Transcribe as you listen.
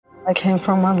I came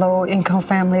from a low-income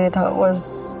family that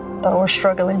was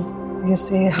struggling. You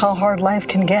see how hard life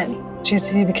can get.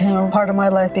 GCE became a part of my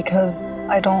life because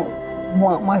I don't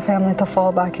want my family to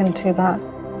fall back into that.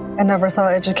 I never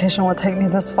thought education would take me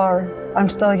this far. I'm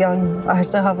still young. I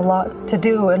still have a lot to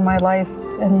do in my life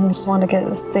and just want to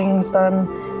get things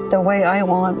done the way I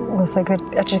want with a good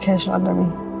education under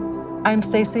me. I'm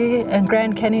Stacy, and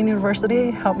Grand Canyon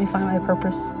University helped me find my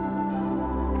purpose.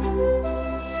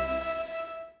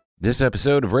 This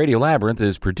episode of Radio Labyrinth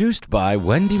is produced by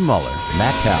Wendy Muller,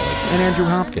 Matt Talley, and Andrew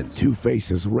Hopkins. Two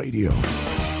Faces Radio.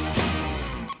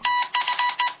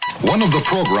 One of the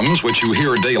programs which you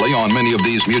hear daily on many of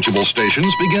these mutual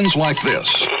stations begins like this.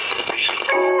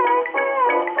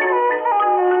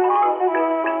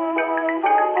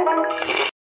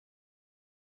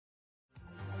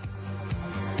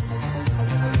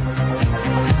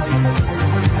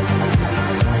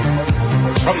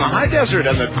 From the high desert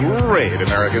and the great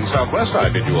American Southwest, I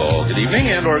bid you all good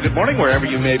evening and or good morning, wherever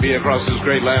you may be across this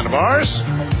great land of ours.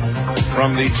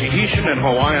 From the Tahitian and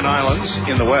Hawaiian Islands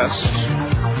in the west,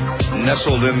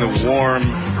 nestled in the warm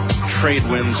trade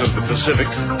winds of the Pacific,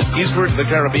 eastward to the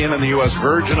Caribbean and the U.S.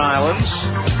 Virgin Islands,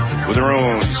 with their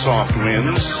own soft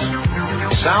winds,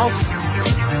 south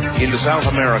into South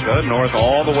America, north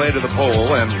all the way to the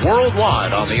pole, and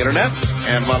worldwide on the internet.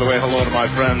 And by the way, hello to my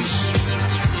friends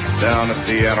down at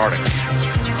the Antarctic.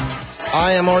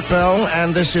 I am Art Bell,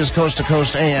 and this is Coast to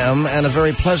Coast AM, and a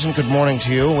very pleasant good morning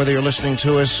to you, whether you're listening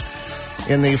to us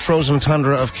in the frozen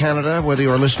tundra of Canada, whether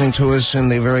you're listening to us in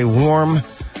the very warm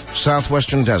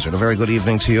southwestern desert. A very good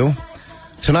evening to you.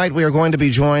 Tonight we are going to be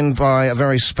joined by a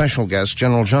very special guest,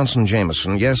 General Johnson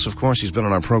Jameson. Yes, of course, he's been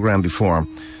on our program before.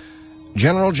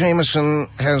 General Jameson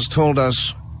has told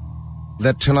us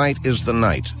that tonight is the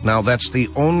night. Now, that's the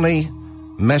only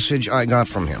message I got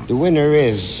from him. The winner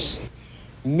is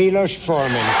Milos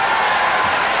Forman.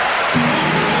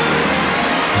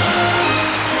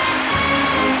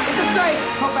 It's a strike.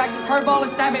 Koufax's curveball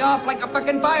is snapping off like a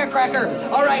fucking firecracker.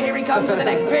 All right, here he comes for the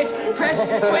next pitch. Trish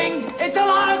swings. It's a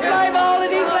lot of fly ball to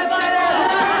deep left center.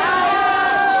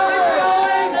 It's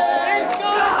going. It's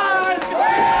gone.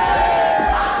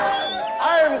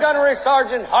 I am Gunnery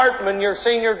Sergeant Hartman, your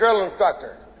senior drill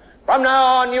instructor. From now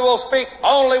on, you will speak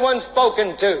only when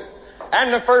spoken to.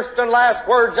 And the first and last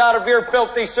words out of your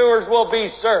filthy sewers will be,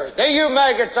 sir. Do you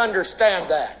maggots understand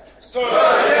that? Sir,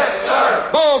 yes, sir.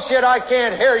 Bullshit, I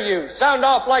can't hear you. Sound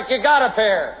off like you got a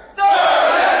pair. Sir,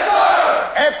 yes,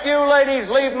 sir. If you ladies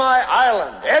leave my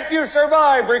island, if you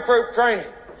survive recruit training,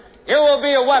 you will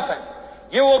be a weapon.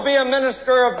 You will be a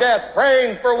minister of death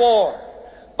praying for war.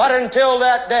 But until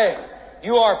that day,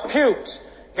 you are pukes.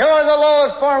 You are the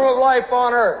lowest form of life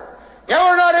on earth. You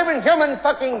are not even human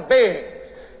fucking beings.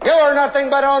 You are nothing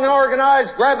but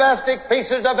unorganized, grabastic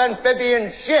pieces of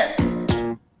amphibian shit.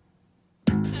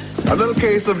 A little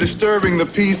case of disturbing the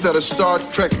peace at a Star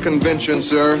Trek convention,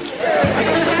 sir.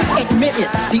 Admit it,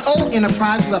 the old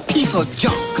Enterprise was a piece of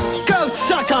junk. Go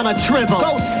suck on a tribble.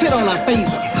 Go sit on a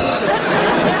phaser.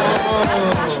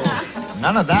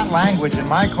 None of that language in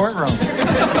my courtroom.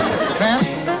 Defense?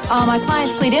 My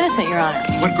clients plead innocent, Your Honor.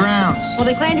 What grounds? Well,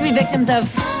 they claim to be victims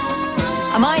of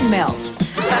a mind meld.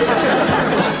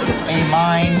 A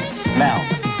mind meld.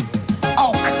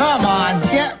 Oh, come on,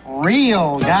 get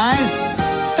real, guys.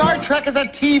 Star Trek is a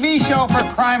TV show, for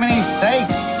criminy sake.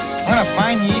 I'm gonna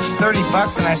fine you each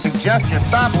 $30, and I suggest you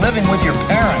stop living with your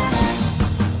parents.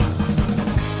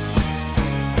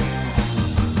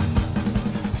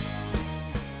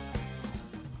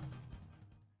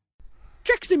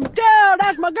 Trixie Mattel,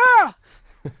 that's my girl.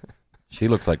 She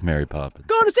looks like Mary Poppins.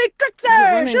 Going to see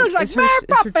Trixie. She looks like Mary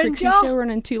Poppins, Is her Trixie y'all. show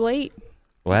running too late?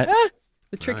 What? Huh?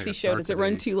 The Trixie show, does it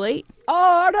run too late?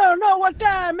 Oh, I don't know what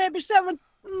time. Maybe 7.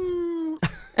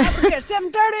 I forget,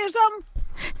 7:30 or something.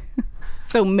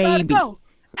 So maybe. Go.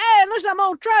 Hey, listen, I'm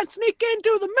gonna try and sneak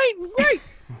into the meet and greet.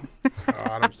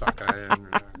 I'm stuck in.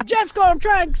 Jeff's gonna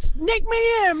try and sneak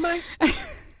me in, man.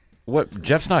 What?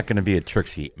 Jeff's not going to be a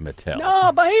Trixie Mattel.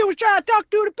 No, but he was trying to talk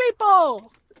to the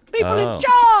people. People in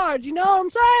charge, you know what I'm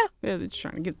saying? Yeah, they're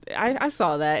trying to get. I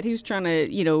saw that. He was trying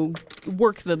to,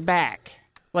 work the back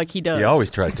like he does. He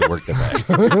always tries to work the back.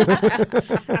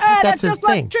 Hey, That's just his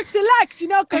like thing. Trixie likes,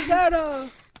 because that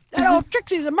old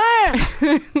Trixie's a man.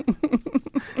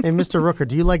 Hey, Mr. Rooker,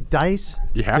 do you like dice?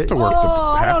 You have to work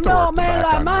I don't know, man.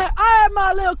 Like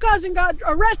my little cousin got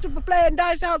arrested for playing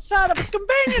dice outside of a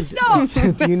convenience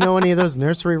store. Do you know any of those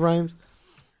nursery rhymes?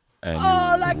 And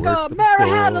Like Mary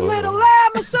had a little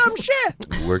lamb or some shit.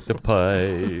 Work the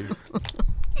pipe.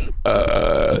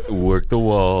 Work the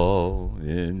wall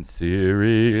in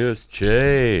serious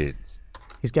chains.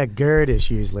 He's got GERD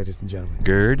issues, ladies and gentlemen.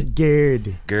 GERD?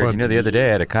 GERD. GERD. You know, the other day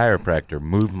I had a chiropractor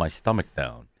move my stomach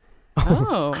down.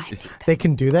 Oh. They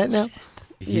can do that now?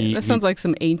 That sounds like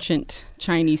some ancient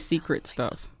Chinese secret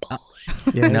stuff.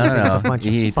 Yeah, no.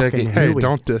 He took it. Hey,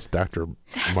 don't diss Dr.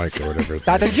 Mike or whatever.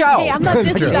 Dr. Joe. Hey, I'm not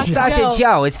dissing It's Dr.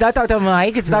 Joe. It's not Dr.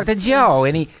 Mike. It's Dr. Joe.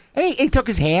 And he took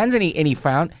his hands and he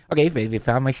found he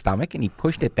found my stomach and he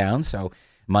pushed it down so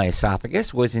my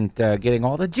esophagus wasn't getting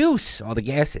all the juice, all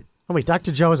the acid. Oh, wait,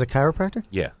 Dr. Joe is a chiropractor?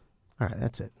 Yeah. All right,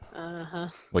 that's it. Uh-huh.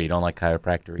 Well, you don't like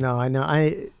chiropractor? No, I know.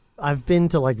 I've been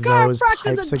to like those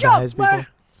types of guys before.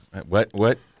 What?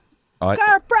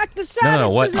 Chiropractor No,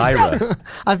 what? Ira.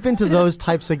 I've been to those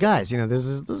types of guys. You know,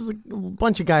 there's a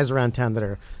bunch of guys around town that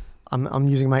are, I'm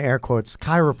using my air quotes,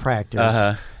 chiropractors.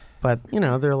 Uh-huh. But, you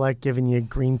know, they're like giving you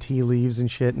green tea leaves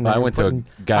and shit. And I went to a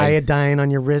guy, iodine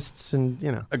on your wrists and,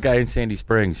 you know. A guy in Sandy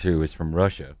Springs who was from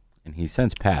Russia, and he's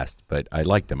since passed, but I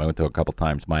liked him. I went to a couple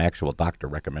times. My actual doctor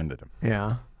recommended him.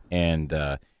 Yeah. And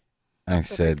I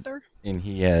said,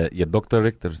 and Dr.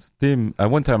 Richter. Tim.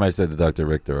 One time I said to Dr.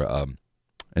 Richter,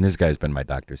 and this guy's been my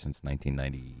doctor since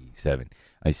 1997.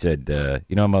 I said,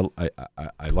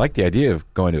 I like the idea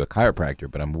of going to a chiropractor,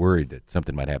 but I'm worried that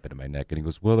something might happen to my neck. And he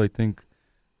goes, well, I think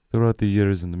throughout the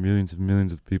years and the millions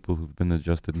of people who've been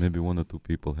adjusted, maybe 1 or 2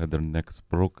 people had their necks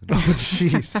broken. Oh,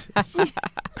 Jesus.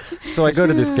 So I go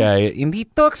to this guy, and he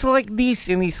talks like this,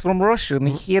 and he's from Russia, and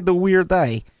he had a weird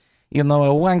eye. You know, a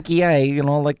wonky eye, you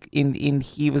know, like, and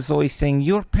he was always saying,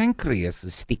 your pancreas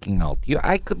is sticking out.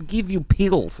 I could give you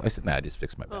pills. I said, nah, I just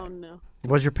fixed my back. Oh, no.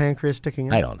 Was your pancreas sticking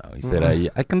out? I don't know. He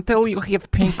said, I can tell you have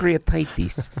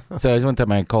pancreatitis. So one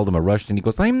time I called him a Russian. He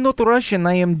goes, I'm not Russian,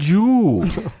 I am Jew.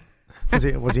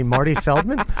 Was he Marty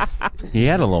Feldman? He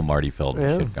had a little Marty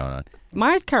Feldman shit going on.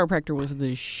 My chiropractor was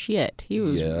the shit. He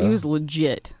was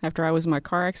legit. After I was in my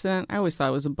car accident, I always thought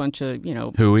it was a bunch of,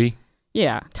 Hooey?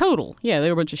 Yeah, total. Yeah, they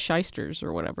were a bunch of shysters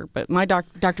or whatever. But my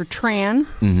Dr. Tran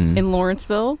in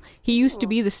Lawrenceville, he used to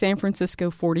be the San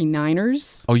Francisco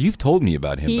 49ers. Oh, you've told me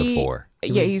about him before.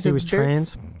 Yeah, he was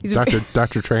trans?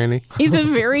 Dr. Tranny? He's a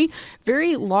very,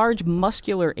 very large,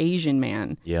 muscular Asian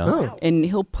man. Yeah. Oh. And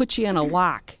he'll put you in a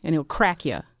lock and he'll crack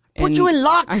you. Put you in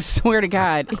lock? I swear to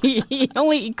God, he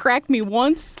only cracked me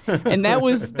once, and that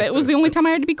was the only time I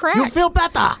had to be cracked. You feel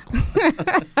better.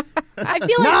 I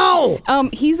feel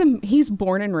like he's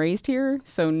born and raised here,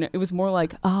 so it was more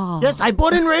like yes, I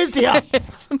born and raised here.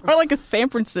 It's more like a San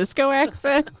Francisco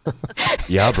accent.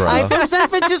 Yeah, bro. I'm from San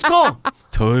Francisco.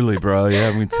 Totally, bro. Yeah,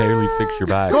 I'm gonna totally fix your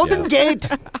back. Golden Gate.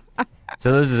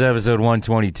 So this is episode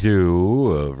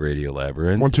 122 of Radio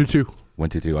Labyrinth. 122.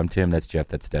 122. I'm Tim. That's Jeff.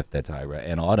 That's Steph. That's Ira.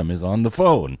 And Autumn is on the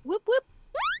phone. Whoop, whoop.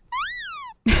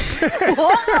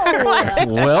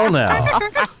 Well, now.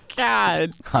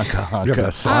 God. Honka,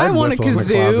 honka. I want a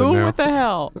kazoo. What the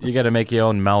hell? You got to make your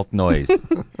own mouth noise.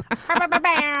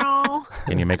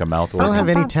 Can you make a mouth noise? I don't have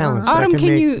any talents, but Autumn, I can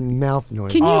make mouth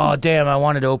noise. Oh, damn. I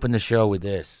wanted to open the show with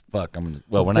this. Fuck.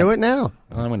 Do it now.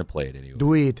 I'm going to play it anyway.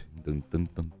 Do it. Dun, dun,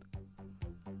 dun.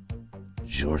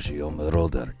 Giorgio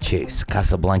Moroder, Chase,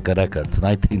 Casablanca Records,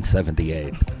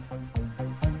 1978.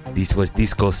 This was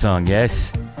disco song,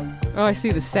 yes? Oh, I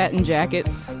see the satin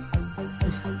jackets.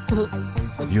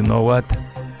 You know what?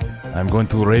 I'm going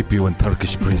to rape you in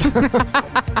Turkish prison.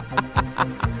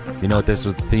 You know what this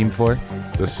was the theme for?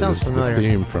 This sounds is familiar. the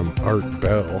theme from Art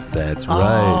Bell. That's right.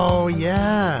 Oh,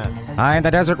 yeah. Hi in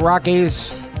the Desert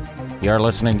Rockies. You're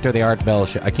listening to the Art Bell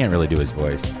Show. I can't really do his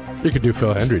voice. You could do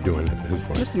Phil Hendry doing his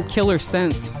voice. That's some killer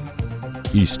synth.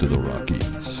 East of the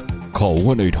Rockies. Call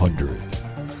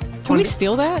 1-800. Can we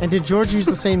steal that? And did George use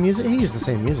the same music? He used the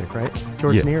same music, right?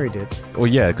 George Neary did. Well,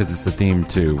 yeah, because it's the theme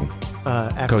to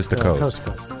Coast to Coast. Coast to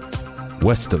Coast.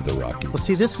 West of the Rockies. Well,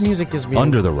 see, this music gives me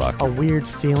Under the Rockies. a weird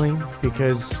feeling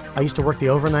because I used to work the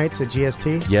overnights at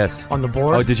GST. Yes. On the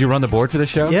board. Oh, did you run the board for the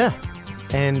show? Yeah.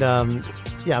 And,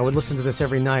 I would listen to this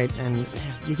every night, and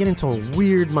you get into a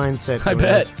weird mindset. I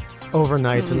bet.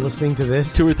 Overnights and listening to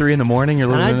this. 2 or 3 in the morning, you're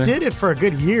listening. And I did it for a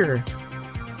good year.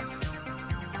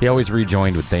 He always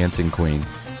rejoined with Dancing Queen.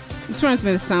 This reminds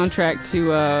me of the soundtrack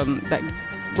to that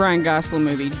Ryan Gosling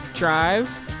movie, Drive.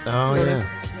 Oh, yeah.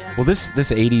 Well, this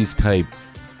 80s type,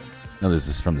 no, this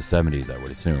is from the 70s, I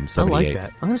would assume. 78. I like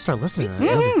that. I'm going to start listening to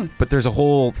that. But there's a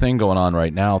whole thing going on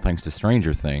right now, thanks to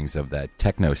Stranger Things, of that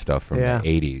techno stuff from the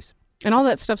 80s. And all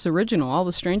that stuff's original. All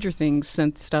the Stranger Things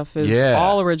synth stuff is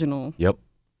all original. Yep.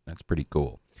 That's pretty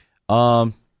cool.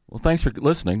 Well, thanks for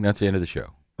listening. That's the end of the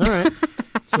show. All right.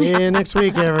 See you next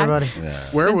week, everybody.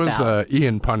 Where was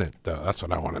Ian Punnett, though? That's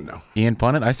what I want to know. Ian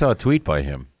Punnett? I saw a tweet by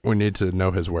him. We need to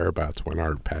know his whereabouts when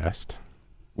Art passed.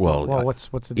 Well, what's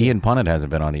the deal? Ian Punnett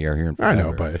hasn't been on the air here in forever. I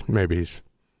know, but maybe he's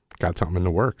got something in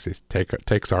the works. He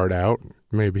takes Art out.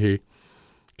 Maybe he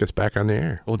gets back on the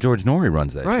air. Well, George Norrie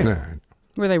runs that Right. show. Yeah.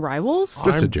 Were they rivals? Just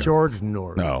a I'm joke. George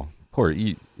Norrie. No,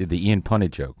 the Ian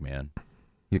Punnett joke, man.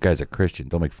 You guys are Christian.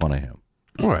 Don't make fun of him.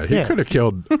 What? He Yeah. could have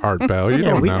killed Art Bell. You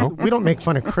don't know. We don't make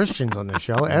fun of Christians on this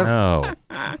show ever. No,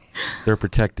 they're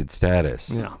protected status.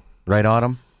 Yeah. Right,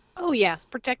 Autumn? Oh, yes.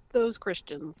 Protect those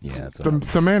Christians. Yeah, that's what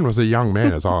The man was a young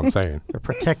man, is all I'm saying. They're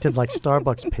protected like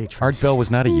Starbucks patrons. Art Bell was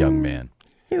not a young man.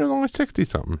 He was only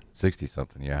 60-something.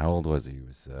 60-something. Yeah, how old was he? He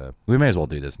was. We may as well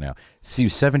do this now. See, he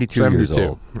was 72 years 72.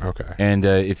 old. Okay. And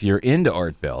if you're into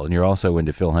Art Bell and you're also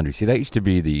into Phil Hendrie, see, that used to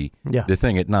be the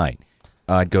thing at night.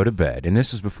 I'd go to bed, and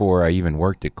this was before I even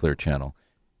worked at Clear Channel.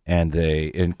 And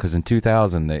because in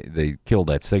 2000 they killed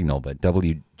that signal, but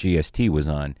WGST was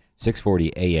on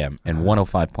 640 AM and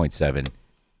 105.7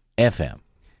 FM.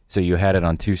 So you had it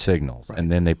on two signals,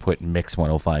 and then they put Mix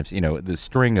 105s, the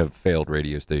string of failed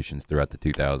radio stations throughout the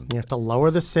 2000s. You have to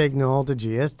lower the signal to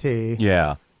GST.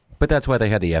 Yeah, but that's why they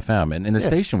had the FM, and the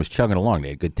station was chugging along. They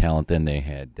had good talent then. They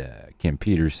had Kim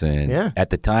Peterson. Yeah.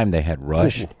 At the time, they had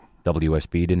Rush.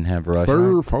 WSB didn't have Rush.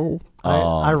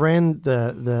 I ran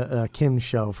the Kim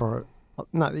show for,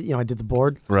 I did the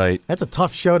board. Right. That's a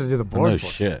tough show to do the board No for.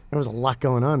 shit. There was a lot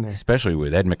going on there. Especially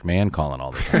with Ed McMahon calling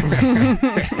all the time.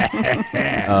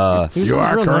 He was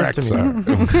real nice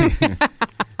to me.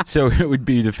 So it would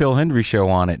be the Phil Hendrie show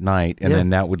on at night, and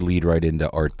then that would lead right into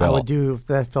Art Bell. I would do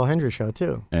the Phil Hendrie show,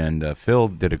 too. And Phil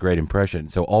did a great impression.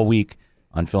 So all week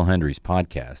on Phil Hendrie's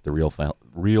podcast, the Real Phil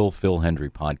Hendrie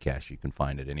podcast, you can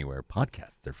find it anywhere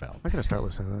podcasts are found. I got to start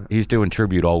listening to that. He's doing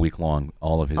tribute all week long,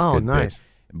 all of his good nice. bits.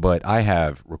 But I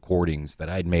have recordings that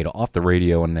I'd made off the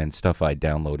radio and then stuff I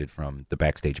downloaded from the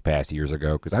Backstage Pass years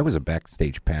ago, because I was a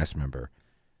Backstage Pass member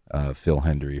of Phil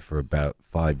Hendrie for about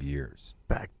 5 years.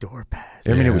 Backdoor pass.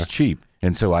 I mean, it was cheap,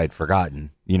 and so I'd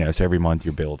forgotten. So every month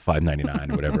you're billed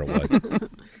 $5.99 or whatever it was.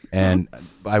 And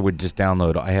I would just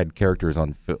download. I had characters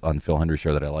on Phil Hendrie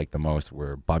show that I liked the most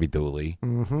were Bobby Dooley,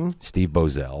 Steve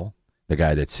Bozell, the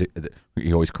guy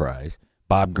he always cries,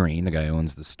 Bob Green, the guy who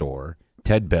owns the store,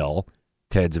 Ted Bell,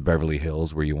 Ted's of Beverly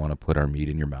Hills, where you want to put our meat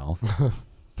in your mouth.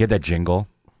 He had that jingle,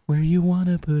 where you want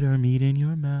to put our meat in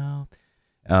your mouth.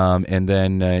 And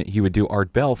then he would do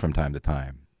Art Bell from time to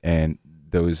time, and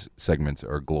those segments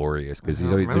are glorious because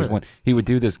he would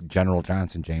do this General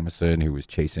Johnson Jameson who was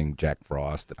chasing Jack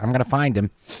Frost. I'm going to find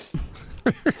him.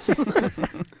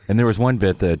 And there was one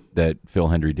bit that Phil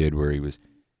Hendrie did where this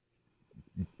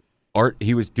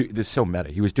is so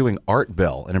meta. He was doing Art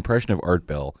Bell, an impression of Art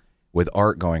Bell, with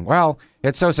Art going, well,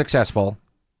 it's so successful,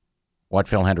 what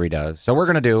Phil Hendrie does, so we're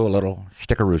going to do a little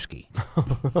stickerooski.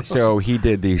 So he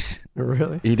did these.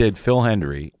 Really? He did Phil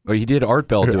Hendrie, or he did Art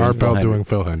Bell doing Phil Hendrie. doing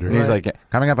Phil Hendrie. And he's like,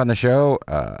 coming up on the show,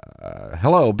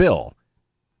 hello, Bill.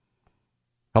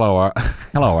 Hello,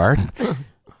 Art.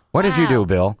 What did you do,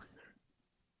 Bill?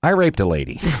 I raped a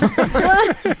lady.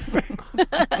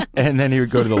 And then he would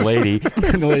go to the lady,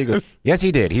 and the lady goes, yes,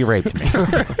 he did. He raped me.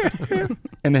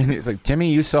 And then he's like, Timmy,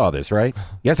 you saw this, right?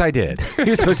 Yes, I did. He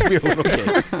was supposed to be a little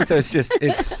kid. So it's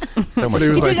so much. He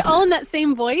did it all in that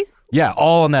same voice? Yeah,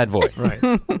 all in that voice. Right.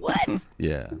 What?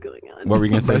 Yeah. What's going on? What were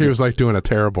you going to say? But he was like doing a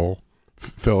terrible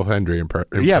Phil Hendrie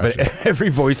impression. Yeah, but every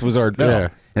voice was Art Bell. Yeah.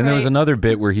 And there was another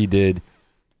bit where he did,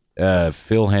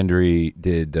 Phil Hendrie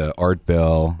did Art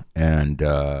Bell and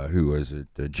who was it?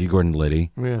 G. Gordon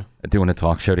Liddy. Yeah. Doing a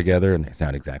talk show together, and they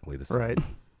sound exactly the same. Right.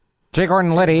 J.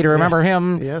 Gordon Liddy, to remember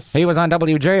him? Yes. He was on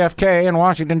WJFK in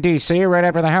Washington, D.C. right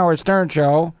after the Howard Stern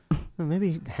show. Well,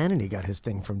 maybe Hannity got his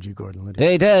thing from G. Gordon Liddy.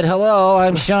 He did. Hello,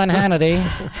 I'm Sean Hannity.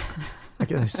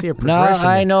 I see a Now, progression.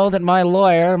 I know that my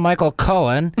lawyer, Michael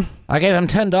Cohen, I gave him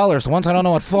 $10 once. I don't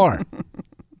know what for.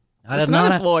 That's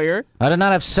not his lawyer. I did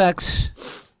not have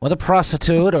sex with a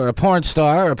prostitute or a porn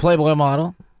star or a Playboy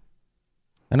model.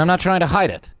 And I'm not trying to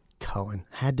hide it. Cohen.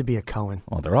 Had to be a Cohen.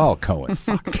 Well, they're all Cohen.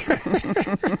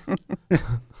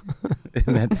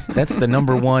 That's the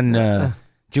number one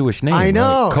Jewish name. I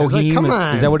know. Right? It's like, Kohim. come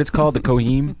on. Is that what it's called? The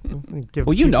Kohim? Give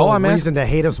Well, you know, people I'm reason to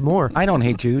hate us more. I don't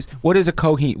hate Jews. What is a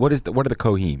Kohim? What are the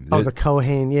Kohim? Oh, the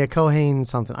Kohen. Yeah, Kohen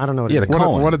something. I don't know what Yeah, it the is.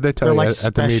 Cohen. What did they tell They're you like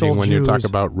at the meeting special when you talk Jews.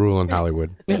 about ruling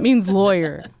Hollywood? It means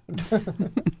lawyer.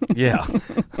 Yeah.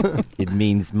 It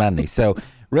means money. So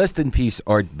rest in peace,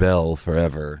 Art Bell,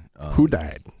 forever. Who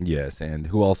died? Yes, and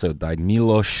who also died?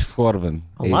 Milos Forman.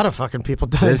 A lot of fucking people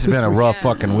died. This has been a rough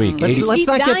fucking week. Let's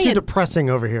not get too dying.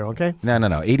 depressing over here, okay?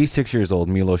 No. 86 years old,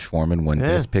 Milos Forman won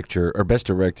Best Picture or Best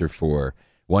Director for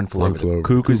One Flew Over the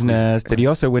Cuckoo's Nest. Did he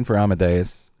also win for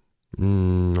Amadeus? I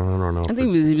don't know. I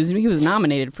think he was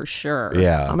nominated for sure.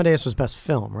 Yeah. Amadeus was best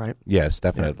film, right? Yes,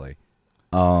 definitely.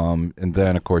 And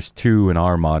then, of course, two in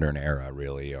our modern era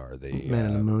really are the Man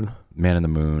in the Moon. Man in the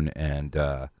Moon and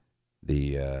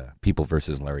the People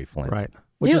versus Larry Flint. Right.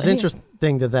 Which is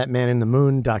interesting that Man in the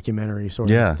Moon documentary sort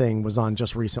of thing was on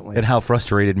just recently. And how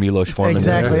frustrated Milos Forman is.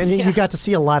 Exactly. And you got to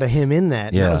see a lot of him in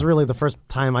that. Yeah. That was really the first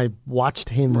time I watched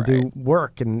him do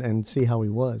work and see how he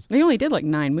was. They only did like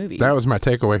 9 movies. That was my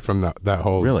takeaway from that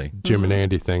whole Really? Jim and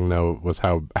Andy thing, though, was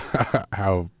how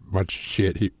much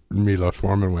shit Milos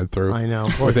Forman went through. I know.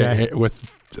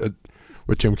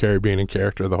 With Jim Carrey being in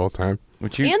character the whole time.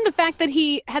 And the fact that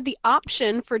he had the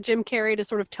option for Jim Carrey to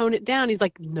sort of tone it down. He's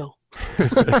like, no.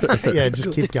 Yeah,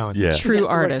 just keep going. Yeah. True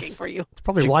It's artist. working for you. It's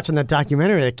probably watching that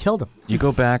documentary that killed him. You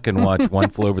go back and watch One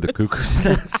Flew Over the Cuckoo's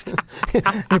Nest.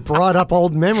 It brought up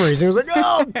old memories. He was like,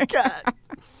 oh, God.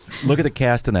 Look at the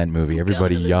cast in that movie.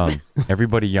 Everybody young.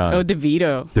 Everybody young. Oh,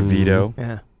 DeVito. DeVito.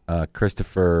 Yeah.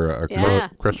 Christopher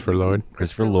Lloyd.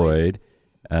 Christopher Lloyd.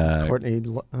 Courtney.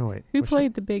 Oh, wait. Who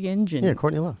played the big engine? Yeah,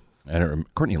 Courtney Love. I don't remember.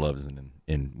 Courtney Love is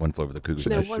in One Flew Over the Cuckoo's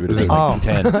No, Nest. She One would have been Flew like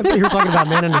 10. I thought you were talking about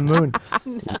Man in the Moon.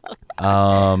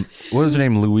 What was her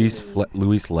name?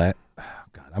 Louise Let. Oh,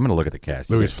 God, I'm going to look at the cast.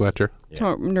 Louise Fletcher.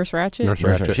 Nurse Ratched? Nurse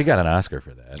Ratched. She got an Oscar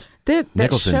for that. That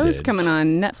Nicholson show's did. coming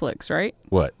on Netflix, right?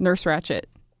 What? Nurse Ratched.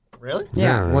 Really?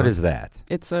 Yeah. What is that?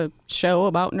 It's a show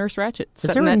about Nurse Ratched. Is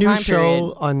set there in a that new time show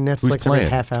period. on Who's Netflix every playing?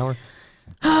 half hour?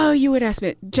 Oh, you would ask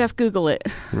me. Jeff, Google it.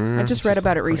 I just read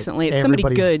about it recently. It's somebody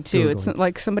everybody's good, too. Googling. It's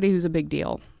like somebody who's a big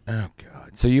deal. Oh,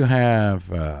 God. So you have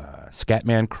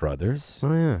Scatman Crothers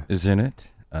is in it.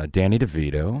 Danny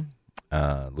DeVito.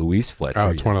 Louise Fletcher. Oh,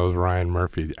 it's one of those Ryan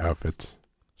Murphy outfits.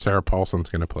 Sarah Paulson's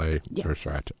going to play Nurse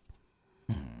Ratched.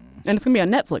 And it's going to be on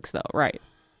Netflix, though, right?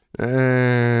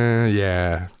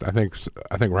 Yeah. I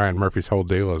think Ryan Murphy's whole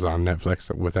deal is on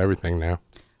Netflix with everything now.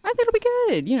 I think it'll be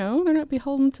good. You know, they're not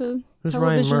beholden to Who's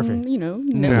Ryan television, Murphy? you know,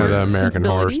 Yeah, network the American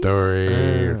Horror sensibilities.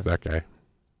 Story. That guy.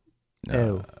 Oh.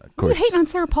 Of You're course. hating on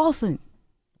Sarah Paulson.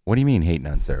 What do you mean hating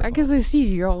on Sarah? I guess I see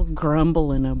you're all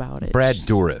grumbling about it. Brad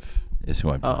Dourif is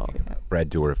who I'm talking about. Brad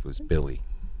Dourif was Billy.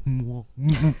 Who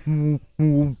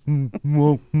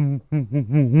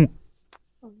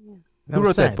Who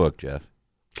wrote that book, Jeff?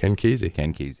 Ken Kesey.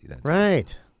 Ken Kesey, that's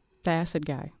right. The acid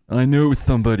guy. I knew it was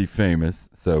somebody famous.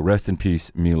 So rest in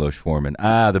peace, Milos Forman.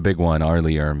 The big one,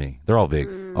 Arlie Ermy. They're all big.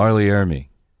 Arlie Ermy.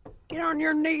 Get on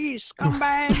your knees,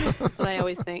 scumbag. That's what I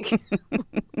always think.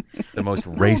 The most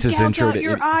racist Gouge intro out to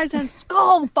your eyes and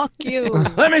skull fuck you.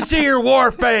 Let me see your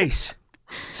war face.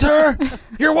 Sir,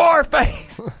 your war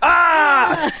face.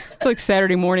 Ah! It's like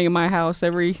Saturday morning in my house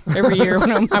every year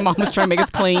when my mom was trying to make us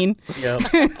clean. Yep.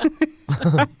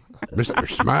 Mr.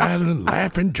 Smiling,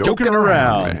 laughing, joking Joking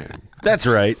around. around. Man. That's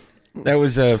right. That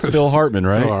was Phil Hartman,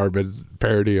 right? Phil Hartman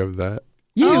parody of that.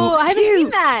 You, oh, I haven't seen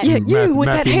that. Yeah, you with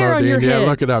Matthew that hair on Modine. your Yeah, head.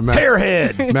 look it up.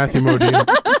 Hairhead. Matthew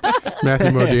Modine.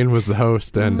 Matthew Modine was the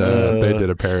host, and they did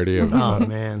a parody of Oh,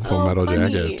 man. Full Metal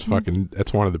funny. Jacket.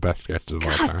 It's one of the best sketches of all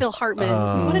God, time. Phil Hartman.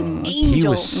 What an angel. He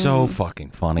was so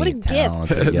fucking funny. What a and gift.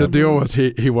 talented. The deal was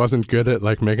he wasn't good at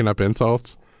like making up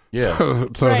insults. Yeah.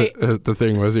 So Right. the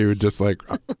thing was he would just like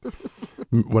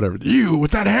whatever. You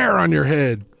with that hair on your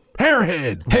head.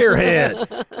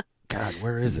 Hairhead. God,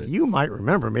 where is it? You might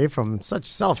remember me from such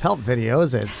self-help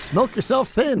videos as Smoke Yourself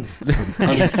Thin.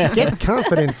 Get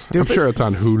confident, I'm stupid. sure it's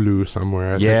on Hulu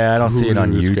somewhere. Yeah, I don't see it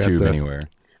on Hulu's got YouTube the- anywhere.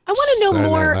 I want to know Saturday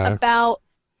more Night Live. about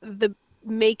the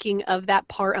making of that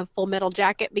part of Full Metal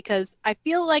Jacket because I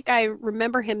feel like I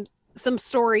remember some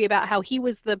story about how he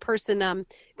was the person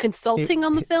consulting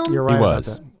on the film. You're right. He about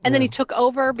was. that. And then he took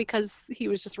over because he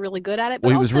was just really good at it. But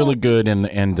Well, he was also- really good,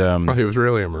 and Well, he was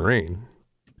really a Marine.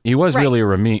 he was Right. really a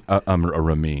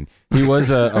Ramin. He was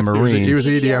a Marine. He was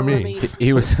Idi Idi Amin. Amin.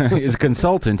 He was a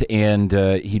consultant, and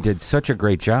he did such a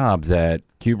great job that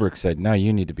Kubrick said, "No,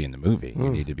 you need to be in the movie. You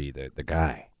need to be the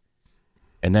guy."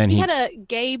 And then He he had a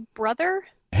gay brother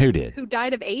who did who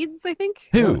died of AIDS, I think.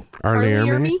 who? Arlie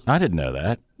Ermy? I didn't know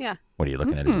that. Yeah. What are you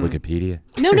looking at? His Wikipedia?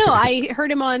 No, I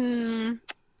heard him on,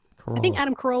 I think,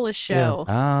 Adam Carolla's show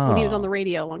when he was on the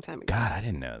radio a long time ago. God, I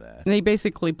didn't know that. And he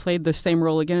basically played the same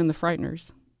role again in The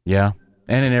Frighteners. Yeah,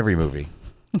 and in every movie,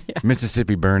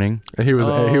 Mississippi Burning. He was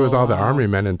all the army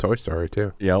men in Toy Story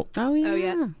too. Yep. Oh, yeah. Oh,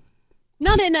 yeah.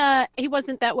 Not in, he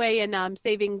wasn't that way in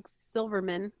Saving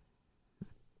Silverman.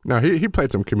 No, he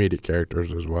played some comedic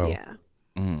characters as well. Yeah.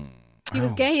 Mm. He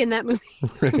was gay in that movie.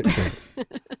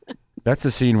 That's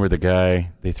the scene where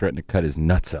they threaten to cut his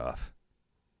nuts off.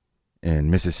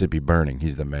 In Mississippi Burning,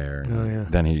 he's the mayor. And Oh, yeah.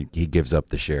 Then he gives up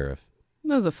the sheriff.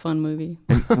 That was a fun movie.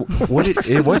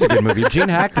 It was a good movie. Gene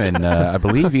Hackman, I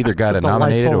believe, either got It's a a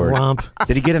nominated delightful or romp.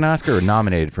 did he get an Oscar or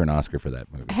nominated for an Oscar for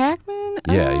that movie? Hackman,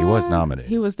 Yeah, he was nominated.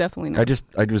 He was definitely nominated.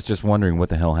 I was just wondering what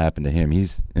the hell happened to him.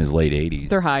 He's in his late 80s.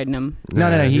 They're hiding him.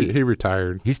 No. He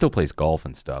retired. He still plays golf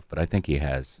and stuff, but I think he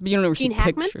has. You don't ever see Gene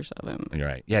Hackman? pictures of him. You're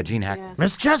right. Yeah, Gene Hackman.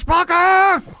 Miss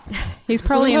Chessbucker! He's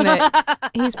probably in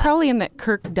that. He's probably in that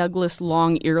Kirk Douglas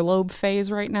long earlobe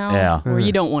phase right now. Yeah. Where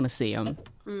you don't want to see him.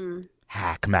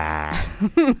 Hackman.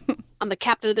 I'm the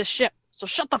captain of this ship, so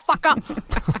shut the fuck up.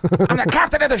 I'm the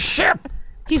captain of the ship.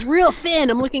 He's real thin.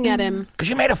 I'm looking at him. Because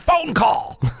you made a phone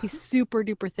call. He's super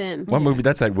duper thin. What movie?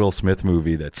 That's that Will Smith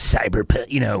movie that's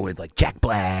cyberpunk, with like Jack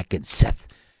Black and Seth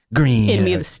Green.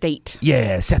 Enemy of the State.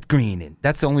 Yeah, Seth Green. And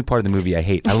that's the only part of the movie I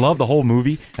hate. I love the whole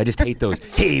movie. I just hate those,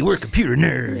 hey, we're computer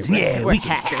nerds. Yeah, we're we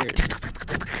can hackers.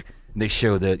 They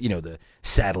show the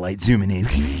satellite zooming in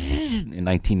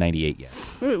 1998, yeah.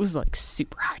 It was like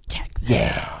super high tech.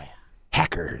 Yeah.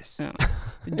 Hackers. Oh.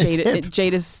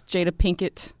 Jada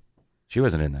Pinkett. She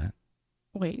wasn't in that.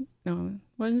 Wait, no,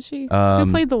 wasn't she? Um,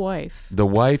 Who played the wife? The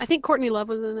wife? I think Courtney Love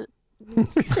was in it.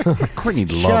 Courtney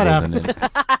Love Shut up. wasn't in it.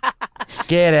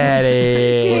 Get at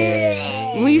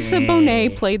it. Lisa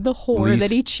Bonet played the whore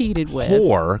that he cheated with.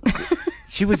 Whore?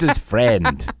 She was his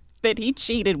friend. That he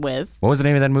cheated with. What was the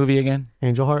name of that movie again?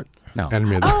 Angel Heart. No.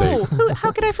 Enemy of the State.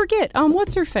 How could I forget?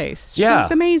 What's her face? Yeah.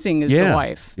 She's amazing as the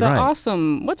wife. The right.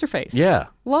 awesome, what's her face? Yeah.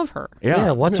 Love her.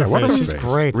 Yeah. What's her face? She's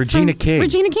great. Regina King.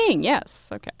 Regina King, yes.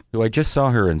 Okay. Who I just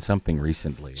saw her in something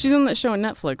recently. She's on that show on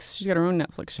Netflix. She's got her own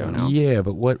Netflix show now. Yeah,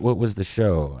 but what was the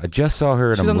show? I just saw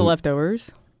her in She's on The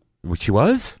Leftovers. She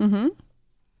was? Mm-hmm.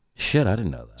 Shit, I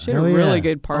didn't know that. She had a really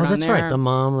good part on there. Oh, that's right. The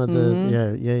mom of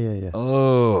the... Yeah.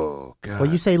 Oh, God.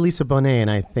 Well, you say Lisa Bonet, and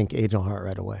I think Angel Heart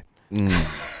right away.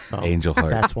 So, Angel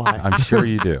Heart. That's why. I'm sure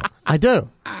you do. I do.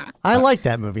 I like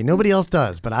that movie. Nobody else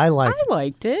does, but I like it. I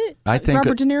liked it. I think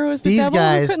Robert De Niro is the These devil.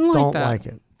 guys Who couldn't don't that? like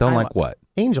it. Don't like what?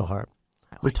 Angel Heart.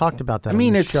 We talked about that I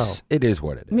mean, on the show. it is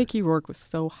what it is. Mickey Rourke was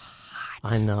so hot.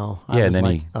 I know. Yeah, and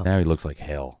then now he looks like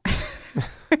hell.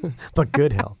 But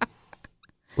good hell.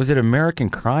 Was it American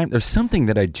Crime? There's something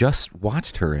that I just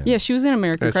watched her in. Yeah, she was in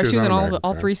American Crime. She was in American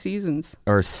all Crime. 3 seasons.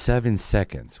 Or 7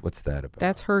 Seconds. What's that about?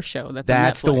 That's her show. That's the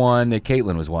on Netflix. one that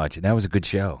Caitlin was watching. That was a good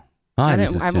show. I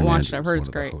This is haven't Tim watched it. Andrews, I've heard it's one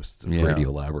of the great. hosts of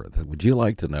Radio Labyrinth. Would you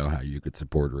like to know how you could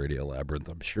support Radio Labyrinth?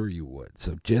 I'm sure you would.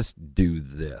 So just do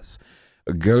this.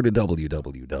 Go to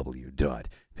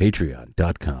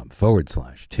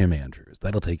www.patreon.com/Tim Andrews.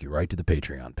 That'll take you right to the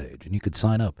Patreon page, and you could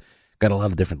sign up. Got a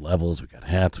lot of different levels. We got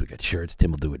hats. We got shirts.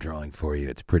 Tim will do a drawing for you.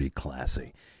 It's pretty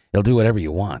classy. He'll do whatever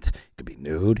you want. It could be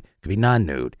nude. It could be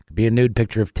non-nude. It could be a nude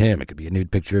picture of Tim. It could be a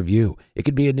nude picture of you. It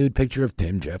could be a nude picture of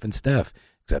Tim, Jeff, and Steph.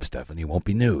 Except Stephanie won't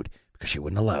be nude because she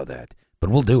wouldn't allow that. But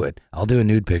we'll do it. I'll do a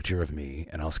nude picture of me,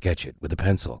 and I'll sketch it with a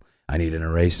pencil. I need an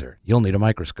eraser. You'll need a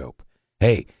microscope.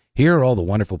 Hey, here are all the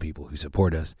wonderful people who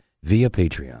support us via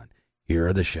Patreon. Here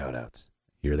are the shout-outs.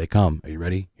 Here they come. Are you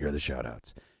ready? Here are the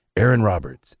shout-outs. Aaron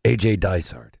Roberts, A.J.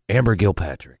 Dysart, Amber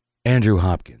Gilpatrick, Andrew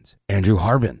Hopkins, Andrew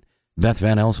Harbin, Beth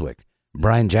Van Elswick,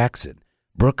 Brian Jackson,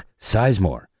 Brooke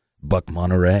Sizemore, Buck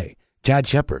Monterey, Chad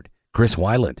Shepard, Chris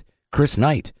Weiland, Chris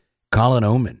Knight, Colin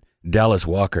Oman, Dallas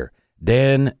Walker,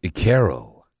 Dan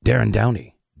Carroll, Darren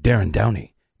Downey,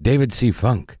 David C.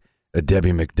 Funk,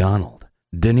 Debbie McDonald,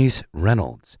 Denise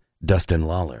Reynolds, Dustin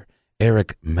Lawler,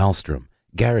 Eric Malmstrom,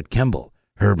 Garrett Kemble,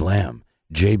 Herb Lamb,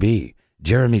 J.B.,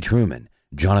 Jeremy Truman,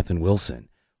 Jonathan Wilson,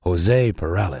 Jose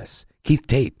Perales, Keith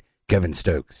Tate, Kevin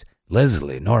Stokes,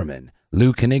 Leslie Norman,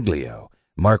 Lou Caniglio,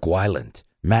 Mark Weiland,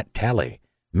 Matt Talley,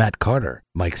 Matt Carter,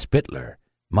 Mike Spittler,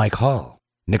 Mike Hall,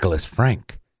 Nicholas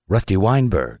Frank, Rusty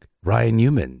Weinberg, Ryan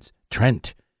Humans,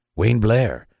 Trent, Wayne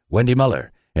Blair, Wendy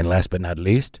Muller, and last but not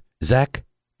least, Zach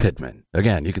Pittman.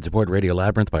 Again, you can support Radio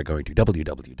Labyrinth by going to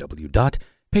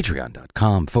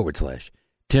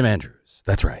www.patreon.com/Tim Andrews.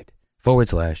 That's right,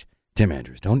 /Tim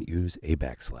Andrews. Don't use a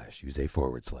backslash. Use a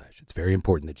 /. It's very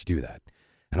important that you do that.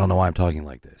 I don't know why I'm talking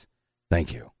like this.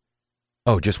 Thank you.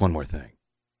 Oh, just one more thing.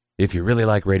 If you really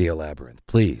like Radio Labyrinth,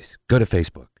 please go to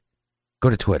Facebook. Go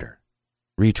to Twitter.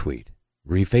 Retweet.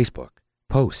 Re-Facebook.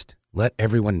 Post. Let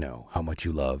everyone know how much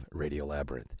you love Radio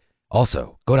Labyrinth.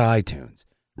 Also, go to iTunes.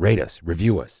 Rate us.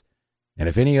 Review us. And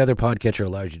if any other podcatcher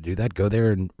allows you to do that, go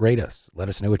there and rate us. Let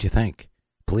us know what you think.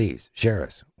 Please, share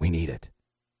us. We need it.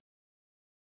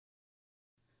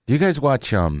 Do you guys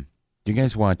watch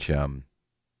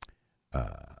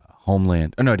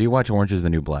Homeland? Oh no, do you watch Orange is the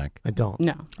New Black? I don't.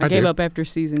 No, I gave up after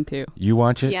season 2. You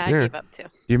watch it? Yeah, I gave up too.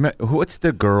 What's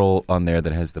the girl on there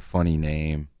that has the funny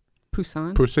name?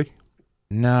 Poussin? Pussy?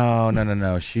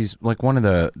 No. She's like one of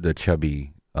the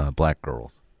chubby black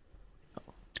girls.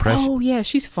 Oh yeah,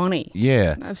 she's funny.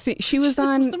 Yeah, I've seen. She was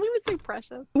on. Somebody would say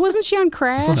Precious. Wasn't she on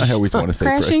Crash? I always want to say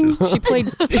Crashing. Precious. She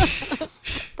played.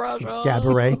 Pressure.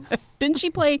 Cabaret. Didn't she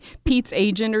play Pete's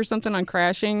agent or something on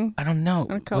Crashing? I don't know.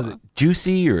 Was it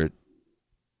Juicy or?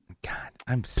 God,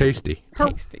 I'm so Tasty.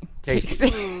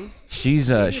 Tasty.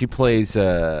 She plays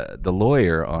the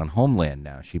lawyer on Homeland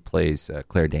now. She plays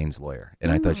Claire Danes' lawyer,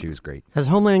 and I thought she was great. Has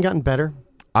Homeland gotten better?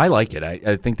 I like it.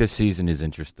 I think this season is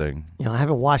interesting. I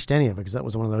haven't watched any of it because that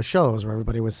was one of those shows where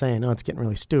everybody was saying, "Oh, it's getting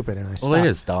really stupid," and I stopped. Well, it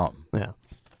is dumb. Yeah.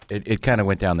 It kind of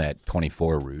went down that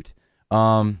 24 route.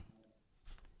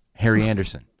 Harry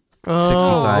Anderson. Oh,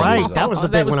 65 right. years old. That was the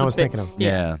big one I was thinking of.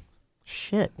 Yeah.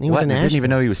 Shit. He was in They didn't Nashville. even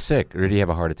know he was sick, or did he have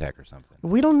a heart attack or something?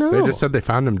 We don't know. They just said they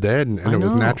found him dead, and I it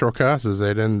was know. natural causes.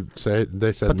 They didn't say.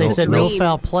 They said. But they said no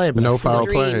foul play. But No foul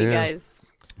Dream, play. you Yeah.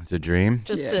 guys. It's a dream.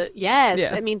 Just to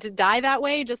I mean, to die that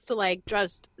way, just to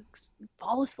just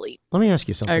fall asleep. Let me ask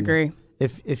you something. I agree.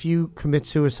 If you commit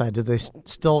suicide, do they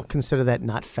still consider that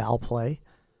not foul play?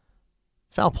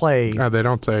 Foul play. They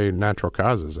don't say natural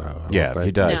causes. If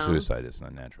he dies suicide, it's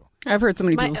not natural. I've heard so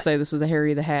many people say this was a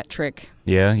Harry the Hat trick.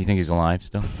 Yeah, you think he's alive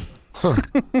still?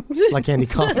 Like Andy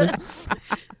Kaufman.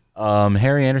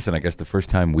 Harry Anderson, I guess the first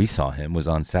time we saw him was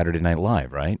on Saturday Night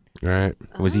Live, right? Right.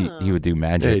 Was he would do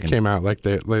magic? Yeah, he came out like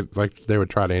they would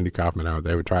trot Andy Kaufman out.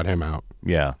 They would trot him out.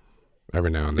 Yeah. Every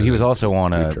now and then. He was also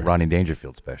on a Rodney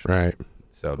Dangerfield special. Right.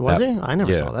 So Was he? I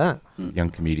never saw that. Young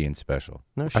comedian special.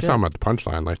 No I shit. saw him at the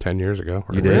Punchline like 10 years ago.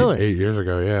 You did? Really? 8 years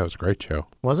ago, yeah. It was a great show.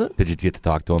 Was it? Did you get to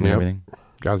talk to him and Yep. everything?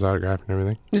 Got his autograph and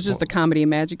everything. It's just a comedy and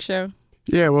magic show.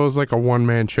 Yeah, well, it was like a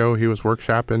one-man show he was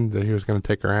workshopping that he was going to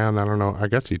take around. I don't know. I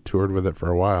guess he toured with it for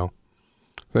a while.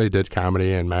 So he did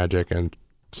comedy and magic and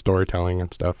storytelling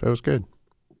and stuff. It was good.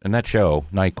 And that show,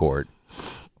 Night Court.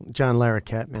 John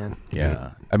Larroquette, man.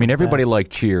 Yeah. I mean, everybody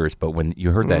liked Cheers, but when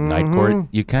you heard that Night Court,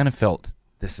 you kind of felt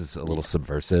this is a little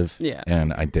subversive. Yeah.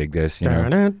 And I dig this, you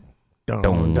know.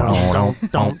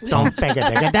 Don't bang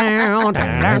it down.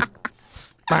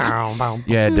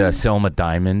 You had Selma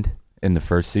Diamond in the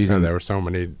first season. There were so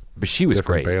many but she was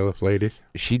different great. bailiff ladies.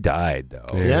 She died, though.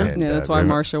 Yeah? And, Yeah, that's why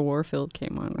remember- Marsha Warfield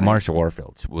came on. Right? Marsha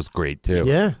Warfield was great, too.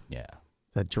 Yeah. Yeah.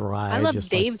 That dry. I love just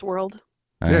Dave's World.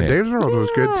 Yeah, Dave's World was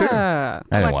good, too. Yeah.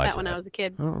 I I didn't watched watch that when I was a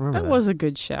kid. I don't remember That was a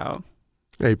good show.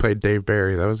 Yeah, he played Dave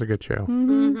Barry. That was a good show.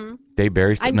 Mm-hmm. Dave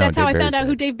Barry's That's how I found out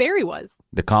who Dave Barry was.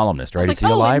 The columnist, right? I Is was he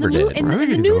like, alive in or the, dead? in the, I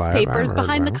think in the he's alive. I newspapers haven't heard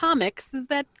behind the about him. comics is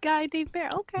that guy Dave Barry.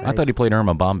 Okay. I thought he played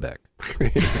Irma Bombeck.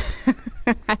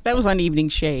 That was on Evening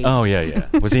Shade. Oh, yeah.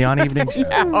 Was he on Evening Shade?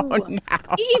 No.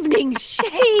 Evening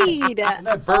Shade.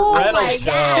 Oh my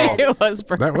God. It was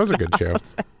That was a good show.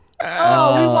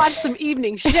 Oh, we watched some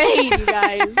Evening Shade, you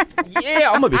guys.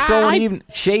 Yeah, I'm going to be throwing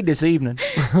shade this evening.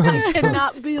 I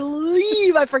cannot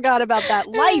believe I forgot about that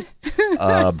life.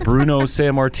 Bruno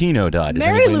Sammartino died. Does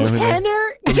Mary anybody Lou know who that-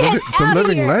 Henner. The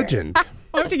living legend.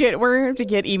 We're gonna have to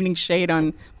get Evening Shade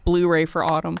on Blu-ray for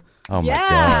autumn. Oh, my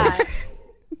Yeah. God.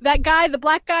 That guy, the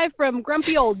black guy from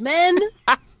Grumpy Old Men.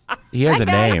 He has a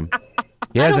name.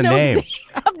 He I has a don't know his name.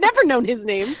 I've never known his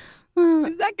name.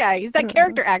 Who's that guy? He's that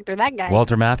character actor, that guy.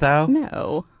 Walter Matthau?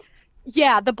 No.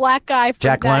 Yeah, the black guy from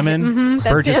Jack that- Lemmon? Mhm,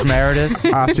 that's Burgess him. Meredith?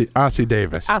 Ossie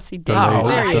Davis. Ossie The Davis.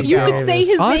 late- There You could say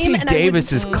his name Ossie and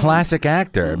Davis I is wouldn't. classic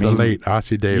actor. I mean, The late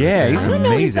Ossie Davis. Yeah, he's I don't know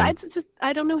his, amazing. it's just,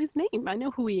 I don't know his name. I know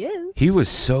who he is. He was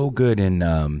so good in,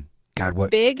 God,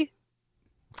 what? Big?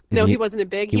 No, he- he wasn't in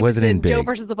Big. he was wasn't in Joe Big.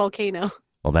 versus the Volcano.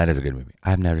 Well, that is a good movie. I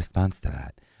have no response to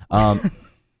that.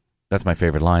 That's my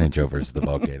favorite line in Joe versus the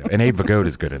Volcano. And Abe Vigoda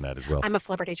is good in that as well. I'm a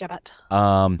celebrity, Jebet.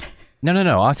 No.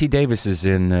 Ossie Davis is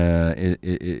in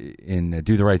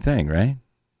Do the Right Thing, right?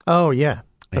 Oh, yeah.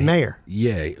 The mayor.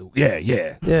 Yeah.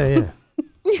 Yeah.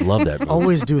 Love that movie.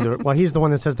 Always do the... Well, he's the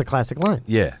one that says the classic line.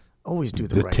 Yeah. Always do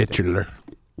the The right thing. titular.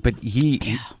 But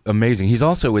he amazing. He's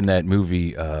also in that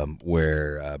movie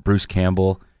where Bruce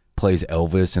Campbell plays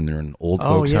Elvis and they're in an old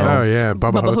folks home. Oh, yeah.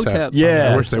 Bubba Hotep.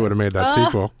 Yeah. I wish they would have made that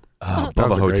sequel. Oh, That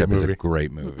was Bubba a great Hotep is a movie.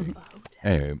 great movie.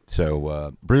 Anyway,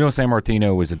 so Bruno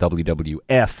Sammartino was a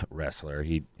WWF wrestler.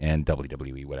 And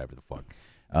WWE, whatever the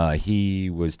fuck. He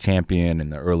was champion in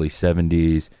the early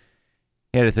 70s.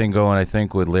 He had a thing going, I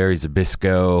think, with Larry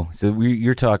Zbyszko. So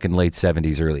you're talking late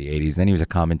 70s, early 80s. Then he was a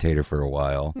commentator for a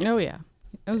while. Oh yeah,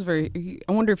 that was very.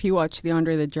 I wonder if you watched the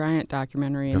Andre the Giant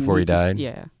documentary and Before he just- died?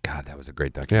 Yeah, God, that was a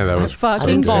great documentary. Yeah, that I was fucking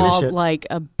didn't finish bawled it. like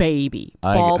a baby.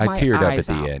 I Bawled my teared up at eyes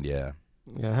the out. end, yeah.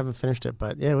 Yeah, I haven't finished it,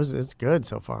 but yeah, it's good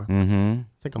so far. Mm-hmm. I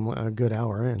think I'm a good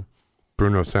hour in.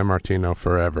 Bruno Sammartino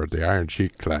forever. The Iron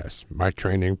Sheik class. My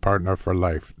training partner for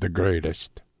life. The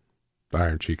greatest. The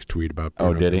Iron Sheik's tweet about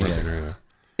Bruno did he? Sammartino.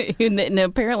 And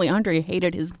apparently Andre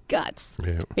hated his guts.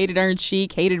 Yeah. Hated Iron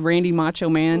Sheik. Hated Randy Macho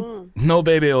Man. No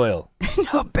baby oil.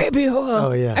 No baby.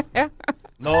 Oh, yeah.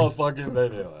 No fucking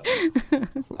baby oil.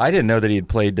 I didn't know that he had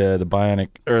played the Bionic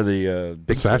or the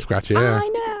Sasquatch. Yeah, I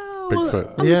know.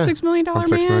 Bigfoot. On the $6 million man. $6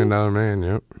 million man.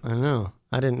 Yep. I know.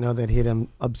 I didn't know that he had an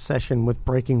obsession with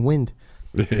breaking wind.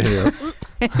 Yeah.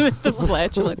 With the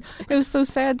flatulence. It was so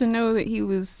sad to know that he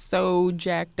was so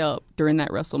jacked up during that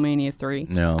WrestleMania 3.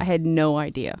 No. I had no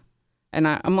idea. And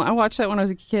I watched that when I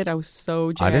was a kid. I was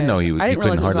so jazzed. I didn't know he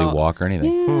couldn't hardly walk or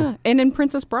anything. Yeah. And in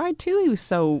Princess Bride, too, he was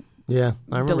so I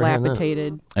remember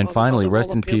dilapidated. And finally,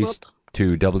 rest in peace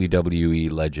to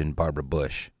WWE legend Barbara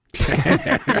Bush.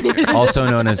 Also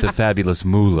known as the Fabulous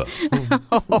Moolah.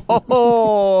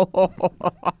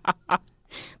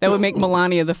 That would make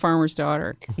Melania the farmer's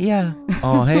daughter. Yeah.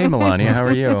 Oh, hey, Melania, how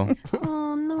are you?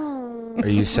 Oh no. Are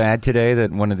you sad today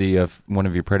that one of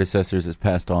your predecessors has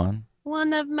passed on?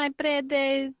 One of my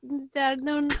predecessors,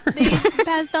 they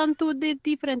passed on to the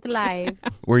different life.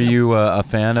 Were you a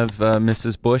fan of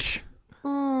Mrs. Bush?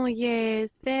 Oh,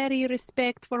 yes. Very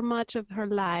respect for much of her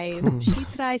life. She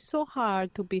tries so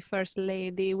hard to be first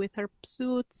lady with her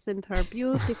suits and her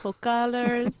beautiful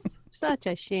colors. Such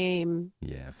a shame.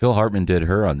 Yeah. Phil Hartman did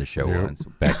her on the show once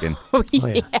back in.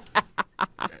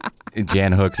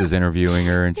 Jan Hooks is interviewing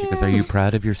her, and she goes, "Are you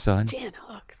proud of your son?" Jan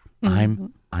Hooks.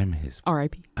 I'm his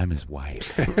R.I.P. I'm his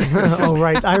wife. Oh,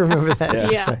 right. I remember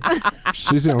that. Yeah.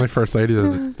 She's the only first lady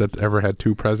that ever had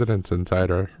two presidents inside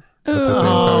her at the same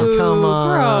Oh, time. come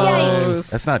on.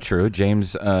 Yikes. That's not true.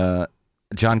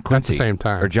 John Quincy. At the same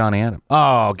time. Or John Adams.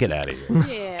 Oh, get out of here.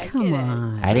 Yeah, Come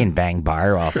on. I didn't bang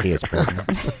Barr while she was president.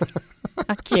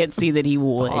 I can't see that he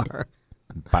would.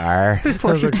 Barr.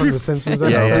 Sounds like from The Simpsons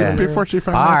episode. Yeah. Before she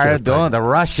found out. Barr, she was the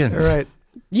Russians. Right.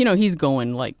 You know he's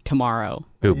going like tomorrow.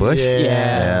 Who, Bush?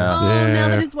 Yeah. Oh, now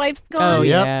that his wife's gone. Oh,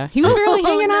 Yep. yeah. He was barely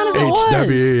hanging on as it was.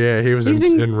 HW, yeah, he was He's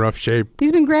in rough shape.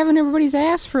 He's been grabbing everybody's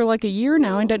ass for like a year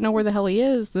now and doesn't know where the hell he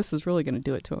is. This is really going to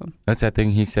do it to him. That's that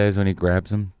thing he says when he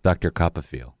grabs him? Dr.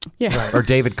 Copperfield. Yeah. Or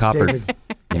David Copperfield. David.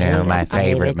 You know who my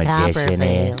favorite David magician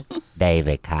is? Copperfield.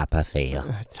 David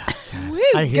Copperfield.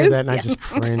 I hear that and I just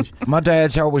cringe. My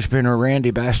dad's always been a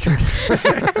randy bastard.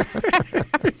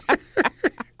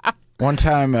 One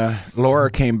time, Laura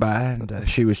came by and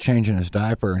she was changing his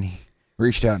diaper, and he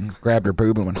reached out and grabbed her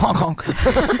boob and went honk honk.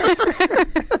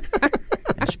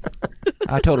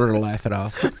 I told her to laugh it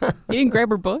off. You didn't grab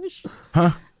her bush?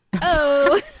 Huh?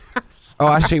 Oh. Oh,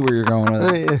 I see where you're going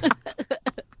with it.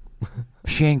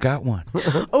 She ain't got one.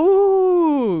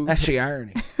 Ooh. That's the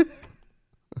irony.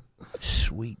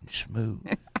 Sweet and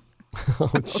smooth.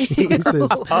 Oh, Jesus.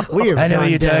 We have I know what gone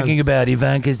you're down. talking about.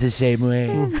 Ivanka's the same way.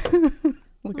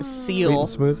 Like a Sweet seal. and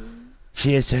smooth.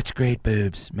 She has such great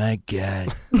boobs. My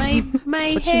God. My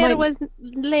But she hair might- was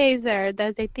lasered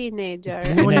as a teenager. Do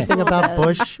you know anything about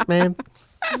Bush, ma'am?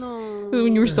 No.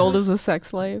 When you were sold as a sex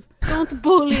slave. Don't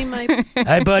bully my...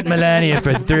 I bought Melania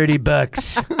for $30.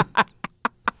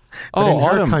 But in her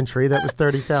Autumn. country, that was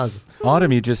 30,000.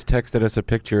 Autumn, you just texted us a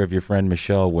picture of your friend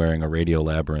Michelle wearing a Radio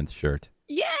Labyrinth shirt.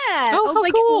 Yeah. Oh, I was how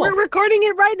like, cool. we're recording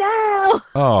it right now.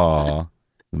 Oh,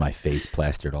 my face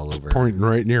plastered all over. Pointing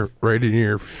right in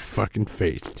your fucking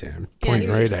face, Tim. Pointing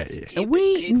you're right just at you. stupid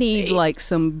We big need face. like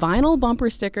some vinyl bumper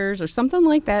stickers or something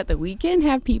like that we can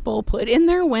have people put in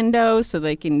their windows so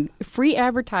they can free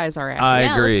advertise our assets. I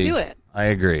Yeah, agree. let's do it. I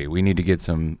agree. We need to get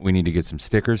some. We need to get some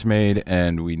stickers made,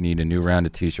 and we need a new round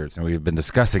of T-shirts. And we've been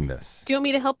discussing this. Do you want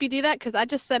me to help you do that? Because I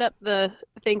just set up the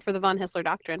thing for the Von Hessler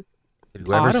Doctrine.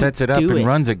 Whoever Autumn, sets it up do and it.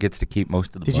 runs it gets to keep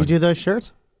most of the. Did you money. do those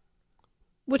shirts?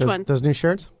 Which those, one? Those new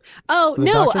shirts? Oh, For the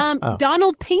no. Doctrine? Oh.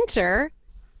 Donald Painter,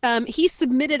 he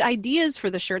submitted ideas for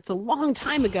the shirts a long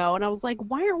time ago. And I was like,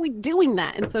 why aren't we doing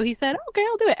that? And so he said, okay,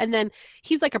 I'll do it. And then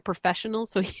he's like a professional.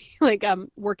 So he like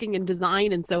working in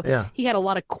design. And so Yeah. he had a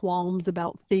lot of qualms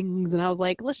about things. And I was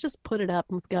like, let's just put it up.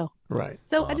 Let's go. Right.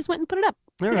 So I just went and put it up.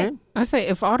 All today. right. I say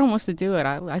if Autumn wants to do it,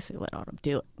 I say let Autumn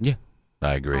do it. Yeah,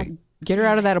 I agree. Get her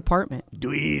out of that apartment.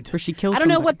 Do it. Where she kills I don't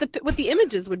know somebody. what the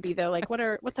images would be though. Like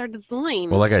what's our design?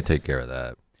 Well, I got to take care of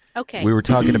that. Okay. We were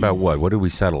talking about what? What did we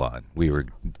settle on? We were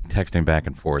texting back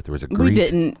and forth. There was a grease. We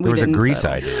didn't. There was a grease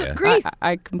settle. idea. Grease.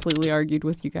 I completely argued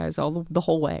with you guys all the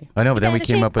whole way. I know, but then we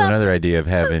Better came up with shape up. another idea of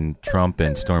having Trump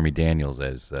and Stormy Daniels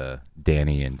as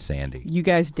Danny and Sandy. You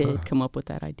guys did come up with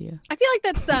that idea. I feel like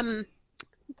that's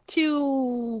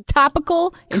too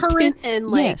Topical, and current and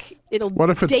like yes. it'll What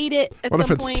if it's date it at What some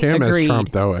if it's point. Tim Agreed. as Trump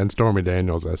though, and Stormy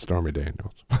Daniels as Stormy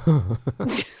Daniels?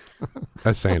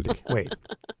 As Sandy. Wait.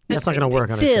 That's not going to work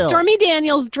on a Still. show. Stormy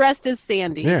Daniels dressed as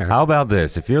Sandy. Yeah. How about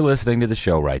this? If you're listening to the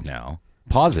show right now,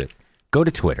 pause it. Go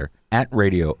to Twitter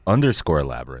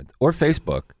 @radio_labyrinth or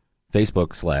Facebook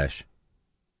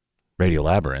 /Radio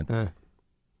Labyrinth.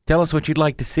 Tell us what you'd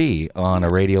like to see on a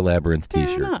Radio Labyrinth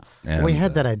T-shirt. And, we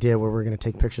had that idea where we're going to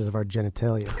take pictures of our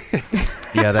genitalia.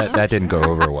 Yeah, that didn't go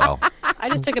over well. I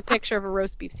just took a picture of a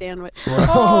roast beef sandwich.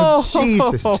 Oh,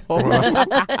 Jesus. We'll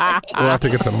have to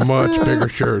get some much bigger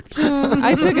shirts.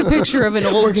 I took a picture of an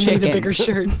old chicken. Need a bigger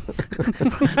shirt.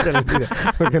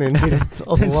 We're going to need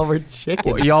a lower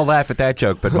chicken. Well, y'all laugh at that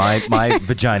joke, but my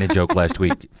vagina joke last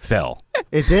week fell.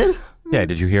 It did? Yeah,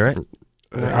 did you hear it?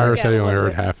 Ira said he only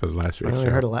heard half of last week's I show.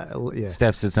 heard yeah.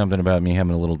 Steph said something about me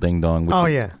having a little ding-dong. Oh,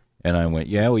 yeah. And I went,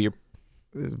 yeah, well, you're...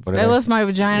 I left my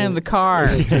vagina in the car.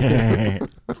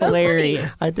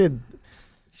 Hilarious. I did.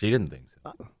 She didn't think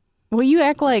so. Well, you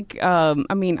act like,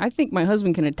 I think my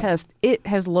husband can attest, it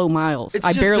has low miles. It's I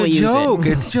just barely a use joke.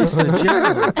 it. It's just a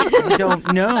joke. You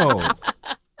don't know.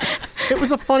 It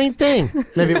was a funny thing.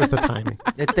 Maybe it was the timing.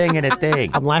 A thing and a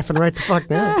thing. I'm laughing right the fuck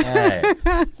now. Hey.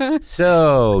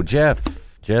 So, Jeff,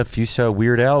 you saw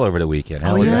Weird Al over the weekend.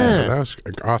 How was that? That was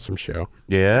an awesome show.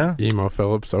 Yeah? Emo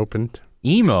Phillips opened.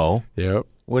 Emo? Yep.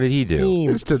 What did he do? He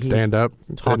just did stand up.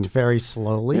 Talked very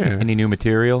slowly. Yeah. Any new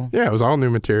material? Yeah, it was all new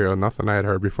material. Nothing I had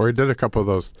heard before. He did a couple of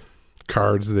those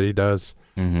cards that he does,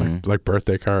 like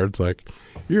birthday cards, like,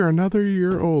 you're another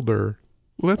year older.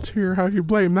 Let's hear how you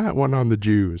blame that one on the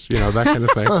Jews. You know, that kind of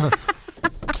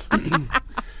thing.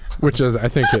 Which is, I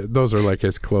think, those are like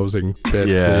his closing bits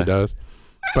that he does.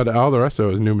 But all the rest of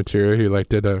it was new material. He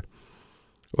did a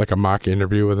mock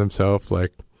interview with himself,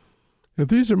 like,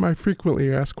 these are my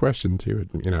frequently asked questions. He would,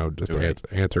 just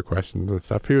answer questions and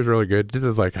stuff. He was really good. Did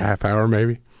it like a half hour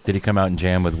maybe. Did he come out and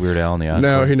jam with Weird Al in the audience?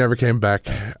 No, he never came back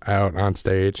out on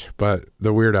stage. But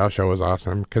the Weird Al show was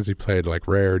awesome because he played like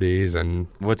rarities and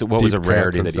what was a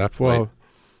rarity and that stuff. he played? Well,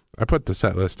 I put the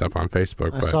set list up on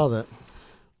Facebook. I saw that.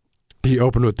 He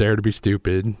opened with "Dare to Be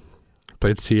Stupid."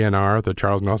 Played CNR, the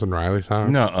Charles Nelson Riley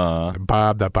song. Nuh-uh.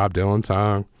 That Bob Dylan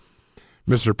song.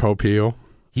 Mr. Popeil.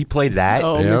 He played that?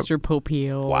 Oh, Yep. Mr.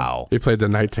 Popeil. Wow. He played The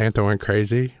Night Santa Went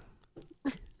Crazy.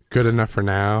 Good Enough for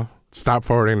Now. Stop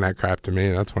Forwarding That Crap to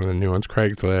Me. That's one of the new ones.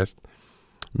 Craigslist.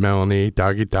 Melanie,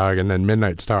 Doggy Dog, and then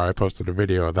Midnight Star. I posted a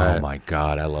video of that. Oh, my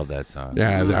God. I love that song.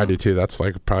 Yeah, I do too. That's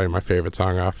like probably my favorite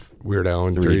song off Weird Al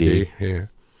in 3D. 3D. Yeah.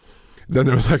 Then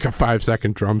there was like a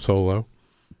 5-second drum solo.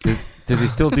 Does he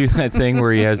still do that thing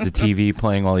where he has the TV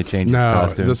playing while he changes No,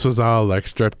 costumes? this was all like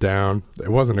stripped down. It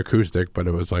wasn't acoustic, but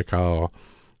it was like all.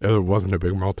 It wasn't a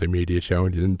big multimedia show,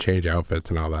 and you didn't change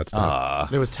outfits and all that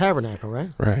stuff. It was Tabernacle,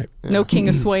 right? Right. No King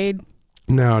of Suede.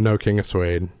 No King of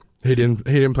Suede. He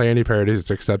didn't play any parodies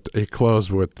except he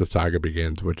closed with The Saga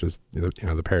Begins, which is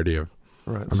the parody of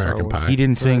American Pie. He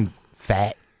didn't sing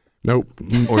Fat? Nope.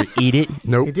 Or Eat It?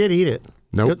 Nope. He did eat it.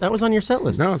 Nope. That was on your set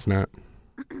list. No, it's not.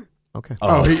 Okay.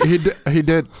 Oh, he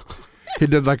did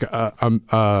like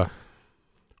a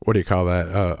what do you call that?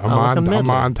 A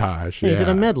montage. Yeah, he did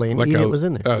a medley, and like Eat It was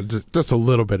in there. Just a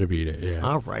little bit of Eat It. Yeah.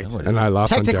 All right. And I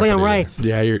lost. Technically, on I'm Jeopardy. right.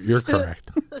 Yeah, you're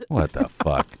correct. What the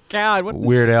fuck? God, what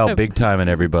Weird Al, big time in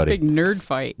everybody. big nerd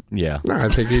fight. Yeah. No, I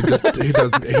think he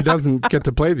doesn't get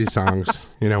to play these songs.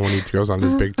 When he goes on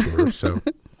his big tour. So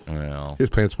Well, he was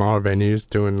playing smaller venues,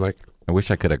 doing like I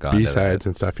wish I could have gone B-sides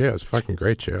and stuff. Yeah, it was a fucking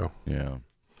great show. Yeah.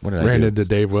 What did I Ran do? into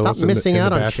Dave Willis. Stop missing in out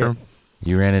the on bathroom. shit.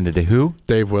 You ran into who?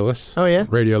 Dave Willis. Oh, yeah?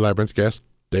 Radio Labyrinth guest,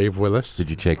 Dave Willis.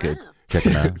 Did you check him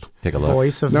out? Take a look.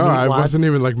 Voice of No, I Meatwad. wasn't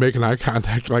even like making eye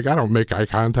contact. Like I don't make eye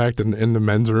contact in the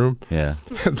men's room. Yeah.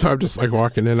 And so I'm just like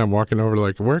walking in. I'm walking over to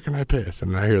like, where can I piss?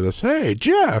 And I hear this, hey,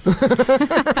 Jeff.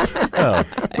 Oh.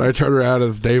 And I turn around and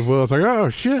it's Dave Willis. Like, oh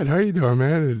shit, how you doing,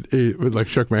 man? And he was like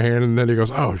shook my hand, and then he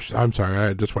goes, oh, I'm sorry,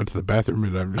 I just went to the bathroom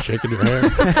and I'm just shaking your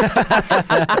hand.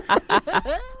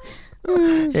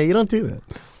 Yeah, you don't do that.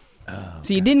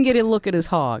 So you didn't get a look at his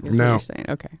hog, is what No. you're saying.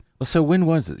 Okay. Well, so when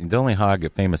was it? The only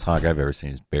famous hog I've ever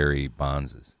seen is Barry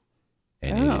Bonds's.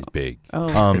 And it is big.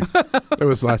 Oh. It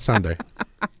was last Sunday.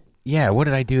 Yeah, what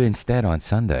did I do instead on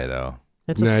Sunday, though?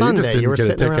 It's a No, Sunday. you just didn't were get a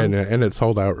sitting ticket, around. and it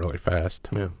sold out really fast.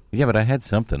 Yeah. Yeah, but I had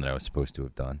something that I was supposed to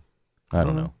have done. I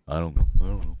don't know.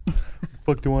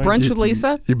 Fuck do I Brunch with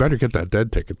Lisa? You better get that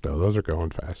Dead ticket, though. Those are going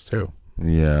fast, too.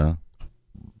 Yeah.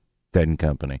 Dead and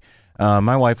Company.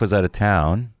 My wife was out of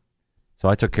town, so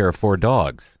I took care of 4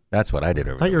 dogs. That's what I did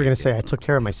over I thought you were going to say I took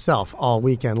care of myself all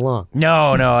weekend long.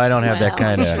 No, I don't have that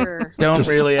kind of... Sure. Don't Just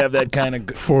really have that kind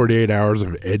of... 48 hours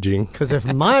of edging. Because if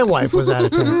my wife was out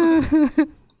of town.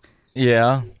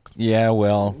 Yeah,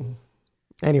 well...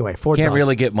 Anyway, 4 Can't dogs.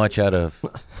 really get much out of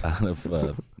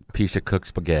piece of cooked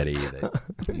spaghetti.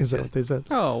 Is that what they said?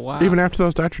 Oh, wow. Even after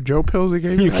those Dr. Joe pills he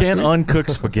gave you? You can't uncook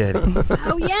spaghetti.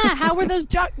 Oh yeah, how were those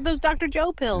Dr.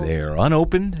 Joe pills? They're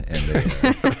unopened and they're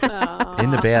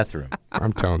in the bathroom.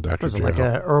 I'm telling Dr. Was Joe. it like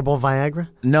a herbal Viagra?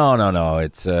 No.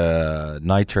 It's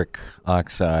nitric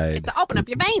oxide. It's to open up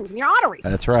your veins and your arteries.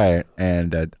 That's right.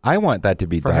 And I want that to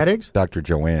be For headaches? Dr.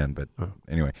 Joanne, but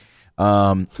anyway.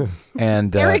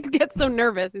 And Eric gets so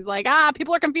nervous. He's like,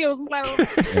 people are confused.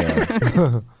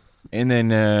 yeah. And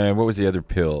then what was the other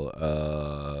pill?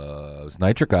 It was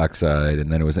nitric oxide,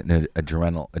 and then it was an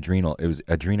adrenal. It was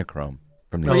adrenochrome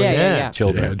from the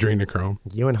children. Yeah, adrenochrome.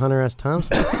 You and Hunter S.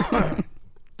 Thompson.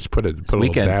 Just put a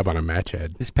little dab on a match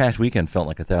head. This past weekend felt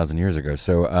like 1,000 years ago.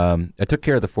 So I took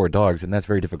care of the 4 dogs, and that's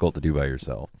very difficult to do by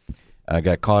yourself. I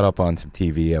got caught up on some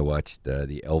TV. I watched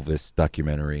the Elvis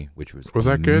documentary, which was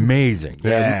that good? Amazing.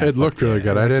 Yeah, it looked really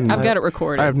good. I've got it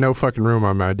recorded. I have no fucking room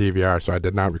on my DVR, so I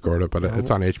did not record it, but it's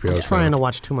on HBO. I'm trying to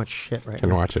watch too much shit right now.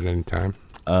 Can watch it anytime.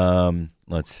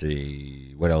 Let's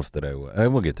see. What else did I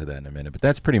will get to that in a minute, but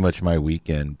that's pretty much my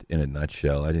weekend in a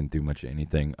nutshell. I didn't do much of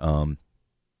anything.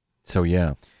 So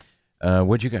yeah.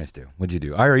 What'd you guys do? What'd you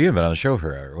do? Ira, you've been on the show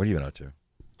forever. What have you been up to?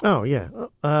 Oh, yeah.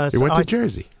 You went to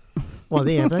Jersey. Well,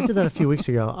 yeah, I did that a few weeks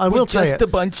ago. I will tell you. Just a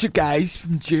bunch of guys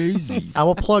from Jersey. I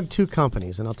will plug 2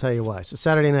 companies, and I'll tell you why. So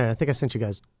Saturday night, I think I sent you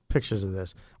guys pictures of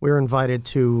this. We were invited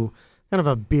to kind of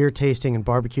a beer tasting and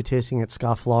barbecue tasting at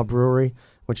Scofflaw Brewery,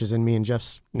 which is in me and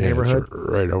Jeff's neighborhood. It's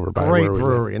right over by Great where we live.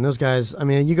 brewery. And those guys, I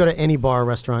mean, you go to any bar or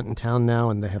restaurant in town now,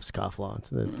 and they have Scofflaw.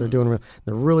 So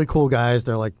they're really cool guys.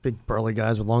 They're like big burly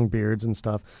guys with long beards and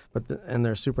stuff, and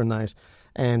they're super nice.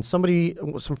 And some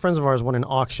friends of ours won an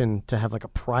auction to have like a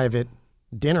private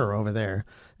dinner over there,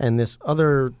 and this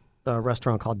other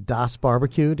restaurant called Das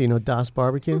Barbecue. Do you know Das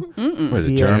Barbecue? What is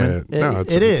it, German? No,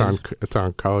 it's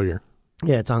on Collier.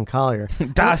 Yeah, it's on Collier.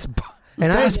 Das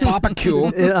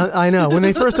Barbecue. I know. When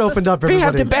they first opened up, we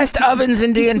have the best ovens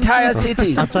in the entire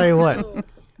city. I'll tell you what,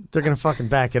 they're gonna fucking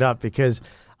back it up, because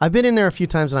I've been in there a few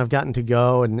times and I've gotten to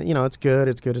go, and it's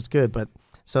good, but.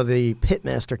 So the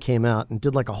pitmaster came out and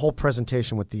did like a whole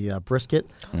presentation with the brisket.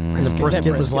 And the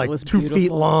brisket was like 2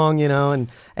 feet long, and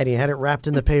he had it wrapped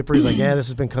in the paper. He's like, yeah, this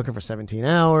has been cooking for 17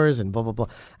 hours and blah, blah, blah.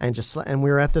 And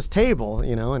we were at this table,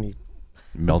 and he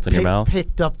melt in your mouth.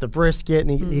 Picked up the brisket,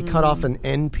 and he cut off an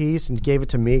end piece and gave it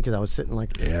to me because I was sitting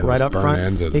like right up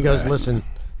front. He goes, listen.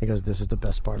 He goes, this is the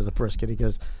best part of the brisket. He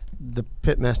goes, the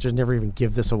pitmasters never even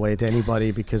give this away to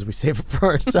anybody because we save it for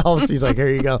ourselves. He's like, here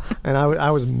you go. And I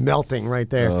was melting right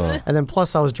there. And then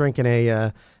plus I was drinking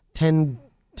a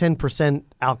 10%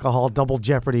 alcohol Double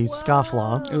Jeopardy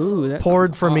Scofflaw. Ooh, that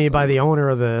poured for me awesome. by the owner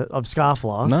of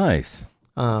Scofflaw. Nice.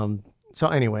 So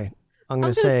anyway, I'm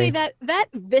going to say that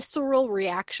visceral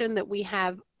reaction that we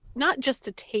have, not just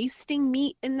to tasting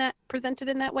meat presented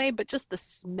in that way, but just the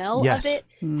smell of it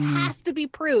has to be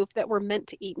proof that we're meant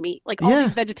to eat meat. Like all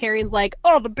these vegetarians, like,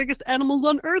 the biggest animals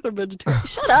on earth are vegetarians.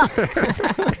 Shut up.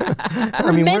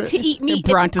 We're meant to eat meat.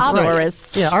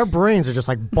 Brontosaurus. Yeah, our brains are just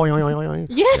like boing.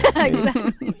 Yeah,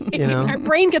 exactly. Our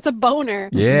brain gets a boner.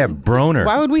 Yeah, broner.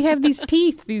 Why would we have these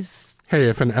teeth? Hey,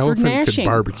 if an elephant could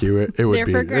barbecue it, it would They're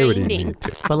be. for It would eat grinding. meat.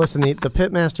 But listen, the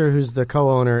pitmaster, who's the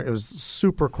co-owner, it was a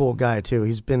super cool guy too.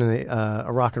 He's been a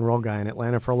rock and roll guy in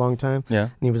Atlanta for a long time. Yeah,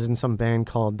 and he was in some band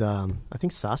called I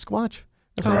think Sasquatch.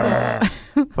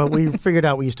 But we figured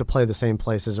out we used to play the same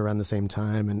places around the same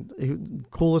time, and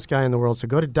coolest guy in the world. So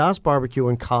go to Das Barbecue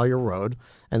on Collier Road,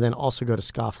 and then also go to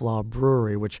Scofflaw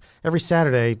Brewery, which every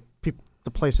Saturday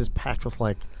the place is packed with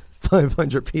like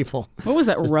 500 people. What was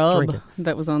that rub drinking.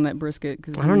 that was on that brisket?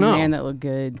 Because I don't know. Man, that looked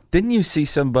good. Didn't you see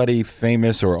somebody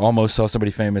famous, or almost saw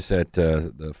somebody famous at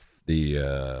the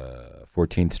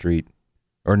 14th Street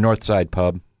or Northside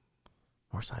Pub?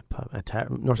 Northside Pub,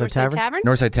 Northside Tavern.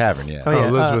 Northside Tavern, yeah. Oh, yeah.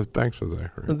 Elizabeth Banks was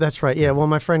there. Right? That's right. Yeah. Well,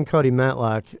 my friend Cody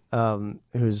Matlock,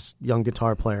 who's a young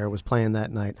guitar player, was playing that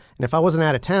night. And if I wasn't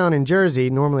out of town in Jersey,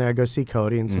 normally I go see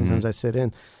Cody, and sometimes I sit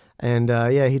in. And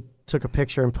he took a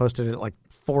picture and posted it at like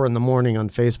 4 a.m. on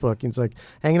Facebook. He's like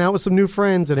hanging out with some new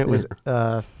friends, and it was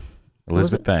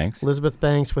Elizabeth Banks. Elizabeth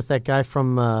Banks with that guy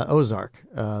from Ozark,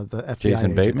 the FBI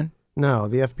Jason agent. Bateman? No,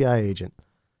 the FBI agent.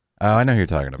 Oh, I know who you're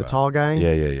talking about. The tall guy?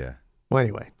 Yeah. Well,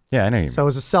 anyway. Yeah, I know you. So it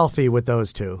was a selfie with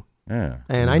those two. Yeah.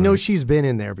 And I know she's been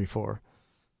in there before.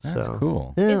 That's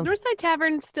cool. Yeah. Is Northside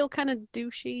Tavern still kind of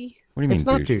douchey? What do you mean It's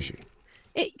not douchey.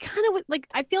 It kind of like,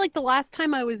 I feel like the last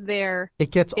time I was there,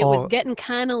 It gets it all. was getting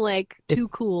kind of like too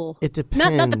cool. It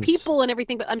depends. Not the people and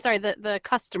everything, but I'm sorry, the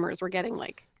customers were getting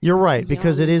like You're right,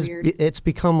 because Young it is. and weird. It's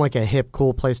become like a hip,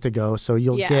 cool place to go. So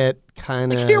you'll Yeah. get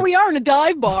kind of. Like, here we are in a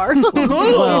dive bar.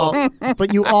 Well,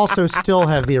 but you also still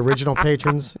have the original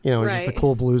patrons. You know, just the Right.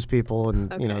 cool blues people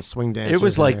and swing dancers. It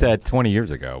was in like there. that 20 years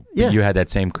ago. Yeah. You had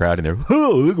that same crowd in there.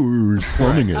 Oh, look, we were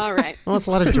slumming it. All right. Well, it's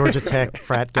a lot of Georgia Tech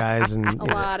frat guys and A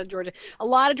lot of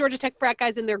Georgia Tech frat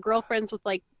guys and their girlfriends with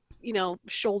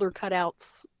shoulder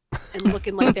cutouts and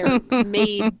looking like they're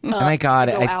made. Oh my God,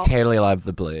 to go I out. totally love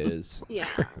the blues. Yeah.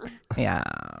 Yeah.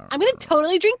 I'm gonna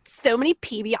totally drink so many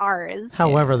PBRs.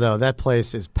 However, though, that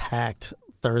place is packed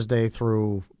Thursday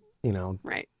through,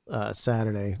 Right.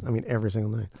 Saturday. I mean, every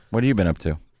single night. What have you been up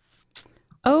to?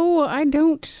 Oh, I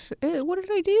don't. What did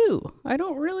I do? I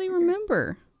don't really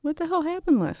remember. What the hell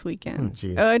happened last weekend?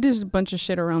 jeez. I did a bunch of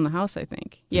shit around the house, I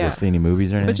think. You Yeah. see any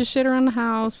movies or A anything? bunch of shit around the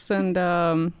house and What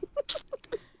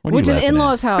are went you to the laughing at?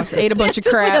 in-laws' house, ate a bunch of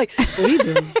crap. Like, what are you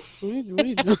doing? What are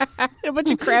you doing? Ate a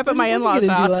bunch of crap at my in-laws'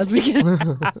 What did you do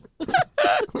house. last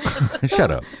weekend?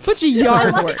 Shut up. Bunch of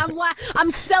yard work.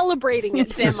 I'm celebrating it,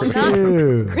 Tim. I'm not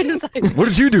Ew. criticizing. What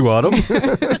did you do, Autumn?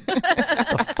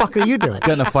 The fuck are you doing?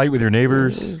 Got in a fight with your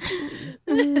neighbors?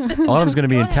 Autumn's going to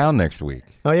be in town next week.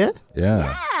 Oh, yeah?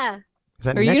 Yeah. Yeah. Is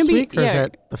that Are you next gonna be- week or is yeah.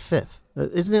 that the 5th?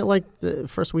 Isn't it like the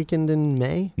first weekend in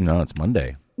May? No, it's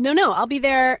Monday. No, I'll be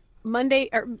there Monday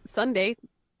or Sunday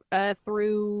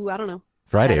through I don't know.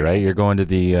 Friday, Saturday. right? You're going to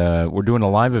the, we're doing a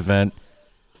live event,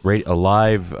 a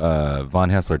live Von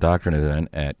Hassler Doctrine event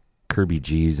at Kirby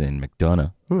G's in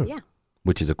McDonough. Yeah.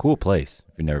 Which is a cool place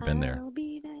if you've never been there.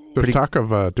 There's talk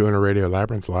of doing a Radio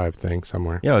Labyrinth live thing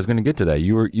somewhere. Yeah, I was going to get to that.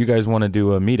 You guys want to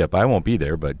do a meetup. I won't be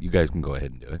there, but you guys can go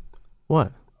ahead and do it.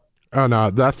 What? Oh,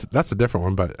 no, that's a different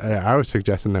one, but I was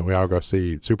suggesting that we all go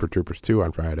see Super Troopers 2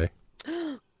 on Friday.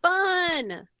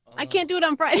 Fun. I can't do it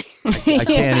on Friday. I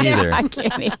can't either. I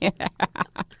can't either.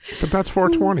 But that's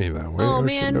 420, though. Oh we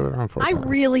should man, do it on I 420.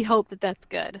 really hope that that's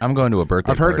good. I'm going to a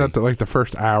birthday I've heard party. that the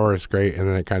first hour is great, and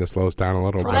then it kind of slows down a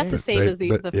little Well, bit. that's the same as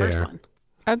the first one.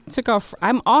 I took off.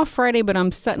 I'm off Friday, but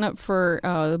I'm setting up for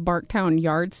the Barktown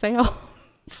yard sale.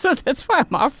 So that's why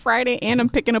I'm off Friday, and I'm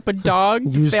picking up a dog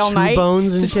Use sale True night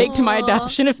Bones and to shit? take to my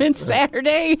adoption event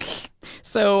Saturday.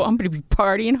 So I'm going to be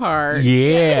partying hard.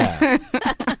 Yeah.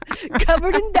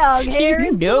 Covered in dog hair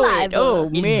and know saliva. it. Oh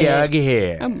man, Dog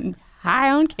hair. I'm high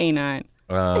on canine.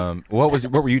 What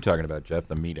were you talking about, Jeff?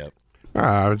 The meetup.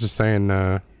 I was just saying,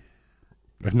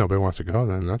 if nobody wants to go,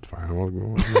 then that's fine. We'll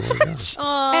go.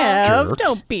 Ev, Jerks.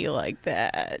 don't be like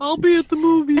that. I'll be at the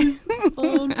movies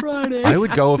on Friday. I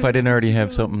would go if I didn't already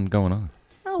have something going on.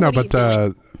 Oh, No, what are you but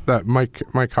doing? that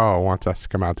Mike Hall wants us to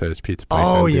come out to his pizza place.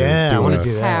 Oh, and yeah. I want to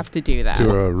do that. Have to do that. do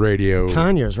a radio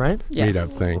Conyers, right? Yes. meetup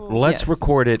thing. Let's Yes.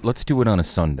 record it. Let's do it on a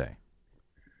Sunday,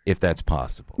 if that's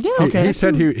possible. Yeah. Okay. He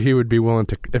said he would be willing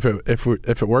to if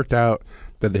it worked out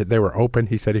that they were open.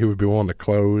 He said he would be willing to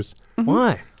close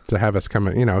Why? to have us come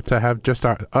in. To have just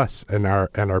us and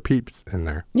our peeps in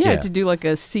there. Yeah, Yeah. to do like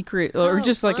a secret or Oh,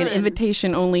 just like an fun.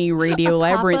 invitation only radio Pop-up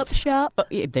labyrinth shop.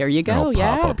 Yeah, there you go. Oh,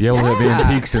 yeah. pop up. Yeah, we'll have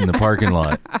antiques in the parking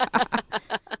lot.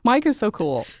 Mike is so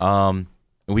cool.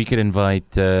 We could invite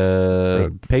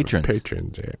patrons.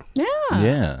 Patrons, yeah. Yeah.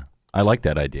 Yeah, I like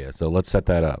that idea. So let's set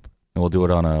that up, and we'll do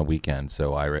it on a weekend.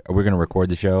 So are we going to record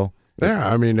the show? Yeah,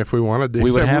 I mean, if we wanted to, We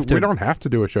would have to- We don't have to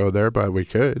do a show there, but we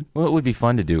could. Well, it would be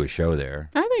fun to do a show there.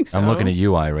 I think so. I'm looking at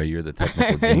you, Ira. You're the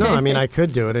technical genius. No, I mean, I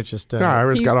could do it. It's just. No, I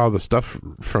always got all the stuff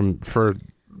for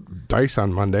Dice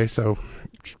on Monday, so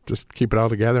just keep it all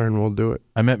together and we'll do it.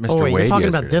 I met Mr. Oh, wait, Wade you're talking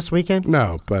yesterday. about this weekend?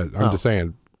 No, but I'm Oh. just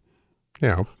saying,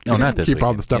 No, not this keep all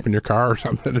weekend. the stuff in your car or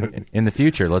something. In the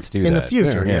future, let's do that. In the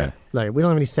future, Yeah. yeah. Like, we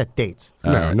don't have any set dates.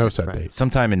 No set Right. dates.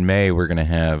 Sometime in May, we're going to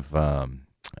have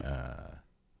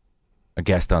a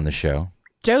guest on the show.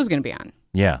 Joe's going to be on.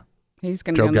 Yeah. He's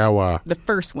going to Joe be on Gawa. the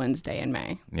first Wednesday in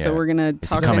May. Yeah. So we're going to Is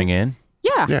talk he to coming him. in?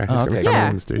 Yeah. Yeah, he's Oh, gonna okay. come Yeah.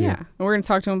 in the studio. Yeah. And we're going to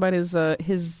talk to him about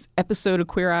his episode of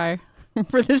Queer Eye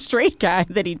for the straight guy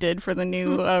that he did for the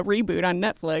new reboot on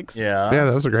Netflix. Yeah. Yeah,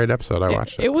 that was a great episode. I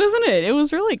watched it. It wasn't it. It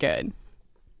was really good.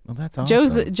 Well, that's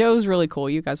awesome. Joe's really cool.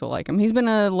 You guys will like him. He's been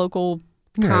a local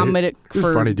Yeah, comedic He's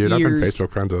for a funny dude. years. I've been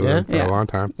Facebook friends with him for Yeah. a long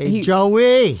time. Hey,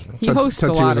 Joey. He hosts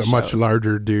since a he lot was of a much shows.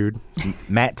 larger dude.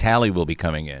 Matt Talley will be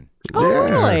coming in. Oh,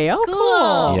 really? Oh,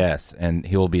 cool. Yes, and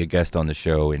he will be a guest on the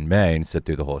show in May and sit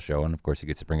through the whole show. And, of course, he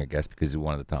gets to bring a guest because he's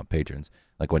one of the top patrons,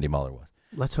 like Wendy Muller was.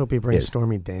 Let's hope he brings Yes.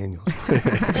 Stormy Daniels.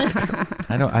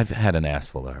 I know. I've had an ass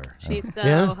full of her. She's so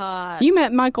Yeah. hot. You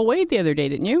met Michael Wade the other day,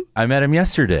 didn't you? I met him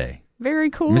yesterday. Very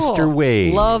cool. Mr.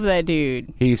 Wade. Love that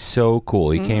dude. He's so cool.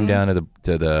 He came Mhm. down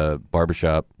to the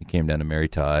barbershop. He came down to Mary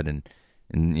Todd and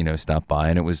stopped by.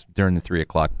 And it was during the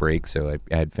 3:00 break, so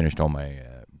I had finished all my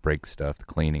break stuff, the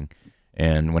cleaning.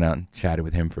 and went out and chatted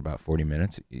with him for about 40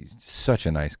 minutes. He's such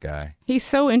a nice guy. He's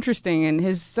so interesting, and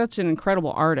he's such an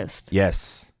incredible artist.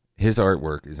 Yes. His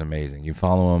artwork is amazing. You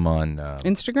follow him on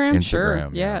Instagram? Sure,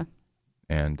 yeah.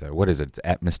 And what is it? It's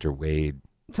at Mr. Wade.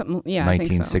 Something, yeah,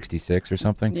 1966 or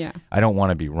something. Yeah. I don't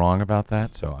want to be wrong about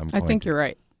that, so I think you're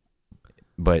right.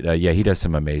 But yeah, he does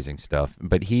some amazing stuff.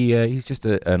 But he's just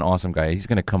an awesome guy. He's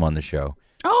going to come on the show.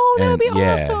 Oh, that'd be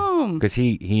awesome! Because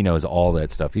he knows all that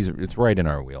stuff. It's right in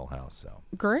our wheelhouse. So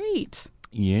great.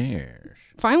 Yes.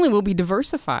 Finally, we'll be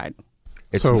diversified.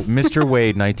 It's Mr.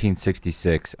 Wade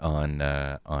 1966 on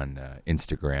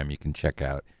Instagram. You can check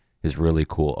out his really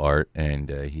cool art, and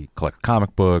he collects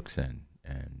comic books and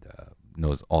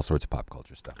knows all sorts of pop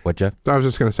culture stuff. What, Jeff? I was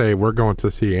just going to say, we're going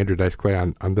to see Andrew Dice Clay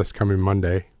on this coming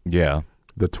Monday. Yeah.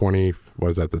 The 24th?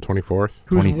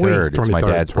 23rd. It's my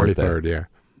dad's 23rd, birthday. yeah.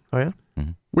 Oh, yeah?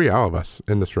 Mm-hmm. We, all of us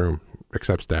in this room,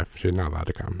 except Steph, she's not allowed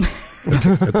to come.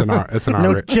 It's an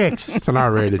no chicks. It's an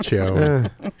R-rated show.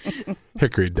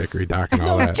 Hickory dickory dock and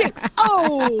all that. Chicks.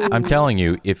 Oh! I'm telling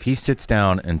you, if he sits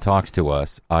down and talks to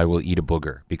us, I will eat a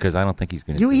booger because I don't think he's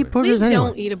going to. You eat boogers Please anyway.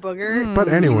 Don't eat a booger. But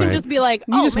anyway, you can just be like,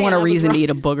 you just want a reason to eat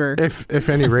a booger. If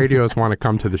any radios want to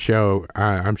come to the show,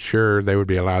 I'm sure they would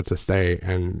be allowed to stay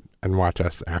and watch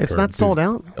us after. It's not sold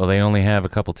out. Well, they only have a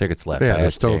couple tickets left. Yeah,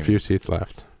 there's still a few seats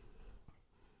left.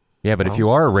 Yeah, but if you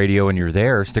are a radio and you're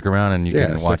there, stick around and you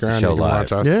can watch the show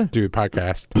live. Watch us do a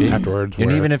podcast afterwards.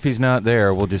 And even if he's not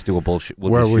there, we'll just do a bullshit.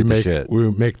 We'll just shoot the shit. We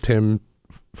make Tim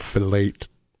fillet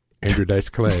Andrew Dice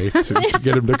Clay to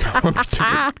get him to come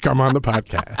on the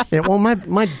podcast. Yeah, well, my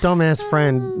dumbass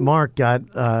friend Mark got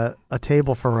a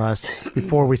table for us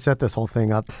before we set this whole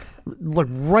thing up. Look,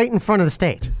 right in front of the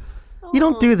stage. You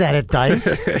don't do that at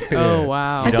Dice. Oh,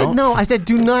 wow. I said, no. I said,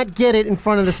 do not get it in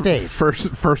front of the stage.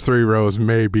 First three rows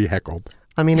may be heckled.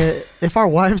 I mean, if our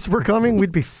wives were coming,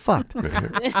 we'd be fucked.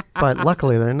 But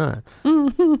luckily, they're not.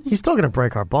 He's still going to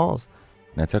break our balls.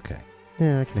 That's okay.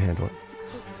 Yeah, I can handle it.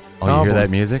 Oh, you hear that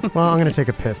music? Well, I'm going to take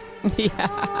a piss.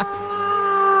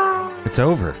 Yeah. It's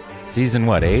over. Season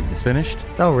 8 is finished?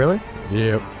 Oh, really?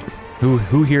 Yep.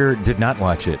 Who here did not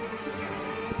watch it?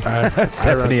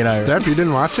 Stephanie and I. Steph, you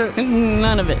didn't watch it?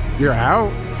 None of it. You're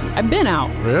out? I've been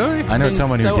out. Really? I know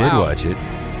someone who did watch it.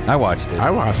 I watched it. I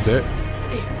watched it.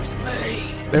 It was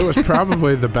me. It was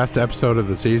probably the best episode of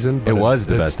the season. But it was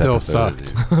the best still episode.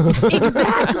 Sucked.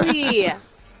 Exactly.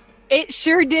 It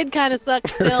sure did kind of suck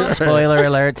still. Spoiler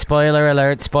alert, spoiler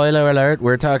alert, spoiler alert.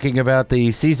 We're talking about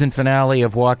the season finale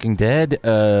of Walking Dead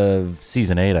of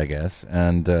season 8, I guess.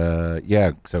 And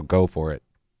yeah, so go for it.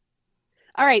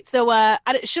 All right, so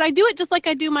should I do it just like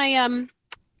I do my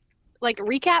like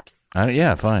recaps?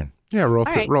 Yeah, fine. Yeah,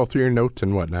 roll through your notes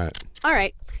and whatnot. All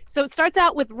right. So it starts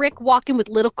out with Rick walking with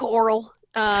little Coral,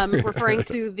 referring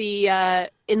to the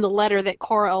in the letter that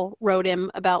Coral wrote him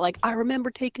about, like, I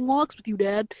remember taking walks with you,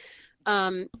 Dad.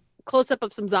 Close up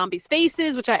of some zombies'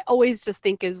 faces, which I always just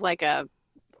think is like a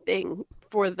thing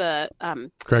for the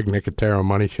Greg Nicotero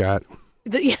money shot.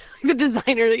 The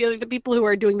designer, the people who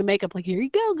are doing the makeup, like, here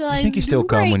you go, guys. I think you still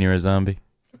come when you're a zombie.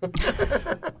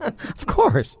 Of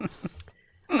course.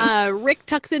 Rick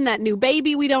tucks in that new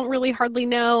baby we don't really hardly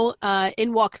know.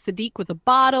 In walks Sadiq with a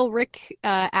bottle. Rick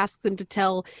asks him to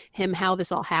tell him how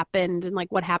this all happened and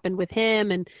like what happened with him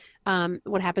and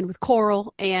what happened with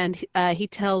Coral. And he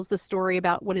tells the story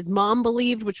about what his mom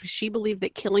believed, which was she believed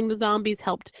that killing the zombies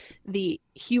helped the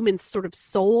human sort of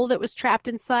soul that was trapped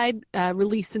inside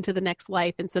release into the next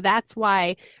life. And so that's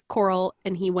why Coral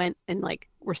and he went and like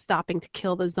were stopping to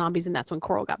kill those zombies, and that's when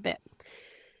Coral got bit.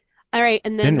 All right,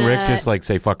 and then didn't Rick just like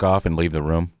say fuck off and leave the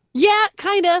room? Yeah,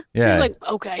 kind of. Yeah. He's like,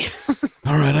 okay.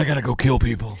 All right, I gotta go kill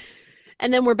people.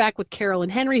 And then we're back with Carol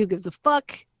and Henry, who gives a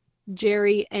fuck.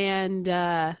 Jerry and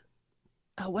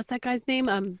what's that guy's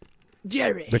name?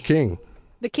 Jerry. The King.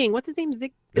 The King. What's his name?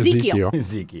 Ezekiel.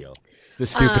 Ezekiel. The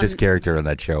stupidest character on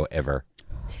that show ever.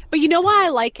 But you know why I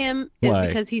like him is Why?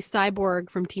 because he's Cyborg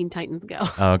from Teen Titans Go.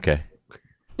 Oh, okay.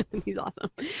 He's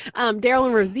awesome. Daryl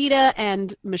and Rosita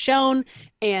and Michonne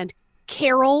and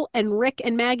Carol and Rick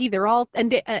and Maggie, they're all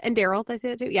and Daryl, did I say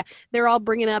that too? Yeah, they're all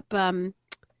bringing up the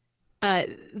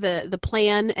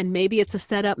plan, and maybe it's a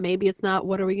setup, maybe it's not.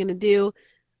 What are we going to do?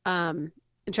 And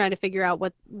trying to figure out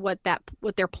what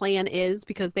their plan is,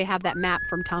 because they have that map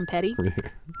from Tom Petty.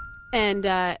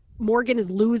 And Morgan is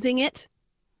losing it.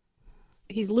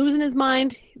 He's losing his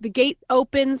mind. The gate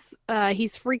opens.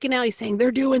 He's freaking out. He's saying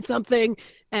they're doing something.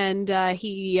 And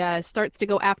he starts to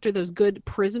go after those good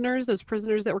prisoners, those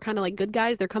prisoners that were kind of like good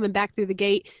guys. They're coming back through the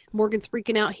gate. Morgan's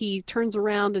freaking out. He turns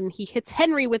around and he hits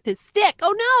Henry with his stick.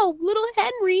 Oh no, little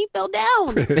Henry fell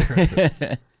down.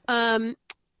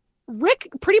 Rick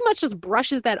pretty much just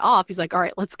brushes that off. He's like, all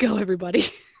right, let's go, everybody.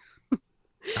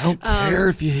 I don't care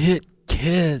if you hit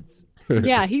kids.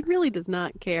 Yeah, he really does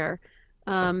not care.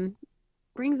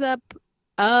 Brings up,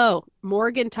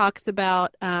 Morgan talks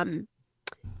about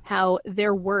how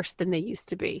they're worse than they used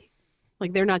to be.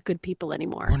 Like, they're not good people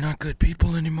anymore. We're not good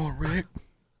people anymore, Rick.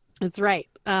 That's right.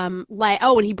 And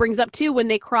he brings up, too, when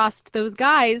they crossed those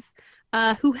guys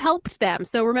who helped them.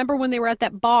 So remember when they were at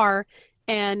that bar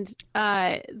and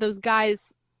those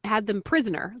guys had them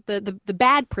prisoner, the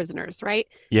bad prisoners, right?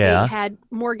 Yeah. They had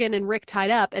Morgan and Rick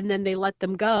tied up, and then they let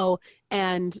them go,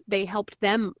 and they helped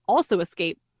them also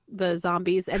escape the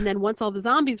zombies. And then once all the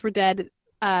zombies were dead,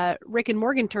 Rick and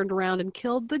Morgan turned around and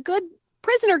killed the good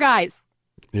prisoner guys.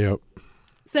 Yep.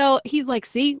 So he's like,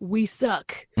 see, we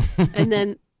suck. And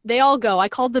then they all go. I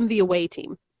called them the away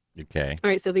team. Okay. All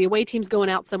right, so the away team's going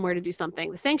out somewhere to do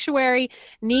something. The Sanctuary,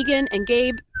 Negan and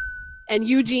Gabe and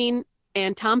Eugene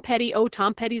and Tom Petty. Oh,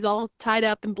 Tom Petty's all tied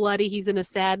up and bloody. He's in a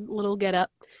sad little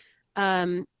getup.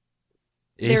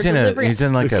 He's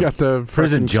in like got the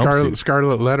prison jumpsuit.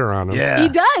 Scarlet letter on him. Yeah. He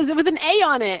does, with an A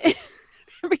on it.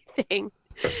 Everything.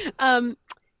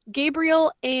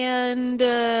 Gabriel and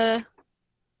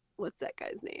what's that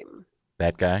guy's name?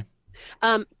 That guy?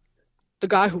 The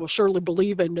guy who will surely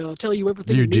believe and tell you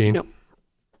everything Eugene. you need to know.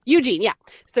 Eugene, yeah.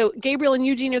 So Gabriel and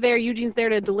Eugene are there. Eugene's there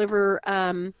to deliver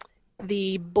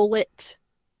the bullet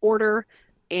order,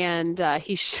 and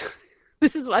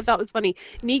this is what I thought was funny.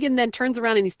 Negan then turns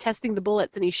around and he's testing the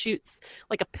bullets, and he shoots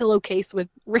like a pillowcase with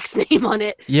Rick's name on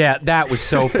it. Yeah, that was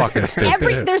so fucking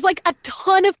stupid. There's like a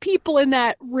ton of people in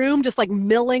that room just like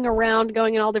milling around,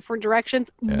 going in all different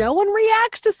directions. Yeah. No one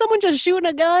reacts to someone just shooting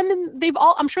a gun, and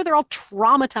I'm sure they're all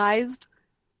traumatized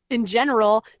in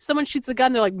general. Someone shoots a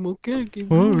gun, they're like, okay. I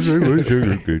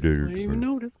didn't even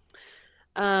notice.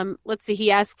 Let's see. He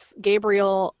asks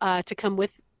Gabriel to come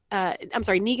with.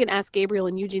 Negan asks Gabriel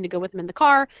and Eugene to go with him in the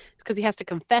car because he has to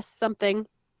confess something.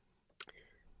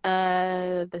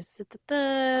 They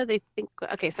think.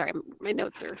 Okay, sorry. My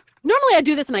notes are. Normally I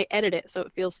do this and I edit it, so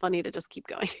it feels funny to just keep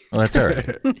going. Well, that's all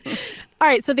right. All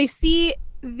right. So they see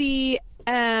the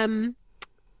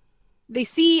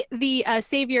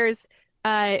saviors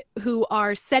who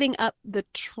are setting up the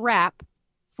trap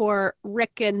for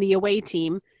Rick and the away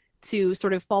team to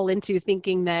sort of fall into,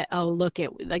 thinking that,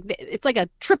 it's like a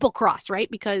triple cross, right?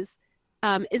 Because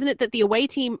isn't it that the away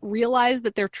team realize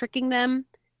that they're tricking them,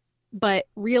 but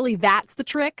really that's the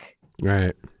trick?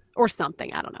 Right. Or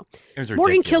something. I don't know. It was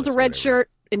Morgan kills a red whatever. shirt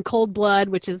in cold blood,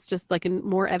 which is just like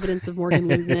more evidence of Morgan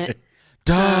losing it.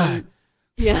 Die.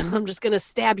 Yeah, I'm just going to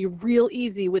stab you real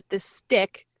easy with this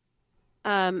stick.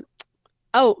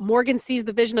 Morgan sees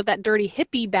the vision of that dirty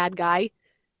hippie bad guy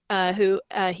who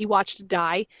he watched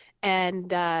die, and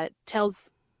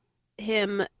tells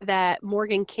him that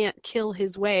Morgan can't kill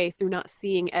his way through not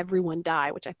seeing everyone die,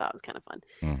 which I thought was kind of fun.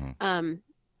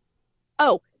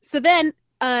 Mm-hmm. So then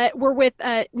we're with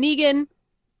Negan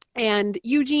and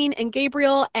Eugene and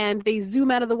Gabriel, and they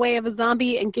zoom out of the way of a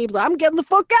zombie, and Gabe's like, I'm getting the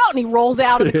fuck out, and he rolls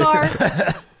out of the car.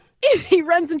 He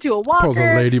runs into a walker. Pulls a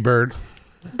ladybird.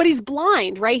 But he's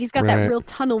blind, right? He's got that real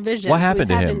tunnel vision. What happened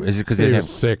to him? Is it because he was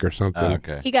sick or something? Oh,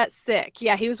 okay. He got sick.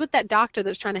 Yeah, he was with that doctor that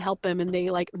was trying to help him, and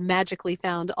they like magically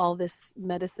found all this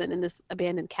medicine in this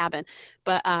abandoned cabin.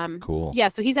 But cool. Yeah,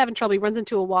 so he's having trouble. He runs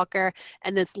into a walker,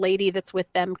 and this lady that's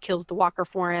with them kills the walker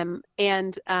for him.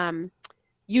 And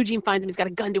Eugene finds him. He's got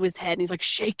a gun to his head, and he's like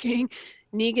shaking.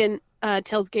 Negan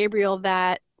tells Gabriel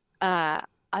that I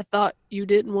thought you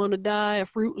didn't want to die a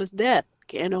fruitless death.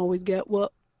 Can't always get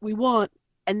what we want.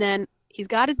 And then he's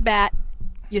got his bat.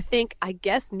 You think, I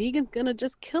guess Negan's going to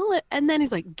just kill it. And then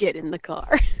he's like, get in the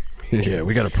car. Yeah,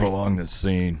 we got to prolong this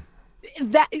scene.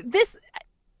 Negan's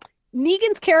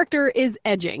character is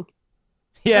edging.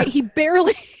 Yeah.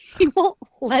 Right? He won't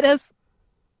let us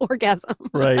orgasm.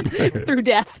 Right. Through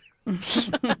death.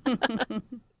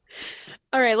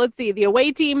 All right, let's see. The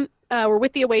away team. We're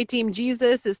with the away team.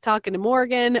 Jesus is talking to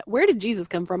Morgan. Where did Jesus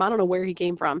come from? I don't know where he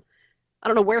came from. I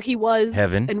don't know where he was.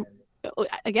 Heaven. And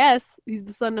I guess he's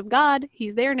the son of God.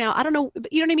 He's there now. I don't know.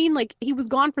 You know what I mean? Like, he was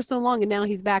gone for so long and now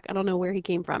he's back. I don't know where he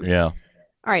came from. Yeah. All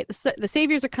right. The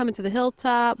saviors are coming to the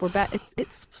hilltop. We're back.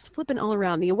 It's flipping all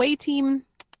around. The away team.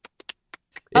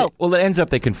 Well, it ends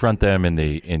up they confront them in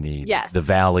the Yes. the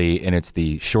valley, and it's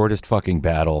the shortest fucking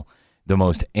battle, the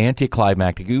most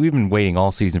anticlimactic. We've been waiting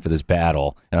all season for this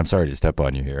battle, and I'm sorry to step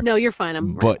on you here. No, you're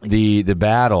fine. But the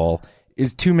battle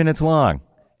is 2 minutes long.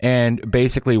 And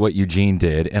basically what Eugene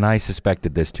did, and I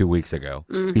suspected this 2 weeks ago,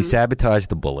 he sabotaged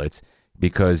the bullets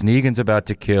because Negan's about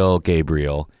to kill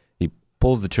Gabriel. He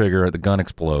pulls the trigger, the gun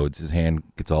explodes, his hand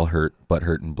gets all hurt, butt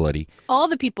hurt and bloody. All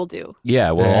the people do.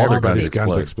 Yeah, well, all their everybody's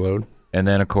guns explode. And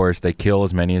then, of course, they kill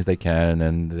as many as they can, and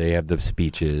then they have the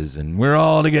speeches, and we're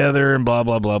all together, and blah,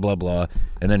 blah, blah, blah, blah.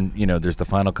 And then, there's the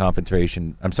final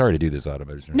confrontation. I'm sorry to do this,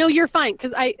 Autumn. No, you're fine,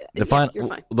 because you're fine.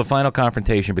 The final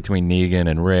confrontation between Negan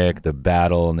and Rick, the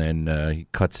battle, and then he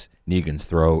cuts Negan's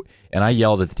throat. And I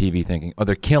yelled at the TV thinking, oh,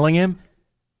 they're killing him?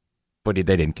 But they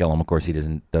didn't kill him. Of course, he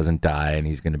doesn't die, and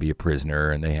he's going to be a prisoner,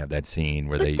 and they have that scene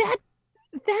where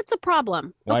that's a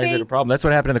problem. Why is it a problem? That's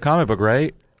what happened in the comic book,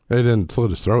 right? They didn't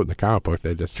slit his throat in the comic book.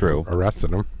 They just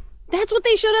arrested him. That's what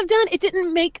they should have done. It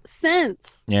didn't make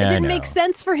sense. Yeah, it didn't make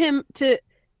sense for him to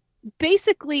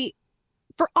basically,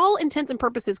 for all intents and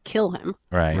purposes, kill him.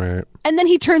 Right. And then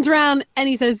he turns around and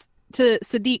he says to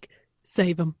Sadiq,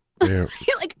 save him. Yeah.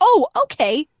 You're like, oh,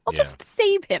 okay. I'll just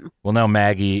save him. Well, now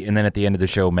Maggie, and then at the end of the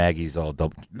show, Maggie's all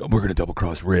we're going to double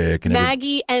cross Rick. And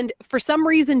Maggie, and for some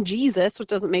reason, Jesus, which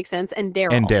doesn't make sense, and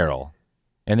Daryl.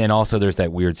 And then also there's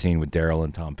that weird scene with Daryl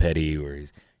and Tom Petty where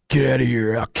he's, get out of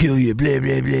here, I'll kill you, blah,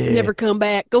 blah, blah. Never come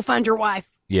back. Go find your wife.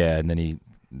 Yeah, and then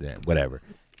whatever.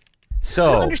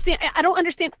 So I don't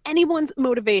understand anyone's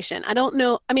motivation. I don't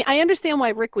know. I mean, I understand why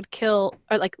Rick would kill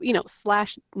or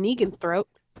slash Negan's throat.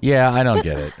 Yeah, I don't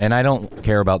get it. And I don't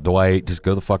care about Dwight. Just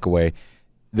go the fuck away.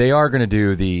 They are going to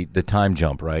do the time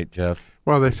jump, right, Jeff?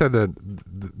 Well, they said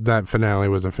that finale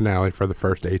was a finale for the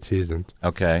first 8 seasons.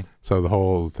 Okay. So the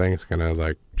whole thing's going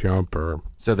to jump or...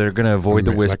 So they're going to avoid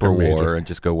the Whisper War and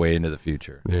just go way into the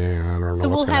future. Yeah, I don't know. So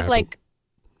we'll have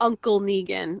Uncle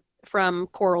Negan from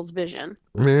Coral's vision.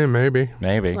 Yeah, maybe.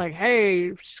 Like,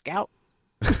 hey, Scout.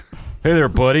 Hey there,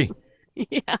 buddy.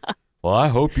 Yeah. Well, I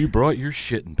hope you brought your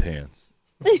shitting pants.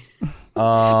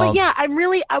 But yeah, I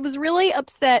was really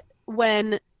upset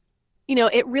when...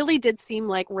 it really did seem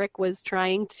like Rick was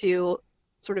trying to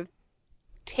sort of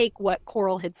take what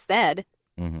Coral had said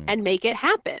and make it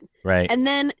happen. Right. And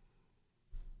then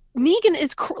Negan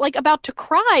is about to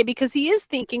cry because he is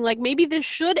thinking maybe this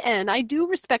should end. I do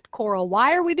respect Coral.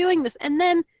 Why are we doing this? And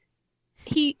then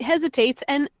he hesitates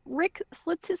and Rick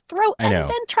slits his throat and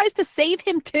then tries to save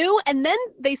him too. And then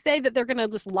they say that they're going to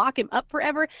just lock him up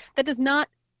forever. That does not...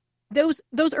 Those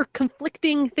are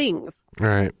conflicting things.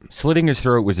 Right. Slitting his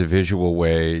throat was a visual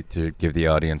way to give the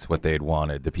audience what they had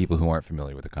wanted, the people who aren't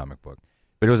familiar with the comic book.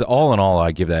 But it was all in all,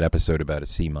 I give that episode about a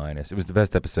C-. It was the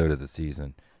best episode of the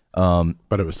season.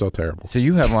 But it was still terrible. So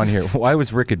you have on here, why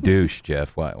was Rick a douche,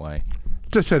 Jeff? Why?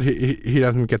 Just said he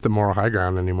doesn't get the moral high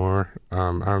ground anymore. I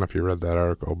don't know if you read that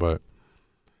article, but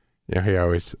yeah, he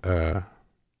always...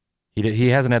 He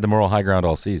hasn't had the moral high ground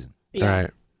all season. Yeah. Right.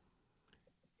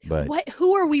 But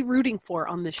who are we rooting for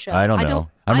on this show? I don't know.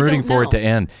 I'm rooting for it to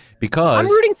end because I'm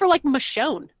rooting for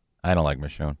Michonne. I don't like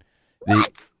Michonne.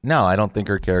 What? No, I don't think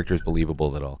her character is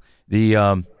believable at all.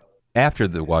 After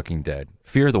The Walking Dead,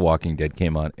 Fear the Walking Dead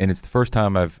came on, and it's the first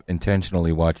time I've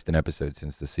intentionally watched an episode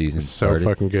since the season started. So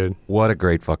fucking good. What a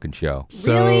great fucking show.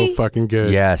 So fucking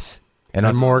good. Yes.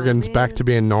 And Morgan's back to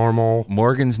being normal.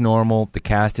 Morgan's normal. The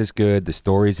cast is good. The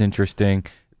story's interesting.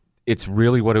 It's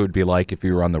really what it would be like if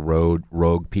you were on the road.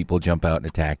 Rogue people jump out and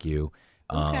attack you.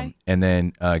 Okay. And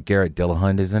then Garrett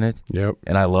Dillahunt is in it. Yep.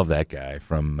 And I love that guy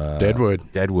from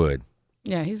Deadwood.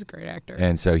 Yeah, he's a great actor.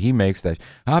 And so he makes that.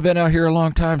 I've been out here a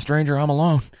long time, stranger. I'm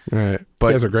alone. Right. But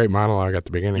he has a great monologue at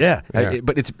the beginning. Yeah.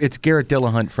 But it's Garrett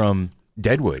Dillahunt from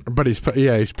Deadwood. But he's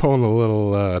pulling a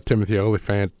little Timothy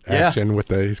Olyphant action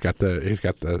with he's got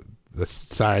the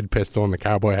side pistol and the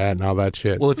cowboy hat and all that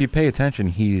shit. Well, if you pay attention,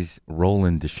 he's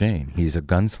Roland Deschain. He's a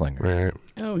gunslinger. Right.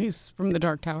 Oh, he's from the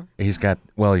Dark Tower. He's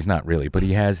not really, but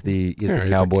he has the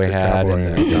cowboy hat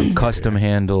and the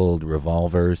custom-handled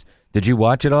revolvers. Did you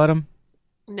watch it, Autumn?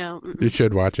 No. You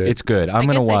should watch it. It's good. I'm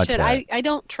going to watch it. I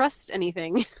don't trust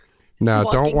anything. No,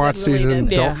 don't watch season.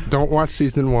 Don't watch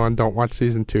season 1. Don't watch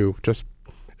season 2. Just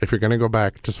if you're going to go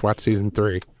back, just watch season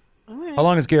 3. How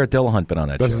long has Garrett Dillahunt been on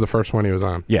that show? This is the first one he was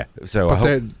on. Yeah. So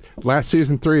last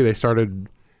season 3, they started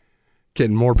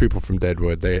getting more people from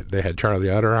Deadwood. They had Charlie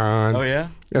Utter on. Oh, yeah?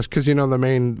 Yes, because the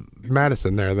main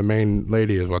Madison there, the main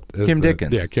lady is Kim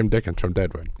Dickens. Yeah, Kim Dickens from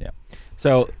Deadwood. Yeah.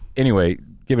 So anyway,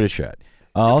 give it a shot.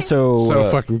 Also,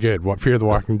 fucking good. Fear the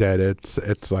Walking Dead.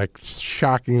 It's like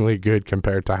shockingly good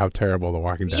compared to how terrible The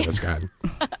Walking Dead has gotten.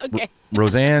 Okay.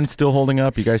 Roseanne still holding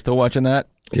up. You guys still watching that?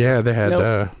 Yeah, they had.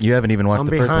 Nope. You haven't even watched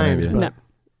the first one, have you? No.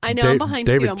 I know I'm behind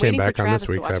David too. I'm came waiting back for on Travis this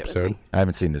to week's watch it with episode. me. I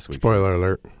haven't seen this week. Spoiler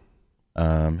alert.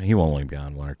 He will only be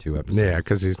on 1 or 2 episodes. Yeah,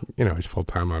 because he's full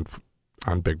time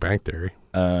on Big Bang Theory.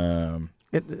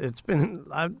 It's been.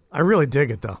 I really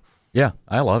dig it though. Yeah,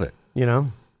 I love it. You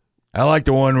know. I like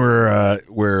the one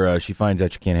where she finds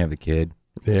out she can't have the kid.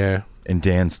 Yeah. And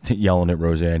Dan's yelling at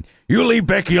Roseanne, "You leave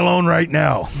Becky alone right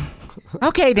now."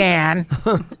 Okay, Dan.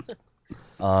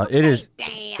 It is.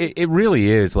 It really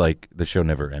is like the show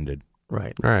never ended.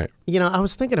 Right. Right. You know, I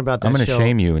was thinking about that I'm going to show.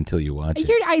 shame you until you watch it.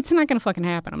 It's not going to fucking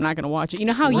happen. I'm not going to watch it. You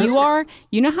know how you are?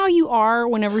 You know how you are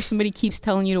whenever somebody keeps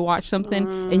telling you to watch something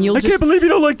and you'll I can't believe you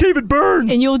don't like David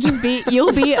Byrne. And you'll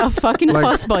be a fucking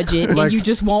fuss budget and you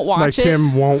just won't watch like it.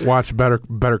 Tim won't watch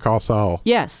Better Call Saul.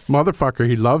 Yes. Motherfucker,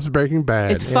 he loves Breaking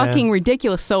Bad. It's fucking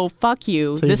ridiculous. So fuck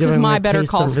you. So this you're is giving my him a Better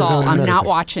taste Call of his Saul. own I'm not medicine.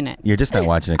 watching it. You're just not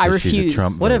watching it I because she's a refuse.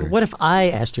 Trump What voter. if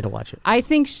I asked you to watch it? I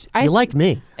think You like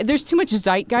me. There's too much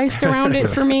zeitgeist around it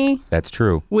for me. That's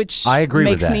true. Which I agree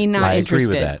makes with that. me not I interested.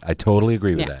 agree with that. I totally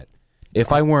agree with Yeah. that.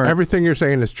 If I weren't, Everything you're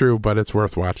saying is true, but it's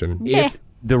worth watching. if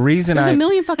the reason There's a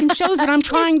million fucking shows that I'm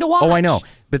trying to watch. Oh, I know.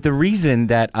 But the reason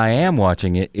that I am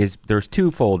watching it is there's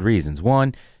twofold reasons.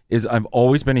 One is I've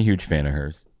always been a huge fan of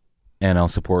hers, and I'll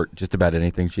support just about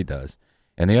anything she does.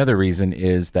 And the other reason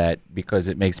is that because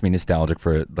it makes me nostalgic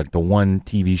for like the one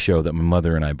TV show that my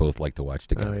mother and I both like to watch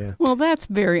together. Oh, yeah. Well, that's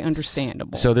very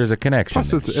understandable. So there's a connection.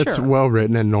 Plus, it's well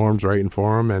written and Norm's writing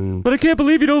for him. And But I can't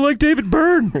believe you don't like David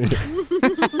Byrne.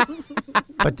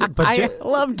 But I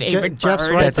love David Jeff's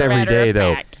Byrne. right. That's every day,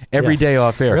 though. Every day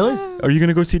off air. Really? Are you going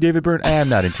to go see David Byrne? I'm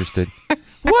not interested.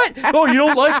 What? Oh, you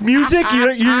don't like music?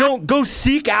 You don't go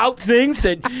seek out things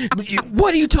that...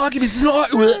 What are you talking about? It's not...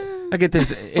 I get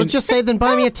this. Well, just say, then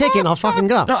buy me a ticket and I'll fucking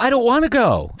go. No, I don't want to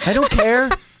go. I don't care.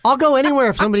 I'll go anywhere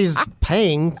if somebody's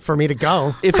paying for me to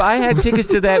go. If I had tickets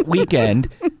to that weekend,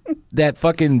 that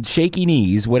fucking shaky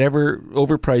knees, whatever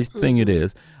overpriced thing it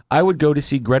is, I would go to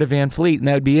see Greta Van Fleet, and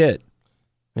that'd be it.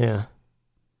 Yeah.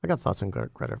 I got thoughts on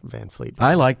Greta Van Fleet.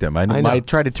 I liked them. I know. I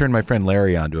tried to turn my friend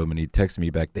Larry onto him, and he texted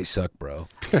me back, "They suck, bro."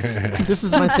 This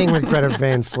is my thing with Greta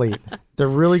Van Fleet. They're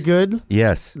really good.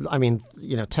 Yes. I mean,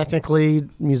 you know, technically,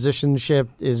 musicianship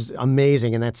is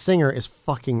amazing, and that singer is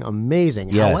fucking amazing.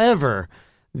 Yes. However,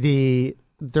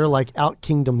 they're like out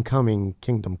Kingdom Coming,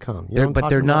 Kingdom Come. You know what I'm But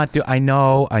they're talking about? not. I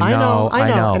know. I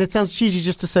know. And it sounds cheesy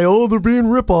just to say, "Oh, they're being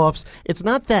ripoffs." It's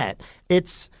not that.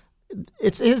 It's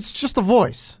just the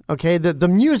voice. Okay, the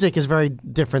music is very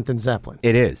different than Zeppelin.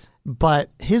 It is. But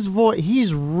his voice,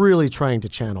 he's really trying to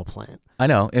channel Plant. I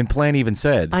know. And Plant even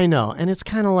said, I know, and it's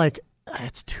kind of like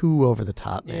it's too over the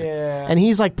top, man. Yeah. And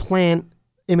he's like Plant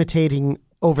imitating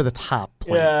over the top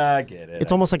Plant. Yeah, I get it.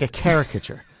 It's almost like a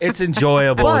caricature. It's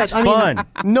enjoyable. But It's I fun. mean,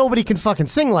 nobody can fucking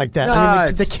sing like that. I Nah,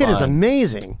 mean, the it's kid is fun.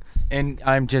 amazing. And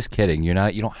I'm just kidding. You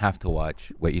don't have to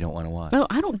watch what you don't want to watch. No,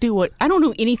 I don't do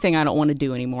anything I don't want to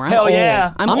do anymore. I'm Hell old.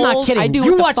 yeah. I'm not old. kidding. I do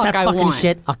You what the watch fuck that I fucking want.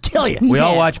 shit, I'll kill you. We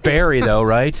all Yeah. watch Barry, though,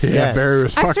 right? Yes. Barry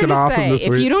was I fucking started to awesome say, this if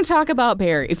week. you don't talk about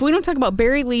Barry, if we don't talk about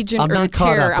Barry Legion I'm or The not caught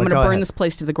Terror, up, I'm but going to go burn ahead. this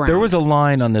place to the ground. There was a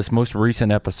line on this most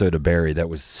recent episode of Barry that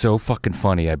was so fucking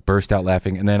funny. I burst out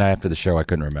laughing, and then after the show, I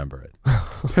couldn't remember it.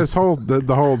 His whole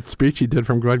the whole speech he did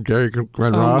from Glenn Ross,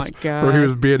 my God. where he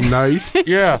was being nice.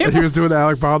 Yeah, and he was doing the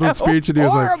Alec Baldwin speech, and he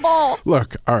was horrible. like,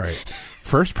 "Look, all right,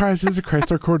 first prize is a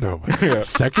Chrysler Cordova.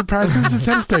 Second prize is a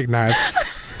set of steak knives.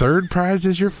 Third prize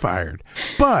is you're fired.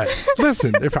 But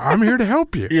listen, if I'm here to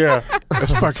help you, Yeah.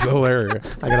 it's fucking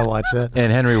hilarious. I gotta watch that.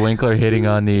 And Henry Winkler hitting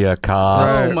on the cop.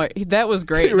 Right. Oh my, that was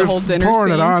great. He The was whole dinner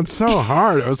pouring scene. it on so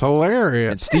hard, it was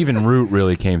hilarious. And Stephen Root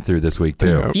really came through this week,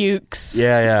 too. Fuchs.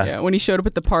 Yeah. When he showed up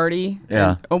at the party.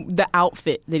 Yeah. And, the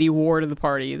outfit that he wore to the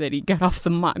party that he got off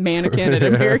the mannequin at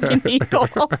American Eagle.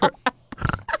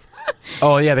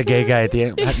 Oh, yeah, the gay guy at the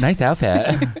end. Nice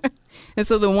outfit. And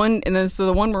so the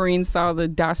one Marine saw the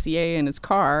dossier in his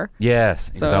car. Yes,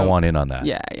 because I want in on that.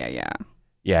 Yeah.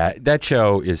 Yeah, that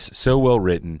show is so well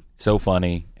written, so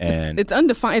funny, and It's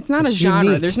undefined. It's not It's a genre.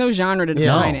 unique. There's no genre to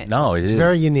define it. No, It's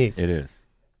very unique. It is.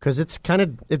 Because it's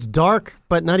dark,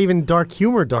 but not even dark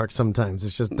humor dark sometimes.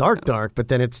 It's just dark, but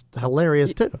then it's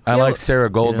hilarious too. I like Sarah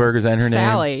Goldberg. Is that her name?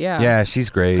 Sally, yeah. Yeah, she's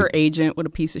great. Her agent, what a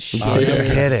piece of shit. Oh, you're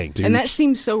kidding. And that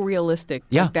seems so realistic.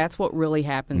 Yeah. Like, that's what really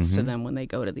happens to them when they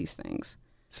go to these things.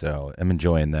 So I'm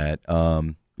enjoying that.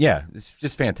 Yeah, it's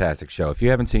just a fantastic show. If you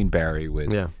haven't seen Barry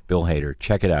with Bill Hader,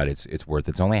 check it out. It's worth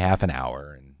it. It's only half an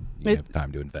hour, and you have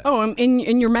time to invest. Oh, and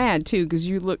you're mad too because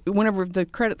you look whenever the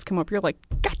credits come up, you're like,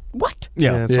 God, what?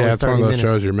 Yeah, it's one of those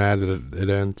shows you're mad that it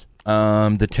ends.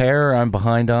 The Terror I'm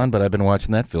behind on, but I've been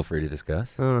watching that. Feel free to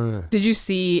discuss. Did you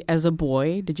see As a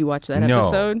Boy? Did you watch that No.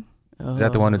 episode? Is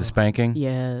that the one with the spanking?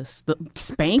 Yes, the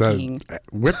spanking.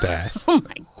 Whipped ass. Oh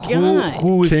my God!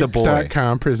 Who is the boy?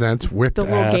 Kink.com presents Whipped The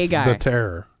little Ass, gay guy. The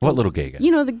Terror. What little gay guy? You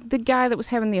know the guy that was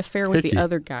having the affair with Hickey. the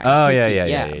other guy. Oh, Hickey,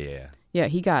 yeah. Yeah,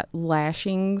 he got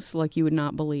lashings like you would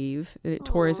not believe. It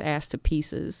tore his ass to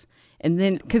pieces. And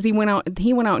then because he went out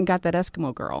and got that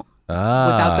Eskimo girl.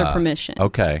 without their permission.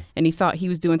 Okay. And he thought he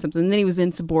was doing something. And then he was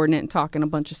insubordinate and talking a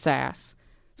bunch of sass.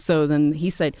 So then he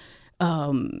said,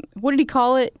 what did he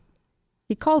call it?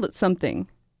 He called it something.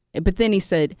 But then he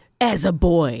said, as a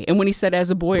boy. And when he said as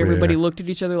a boy, everybody looked at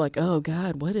each other like, oh,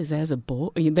 God, what is as a boy?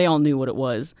 They all knew what it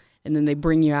was. And then they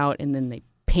bring you out and then they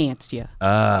pants you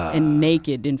and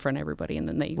naked in front of everybody. And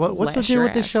then they What's the deal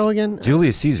with the show again?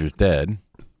 Julius Caesar's dead.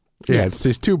 Yeah, it's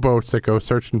these two boats that go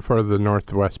searching for the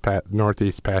northeast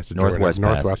passage. Northwest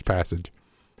Passage.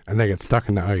 And they get stuck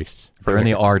in the ice. They're in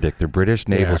the Arctic. They're British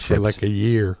naval ships. For like a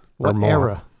year or more.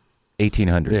 Era?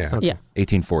 1800s. Yeah. Yeah.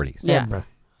 1840s. Yeah.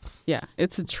 Yeah,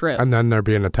 it's a trip. And then they're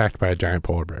being attacked by a giant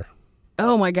polar bear.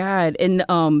 Oh my God! And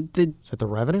is that the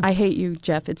Revenant? I hate you,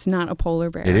 Jeff. It's not a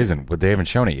polar bear. It isn't, but they haven't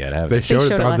shown it yet, have they? They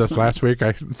showed it on this last week.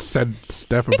 I sent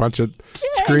Steph a bunch of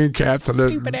screen caps and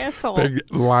stupid asshole. Big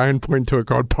line pointing to it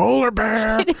called polar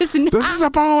bear. It is not. This is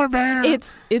a polar bear.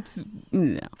 It's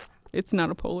no. It's not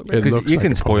a polar bear. You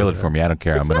can spoil it for me. I don't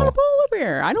care. It's not a polar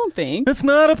bear. I don't think. It's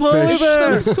not a polar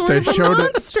bear. Some sort of a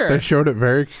monster. They showed it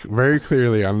very, very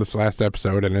clearly on this last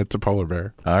episode, and it's a polar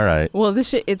bear. All right. Well, this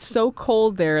shit, it's so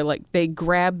cold there. Like, they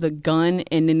grab the gun,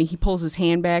 and then he pulls his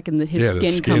hand back, and his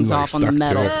skin comes off on the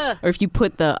metal. Or if you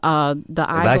put the eyeglass.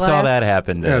 I saw that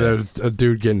happen. Yeah, there's a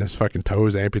dude getting his fucking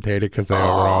toes amputated because they were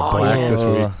all black this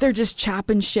week. They're just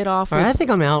chopping shit off. I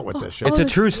think I'm out with this shit. It's a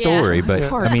true story, but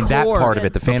I mean, that part of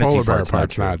it, the fantasy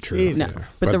part's not true. No,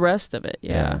 but the rest of it,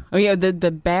 Oh yeah,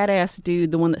 the badass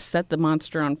dude, the one that set the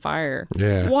monster on fire.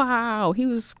 Yeah. Wow, he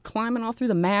was climbing all through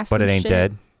the mast. But it ain't shit.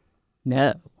 dead.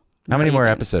 No. How many more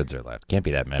episodes are left? Can't be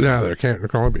that many. No, there can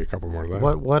only be a couple more left.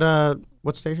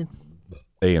 What station?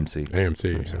 AMC.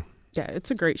 AMC. Yeah, it's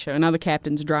a great show. Now the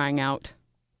captain's drying out.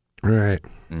 Right.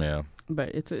 Yeah.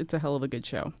 But it's a hell of a good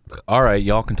show. All right,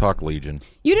 y'all can talk Legion.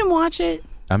 You didn't watch it?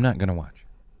 I'm not gonna watch.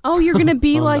 Oh, you're gonna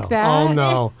be like that? Oh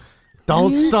no.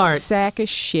 Don't start. Sack of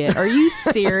shit. Are you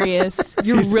serious?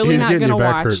 You're really not going to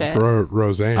watch it. For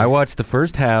Roseanne. I watched the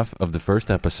first half of the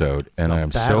first episode, and I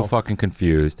am so fucking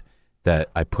confused that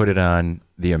I put it on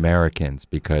The Americans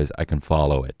because I can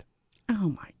follow it.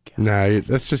 Oh my God. No,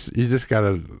 that's just you just got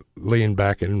to lean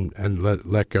back and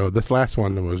let go. This last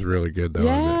one was really good though.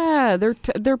 Yeah, they're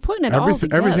putting it all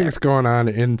together. Everything's going on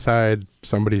inside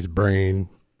somebody's brain.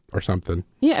 Or something.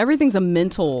 Yeah, everything's a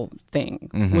mental thing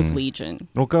with Legion.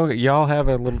 Well, go. Y'all have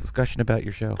a little discussion about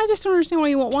your show. I just don't understand why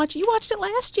you won't watch it. You watched it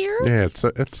last year. Yeah,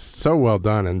 it's so well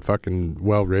done and fucking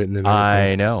well written. And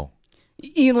I know.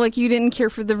 You didn't care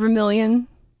for the Vermilion,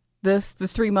 the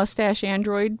three mustache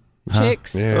android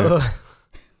chicks. Yeah.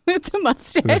 With the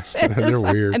mustaches. They're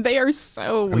weird. And they are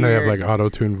so weird. And they have like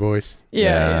auto-tune voice.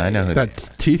 Yeah, I know. That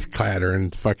teeth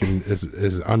clattering fucking is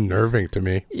unnerving to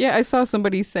me. Yeah, I saw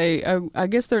somebody say, I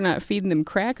guess they're not feeding them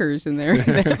crackers in there.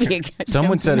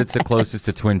 Someone said it's the closest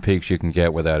to Twin Peaks you can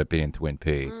get without it being Twin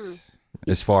Peaks.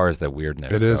 As far as the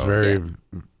weirdness It is very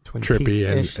trippy.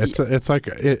 Peaks-ish.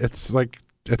 And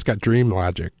it's got dream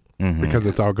logic because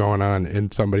it's all going on in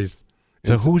somebody's...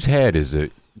 So whose head is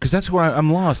it? Because that's where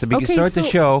I'm lost. Because you start the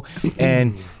show,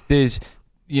 and there's,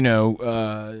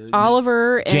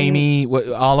 Oliver and... Jamie,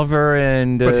 Oliver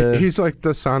and... but he's like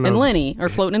the son and of... Lenny are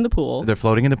floating in the pool. They're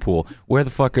floating in the pool. Where the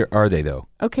fuck are they, though?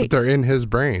 Okay. But they're in his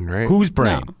brain, right? Whose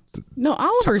brain? No,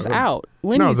 Oliver's out.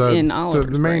 Lenny's in Oliver's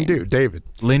the main brain. dude, David.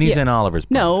 Lenny's in Oliver's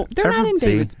brain. No, they're not in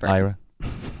David's brain. Ira?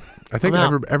 I think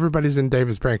everybody's in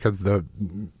David's brain because the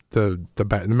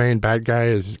main bad guy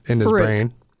is in his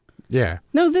brain. Yeah.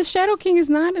 No, the Shadow King is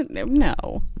not.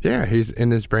 No. Yeah, he's in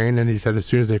his brain, and he said as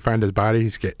soon as they find his body,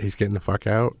 he's getting the fuck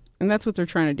out. And that's what they're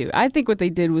trying to do. I think what they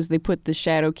did was they put the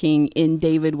Shadow King in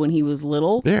David when he was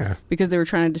little. Yeah. Because they were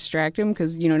trying to distract him.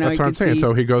 Because now that's what I'm saying. See...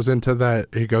 So he goes into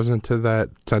that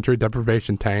sensory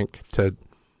deprivation tank to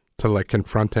like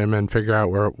confront him and figure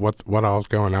out what all's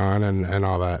going on and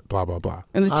all that blah blah blah.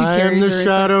 And the two I am the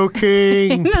Shadow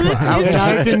King, and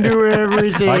I can do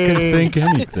everything. I can think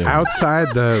anything.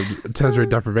 Outside the sensory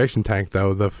deprivation tank,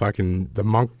 though, the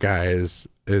monk guy is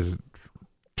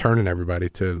turning everybody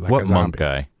to like what a zombie. monk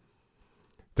guy?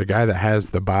 The guy that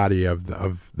has the body of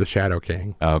the Shadow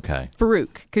King. Okay.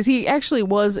 Farouk, because he actually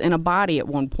was in a body at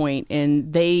one point,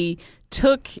 and they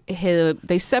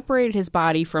separated his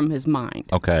body from his mind.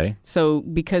 Okay. So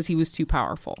because he was too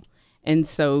powerful. And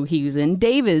so he was in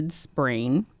David's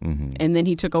brain, and then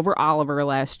he took over Oliver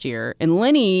last year. And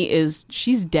Lenny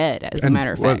she's dead, as a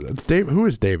matter of fact. Who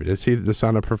is David? Is he the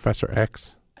son of Professor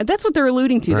X? That's what they're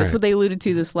alluding to. That's Right. what they alluded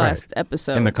to this last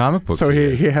episode. In the comic books, So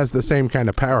he has the same kind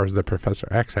of powers that Professor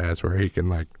X has, where he can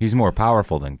like he's more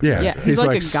powerful than Yeah, he's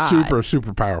like a god.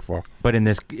 super powerful. But in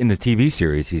the TV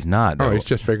series, he's not. Oh, though. he's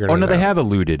just figuring Oh it no, they out. have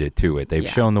alluded to it. They've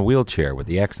Yeah. shown the wheelchair with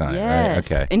the X on it, right?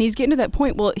 Yes. Okay. And he's getting to that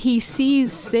point. Well, he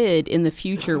sees Sid in the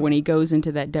future when he goes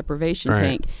into that deprivation Right.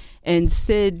 tank. And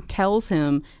Sid tells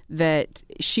him that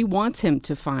she wants him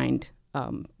to find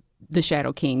the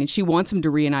Shadow King, and she wants him to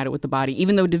reunite it with the body,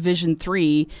 even though Division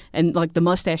 3 and like the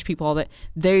mustache people, all that,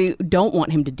 they don't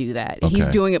want him to do that. Okay. He's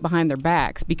doing it behind their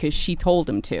backs because she told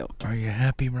him to. Are you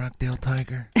happy, Rockdale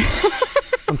Tiger?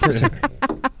 I'm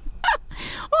pissing.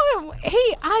 Oh,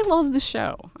 hey, I love the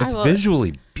show. It's I love it.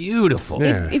 visually beautiful.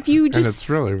 Yeah. If you and just- it's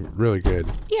really, really good.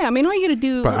 Yeah, I mean, all you got to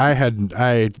do. But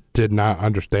I did not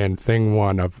understand thing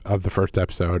one of the first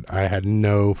episode. I had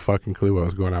no fucking clue what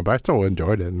was going on, but I still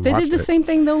enjoyed it. And They watched did the it. same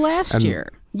thing though last And- year.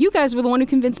 You guys were the one who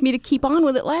convinced me to keep on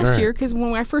with it last Right. year because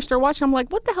when I first started watching, I'm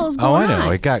like, "What the hell is Oh, going I on?"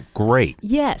 know. It got great.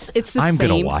 Yes, it's the I'm same.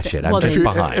 gonna watch it. I'm well, just then-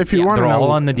 behind. If you Yeah, want to they're know,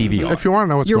 all on the DVR. If you want to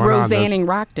know what's You're going on, Roseanning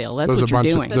Rockdale. That's there's what a bunch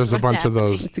you're doing. There's a bunch of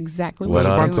those. That's exactly There's what a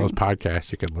you're bunch doing. of those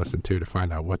podcasts you can listen to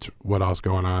find out what all's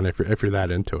going on if you're that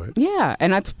into it. Yeah,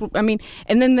 and that's, I mean,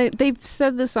 and then they've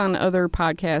said this on other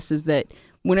podcasts is that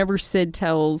whenever Sid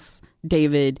tells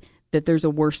David that there's a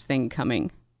worse thing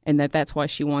coming, and that's why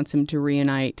she wants him to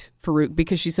reunite Farouk,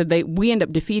 because she said we end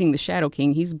up defeating the Shadow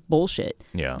King. He's bullshit.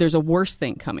 Yeah. There's a worse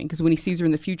thing coming, because when he sees her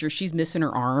in the future, she's missing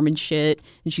her arm and shit,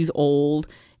 and she's old.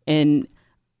 And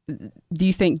do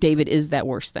you think David is that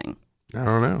worst thing? I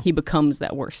don't know. He becomes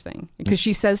that worst thing because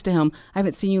she says to him, "I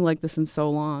haven't seen you like this in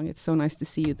so long. It's so nice to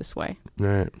see you this way."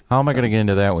 Right. How am I going to get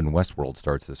into that when Westworld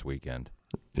starts this weekend?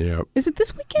 Yep. Is it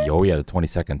this weekend? Oh yeah, the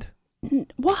 22nd.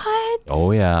 What?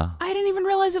 Oh yeah. I didn't even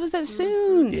realize it was that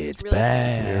soon. It's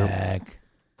back.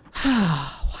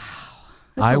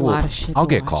 That's a lot of shit I'll to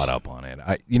get watch. caught up on it.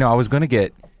 I was going to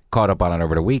get caught up on it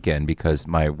over the weekend because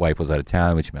my wife was out of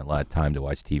town, which meant a lot of time to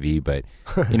watch TV. But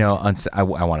I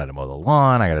wanted to mow the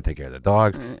lawn. I got to take care of the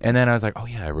dogs, and then I was like, oh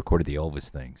yeah, I recorded the Elvis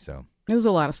thing. So There's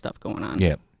a lot of stuff going on.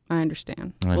 yeah. I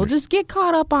understand. I Well, understand. just get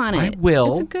caught up on it. I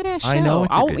will. It's a good ass show. I know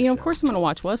it's a good Of course, I'm going to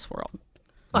watch Westworld.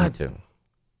 Me too.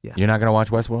 Yeah. You're not going to watch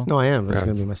Westworld? No, I am. That's Yeah.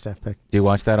 going to be my staff pick. Do you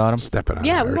watch that, Autumn? Stepping on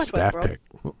Yeah, we our watch staff Westworld. pick.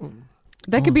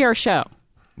 That could be our show.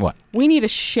 What? We need a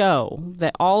show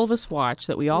that all of us watch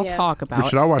that we all Yeah. talk about. We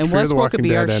should all watch and Fear the Westworld Walking could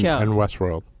be our Dead show. and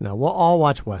Westworld. No, we'll all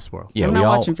watch Westworld. Yeah, I'm we not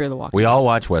all, watching Fear the Walking We Dead. all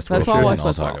watch Westworld. That's why I and watch all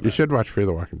Westworld. talk about You it. should watch Fear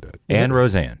the Walking Dead. And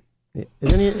Roseanne.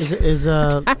 Is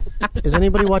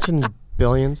anybody watching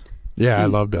Billions? Yeah, I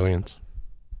love Billions.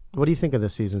 What do you think of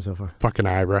this season so far? Fucking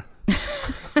Ira.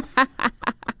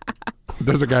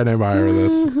 There's a guy named Ira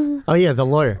that's. Oh yeah, the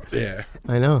lawyer. Yeah.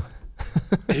 I know.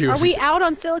 Are we out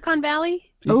on Silicon Valley?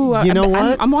 Oh, You know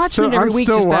what? I'm watching it every week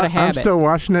just out of habit. I'm still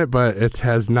watching it, but it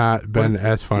has not been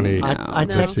as funny. I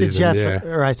this texted season, Jeff, yeah.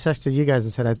 or I texted you guys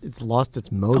and said it's lost its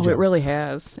mojo. Oh, it really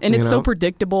has. And You it's so know?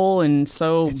 predictable and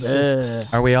so... It's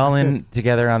just- Are we all in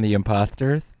together on the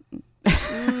imposters?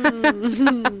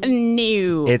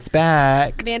 New. It's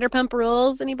back. Vanderpump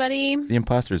Rules, anybody? The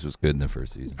Imposters was good in the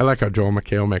first season. I like how Joel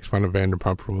McHale makes fun of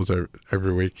Vanderpump Rules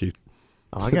every week. He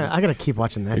I gotta keep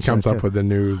watching that. he show, comes up too. with a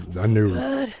new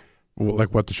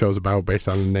like what the show's about based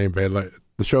on the name. Like,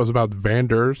 the show's about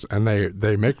Vanders and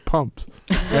they make pumps.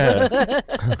 I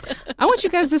want you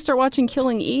guys to start watching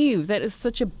Killing Eve. That is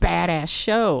such a badass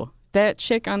show. That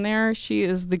chick on there, she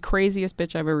is the craziest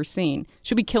bitch I've ever seen.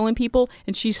 She'll be killing people,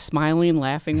 and she's smiling and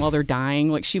laughing while they're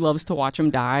dying. Like, she loves to watch them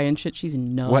die and shit. She's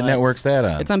nuts. What network's that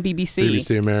on? It's on BBC.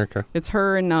 BBC America. It's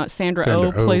her and Sandra Sandra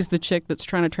Oh plays the chick that's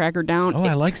trying to track her down. Oh,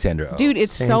 I like Sandra Oh. Dude,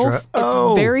 it's Sandra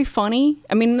it's very funny.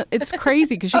 I mean, it's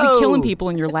crazy because she'll be killing people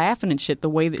and you're laughing and shit the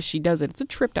way that she does it. It's a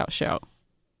tripped out show.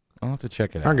 I'll have to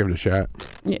check it I'll out. give it a shot.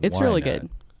 Yeah, it's Why really not? good.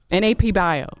 And AP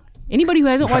Bio. Anybody who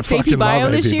hasn't I watched AP fucking Bio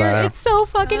love this AP year, Bio. it's so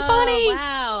fucking funny.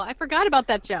 Wow, I forgot about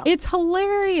that show. It's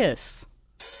hilarious.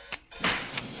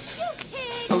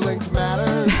 Length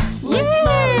matters. Yay!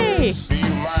 matters. Do you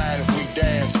mind if we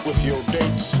dance with your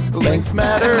dates? Length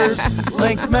matters.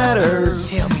 Length matters.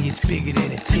 Tell me it's bigger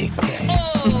than a Tic Tac.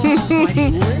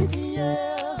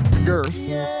 Girth.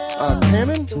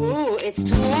 Cannon? Ooh, it's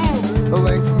too.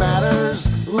 Length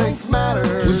matters. Length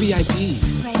matters. We're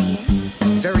VIPs.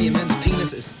 Very immense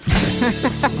penises.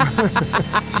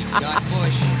 We've got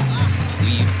Bush.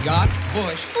 We've got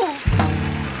Bush.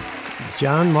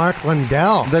 John Mark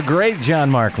Lindell. The great John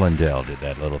Mark Lindell did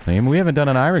that little theme. We haven't done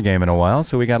an Ira game in a while,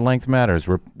 so we got Length Matters.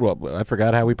 I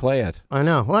forgot how we play it. I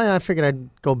know. Well, I figured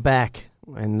I'd go back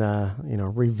and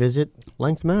revisit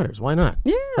Length Matters. Why not?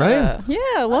 Yeah. Right? Yeah,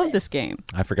 I love this game.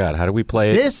 I forgot. How do we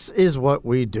play it? This is what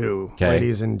we do, 'Kay.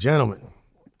 ladies and gentlemen.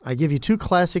 I give you 2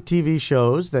 classic TV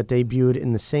shows that debuted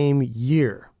in the same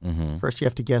year. Mm-hmm. First, you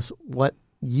have to guess what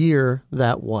year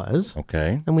that was.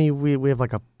 Okay. And we have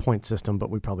like a point system, but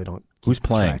we probably don't keep Who's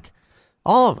playing? track.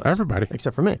 All of us. Everybody.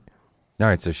 Except for me. All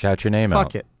right, so shout your name out.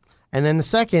 Fuck it. And then the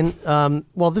second,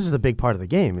 this is the big part of the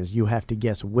game, is you have to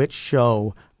guess which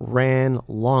show ran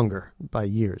longer by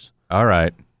years. All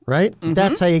right. Right? Mm-hmm.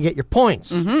 That's how you get your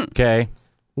points. Okay.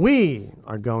 We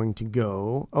are going to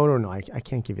go... Oh, no, I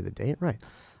can't give you the date. Right.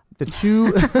 The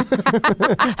 2...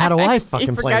 How do I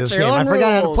fucking play this game? I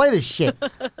forgot how to play this shit.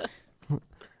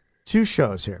 2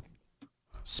 shows here.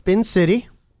 Spin City.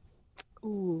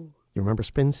 Ooh. You remember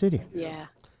Spin City? Yeah.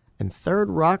 And Third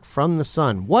Rock from the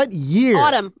Sun. What year?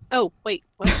 Autumn. Oh, wait.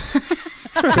 What?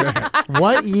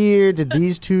 What year did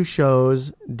these 2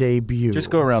 shows debut? Just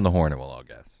go around the horn and we'll all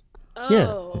guess.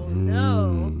 Oh,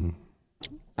 no.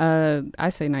 I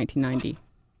say 1990.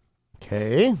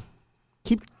 Okay.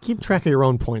 Keep track of your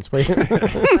own points, will you?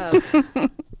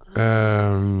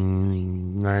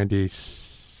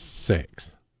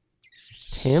 96.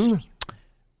 Tim?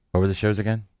 What were the shows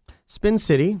again? Spin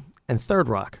City and Third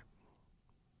Rock.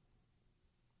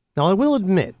 Now, I will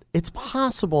admit, it's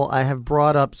possible I have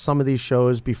brought up some of these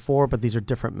shows before, but these are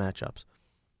different matchups.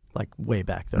 Like way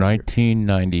back there.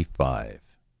 1995.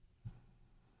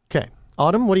 Okay.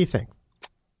 Autumn, what do you think?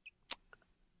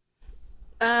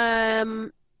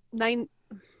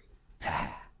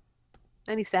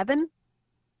 97?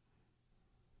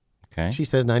 Okay. She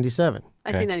says 97.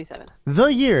 I say 97. The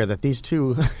year that these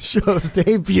 2 shows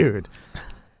debuted.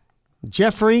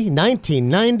 Jeffrey,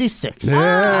 1996.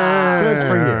 Yeah. Good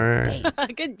for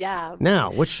you. Good job. Now,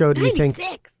 which show do you think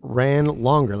 96. ran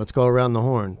longer? Let's go around the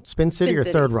horn. Spin City or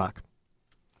City. Third Rock?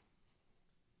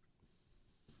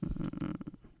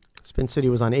 Spin City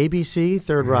was on ABC.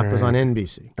 Third Rock was on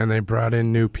NBC. And they brought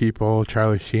in new people.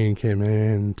 Charlie Sheen came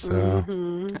in.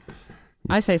 So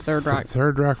I say Third Rock.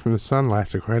 Third Rock from the Sun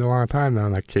lasted quite a long time, though.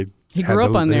 That kid He grew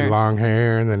up on the there. long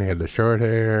hair, and then he had the short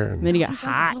hair. And then he got He was a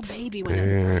hot. little baby when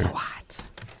he was So hot.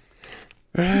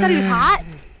 You thought he was hot?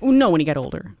 Well, no, when he got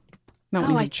older. Not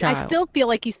when Oh, he's a child. I still feel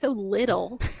like he's so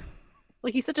little.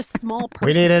 Like he's such a small person.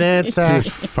 We need an answer. He's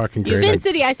fucking great. Spin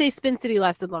City. I say Spin City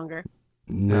lasted longer.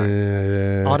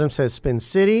 Autumn says Spin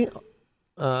City.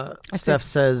 Steph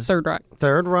says Third Rock.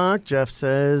 Third Rock. Jeff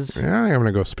says... Yeah, I'm going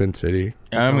to go Spin City.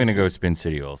 I'm going to go Spin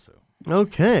City also.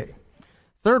 Okay.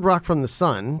 Third Rock from the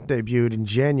Sun debuted in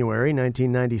January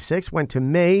 1996, went to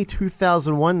May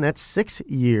 2001. That's 6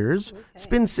 years. Okay.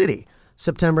 Spin City,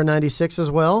 September 96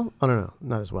 as well. Oh, no,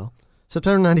 not as well.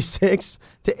 September 96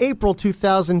 to April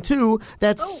 2002.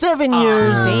 That's 7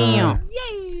 years. Damn.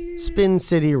 Yay! Spin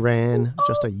City ran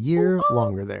just a year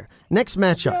longer there. Next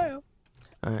matchup.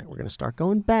 All right, we're going to start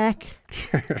going back.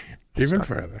 Even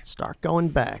further. Start going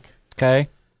back. Okay.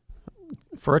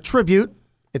 For a tribute,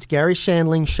 it's Gary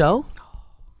Shandling Show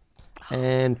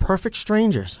and Perfect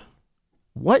Strangers.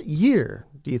 What year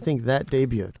do you think that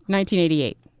debuted?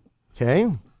 1988.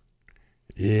 Okay.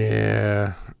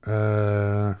 Yeah.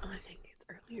 I think it's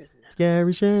earlier than that. It's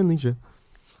Gary Shandling Show.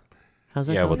 How's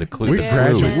that Yeah, going? well, the clue We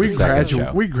is the second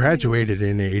show. graduated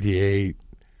in 88,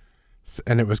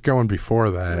 and it was going before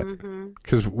that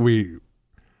because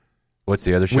What's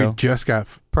the other show? we just got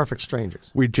Perfect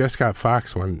Strangers. we just got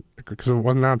Fox one because it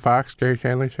wasn't on Fox, Gary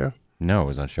Shandling Show. No, it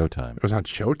was on Showtime. It was on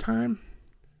Showtime,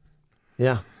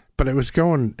 Yeah. but it was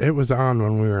on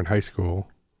when we were in high school.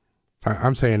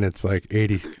 I'm saying it's like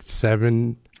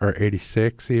 87 or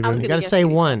 86 I was even. gonna You got to guess say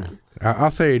 87. one.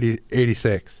 I'll say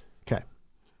 86. Okay.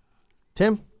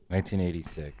 Tim?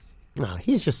 1986. No,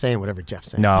 he's just saying whatever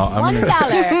Jeff's saying. No, I'm $1.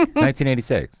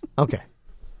 1986. Okay.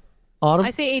 Autumn?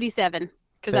 I say 87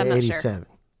 because Say I'm not 87.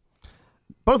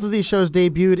 Both of these shows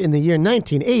debuted in the year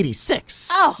 1986.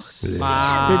 Oh,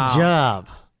 Wow. Good job.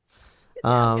 sure.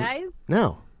 Guys.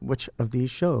 Now, which of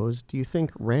these shows do you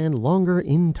think ran longer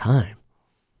in time?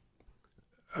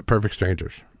 Perfect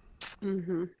Strangers.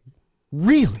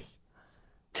 Really?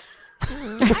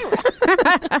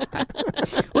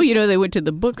 Well, they went to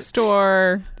the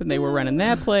bookstore. Then they were running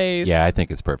that place. Yeah, I think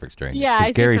it's Perfect Strangers. Yeah, 'Cause I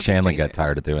say Gary Perfect Shandling got Strangers.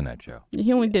 tired of doing that show.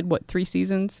 He only did, 3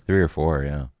 seasons? 3 or 4,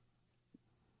 yeah.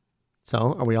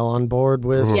 So, are we all on board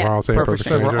with We're all saying Perfect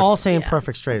Strangers? Strangers. We're all saying Yeah.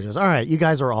 Perfect Strangers. All right, you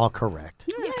guys are all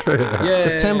correct. Yay.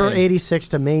 September 86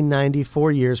 to May 90,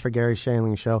 4 years for Gary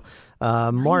Shandling Show.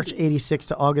 March 86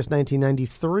 to August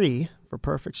 1993 for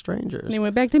Perfect Strangers. And they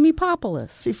went back to Meepopolis.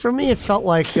 See, for me, it felt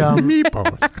like...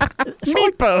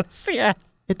 Meepos, yeah.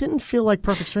 It didn't feel like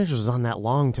Perfect Strangers was on that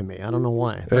long to me. I don't know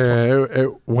why. That's why. It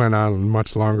went on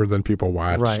much longer than people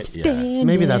watched. Right. Standing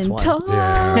Maybe that's why. tall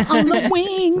Yeah. on the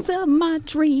wings of my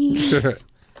dreams.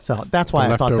 So that's why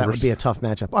I thought that would be a tough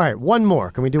matchup. All right, one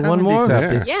more. Can we do one more?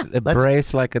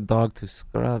 Brace like a dog to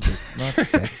scrub. It's not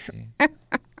sexy.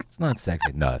 It's not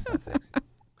sexy. No, it's not sexy.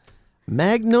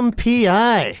 Magnum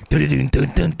PI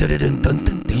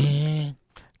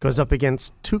goes up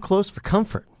against Too Close for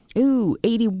Comfort. Ooh,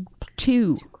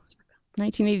 82.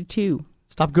 1982.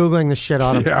 Stop Googling this shit,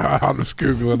 Autumn. Yeah, I'm just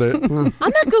Googling it. I'm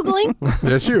not Googling.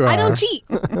 Yes, you are. I don't cheat.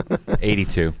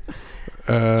 82.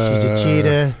 She's a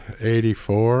cheetah.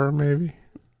 84, maybe?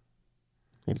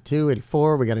 82,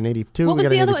 84. We got an 82. What we was got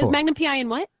the an other one? 84. Is Magnum PI and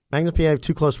what? Magnum PI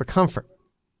Too Close for Comfort.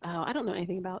 Oh, I don't know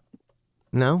anything about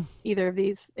No? either of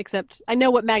these, except I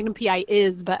know what Magnum PI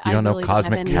is, but You I don't know really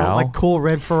Cosmic don't have any. Cow? Like cool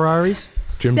red Ferraris?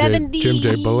 Jim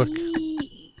J. Bullock.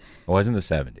 It wasn't the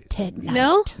 70s. Ted Knight.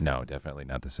 No? No, definitely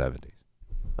not the 70s.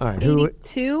 All right.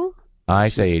 82? I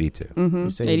say 82. Mm-hmm. You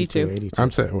say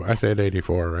 82. I said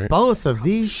 84, right? Both of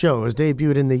these shows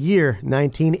debuted in the year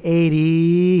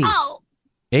 1980. Oh.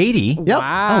 80? Yep. Oh,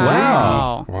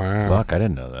 wow. Wow. Fuck, I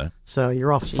didn't know that. So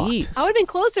you're all fucked. I would have been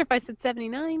closer if I said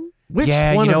 79. Which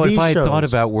yeah, one you know, of these if I had shows? thought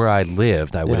about where I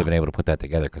lived, I would Yeah. have been able to put that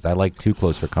together because I like Too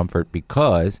Close for Comfort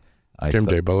because I Jim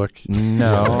J. Bullock.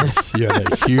 No. Yeah,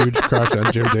 that huge crush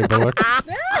on Jim J. Bullock.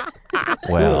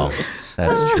 Well,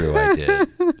 that's true, I did.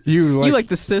 You like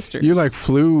the sisters. You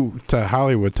flew to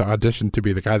Hollywood to audition to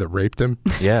be the guy that raped him.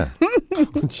 Yeah.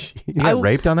 You got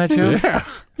raped on that show? Yeah.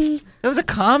 It was a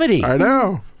comedy. I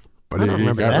know. But I don't he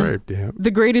remember got that. raped, yeah.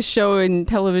 The greatest show in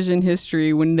television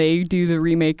history when they do the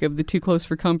remake of the Too Close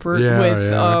for Comfort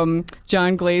with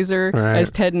John Glazer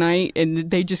as Ted Knight, and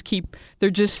they're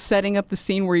just setting up the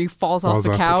scene where he falls off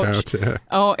the couch. Yeah.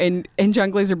 Oh, and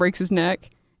John Glazer breaks his neck.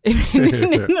 And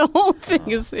the whole thing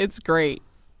it's great.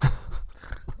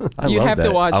 You love have that.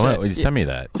 to watch it. Send me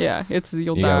that. Yeah,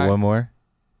 you'll You die. got one more?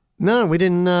 No, we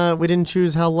didn't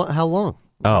choose how long.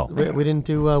 Oh. We didn't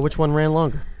do which one ran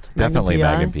longer. Definitely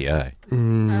Magnum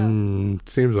Magnum PI.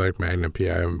 Seems like Magnum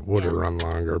PI would have run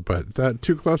longer, but that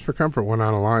Too Close for Comfort went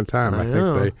on a long time. I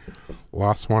know. think they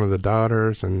lost one of the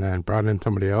daughters and then brought in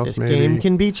somebody else. This maybe. game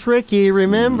can be tricky,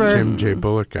 remember. Jim J.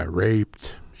 Bullock got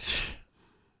raped.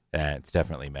 Yeah, it's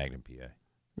definitely Magnum PI.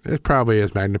 It probably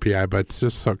is Magnum PI, but it's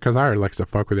just because I likes to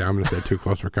fuck with you. I'm going to say Too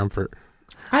Close for Comfort.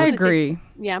 I agree.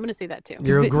 Yeah, I'm going to say that too.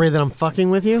 You agree that I'm fucking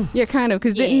with you? Yeah, kind of.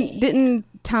 Because didn't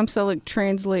Tom Selleck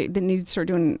translate? Didn't he start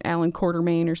doing Alan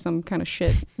Quartermain or some kind of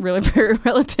shit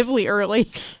relatively early?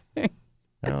 I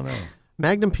don't know.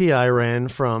 Magnum PI ran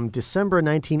from December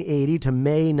 1980 to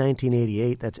May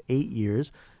 1988. That's 8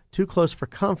 years. Too Close for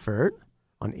Comfort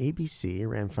on ABC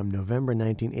ran from November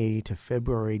 1980 to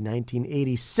February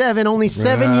 1987. Only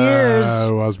 7 years.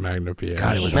 It was Magnum PI.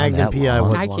 God, it was Magnum on that PI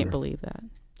long. was I longer. can't believe that.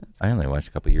 I only watched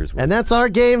a couple years worth. And that's our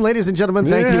game, ladies and gentlemen.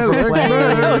 Thank you for playing.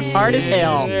 That was hard as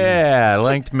hell. Yeah,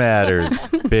 length matters,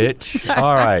 bitch.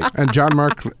 All right. And John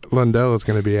Mark Lundell is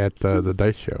going to be at the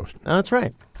Dice Show. Oh, that's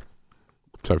right.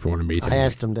 So if you want to meet him, I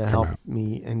asked him to come help out.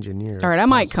 me engineer. All right, I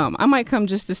might come. I might come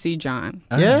just to see John.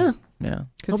 Yeah? Yeah.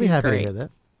 I'll be he's happy great. to hear that.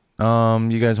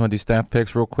 You guys want to do staff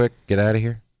picks real quick? Get out of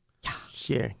here.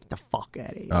 Sure. Get the fuck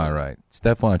out of here. All right.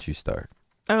 Steph, why don't you start?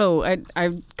 Oh, I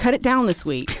cut it down this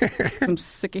week. 'Cause I'm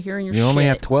sick of hearing your shit. You only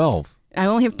have 12. I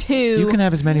only have 2. You can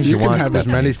have as many as you, You can want. have as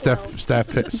Stephanie. many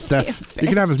Steph. You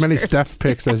can have as many Steph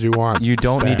picks as you want. You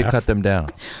don't need to Steph. cut them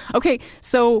down. Okay,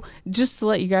 so just to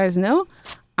let you guys know,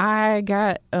 I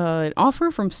got an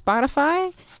offer from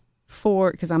Spotify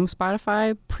because I'm a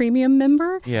Spotify premium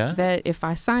member. Yeah. That if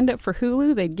I signed up for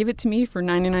Hulu, they'd give it to me for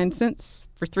 99 cents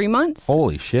for 3 months.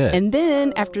 Holy shit. And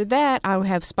then after that, I would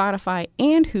have Spotify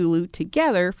and Hulu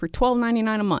together for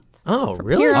 $12.99 a month. Oh, From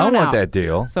really? here I on want out. that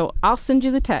deal. So I'll send you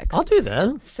the text. I'll do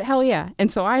that. Hell yeah.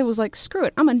 And so I was like, screw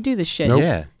it. I'm going to do this shit. Nope.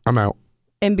 Yeah. I'm out.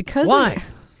 And because Why?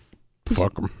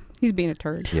 Fuck him. he's being a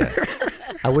turd. Yes.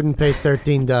 I wouldn't pay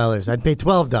 $13. I'd pay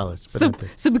 $12. But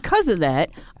So because of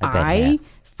that, I bet I half.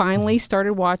 finally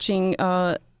started watching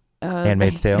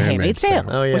Handmaid's Tale? Handmaid's Tale,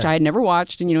 Oh, yeah. which I had never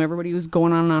watched, and everybody was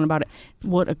going on and on about it.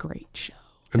 What a great show!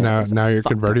 And now you're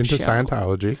fucked converting up to show.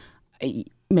 Scientology.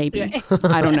 Maybe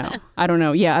I don't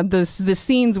know. Yeah, the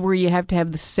scenes where you have to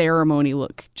have the ceremony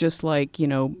look just like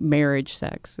marriage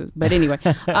sex. But anyway,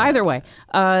 either way,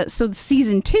 so the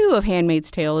season 2 of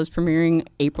Handmaid's Tale is premiering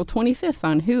April 25th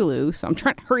on Hulu. So I'm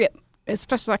trying to hurry up as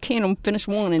fast as I can and finish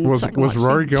one. And Was so I can watch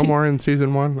Rory season 2. Gilmore in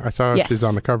season 1? I saw Yes. she's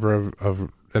on the cover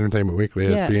of Entertainment Weekly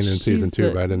as Yeah, being in season she's 2,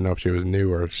 the- but I didn't know if she was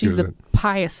new or if she She's was the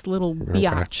pious little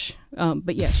biatch.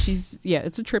 But yeah,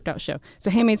 it's a tripped out show. So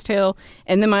Handmaid's Tale.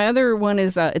 And then my other one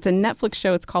is, it's a Netflix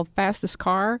show. It's called Fastest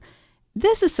Car.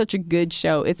 This is such a good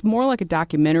show. It's more like a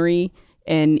documentary.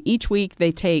 And each week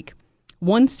they take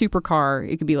one supercar.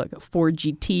 It could be like a Ford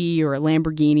GT or a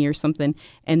Lamborghini or something,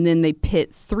 and then they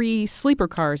pit 3 sleeper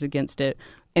cars against it.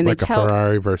 And like they tell a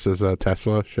Ferrari versus a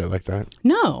Tesla, shit like that?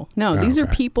 No. These are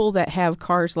okay. people that have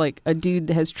cars like a dude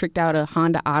that has tricked out a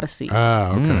Honda Odyssey.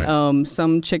 Oh, okay.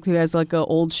 Some chick who has like an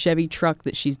old Chevy truck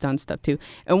that she's done stuff to.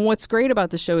 And what's great about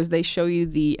the show is they show you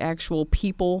the actual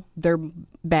people, their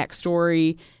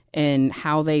backstory, and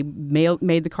how they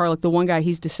made the car. Like the one guy,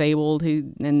 he's disabled,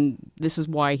 and this is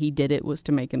why he did it, was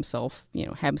to make himself,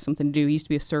 have something to do. He used to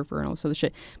be a surfer and all this other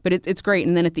shit. But it's great.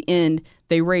 And then at the end,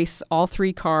 they race all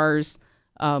 3 cars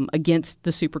against the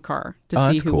supercar to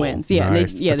see who wins. Yeah,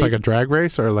 nice. It's like a drag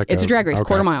race, or like it's a drag race, okay.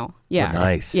 quarter mile. Yeah,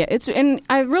 nice. Yeah, and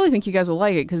I really think you guys will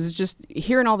like it because it's just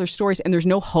hearing all their stories, and there's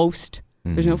no host.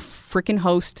 There's no freaking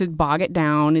host to bog it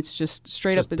down. It's just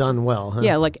straight just up. Done well, huh?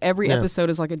 Yeah, like every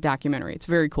episode is like a documentary. It's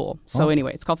very cool. So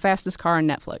anyway, it's called Fastest Car on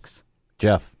Netflix.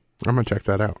 Jeff, I'm gonna check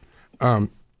that out.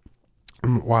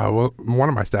 Wow, well, one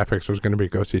of my staff picks was going to be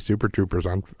go see Super Troopers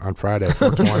on Friday for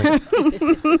 20.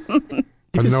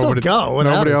 You can still go.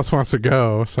 Nobody else wants to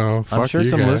go, so fuck I'm sure you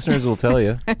some guys. listeners will tell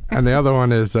you. And the other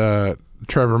one is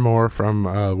Trevor Moore from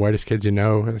Whitest Kids You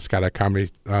Know. It's got a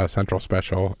Comedy Central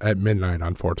special at midnight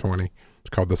on 420. It's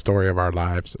called The Story of Our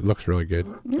Lives. It looks really good.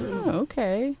 Oh,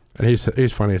 okay. And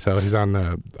he's funny as hell. He's on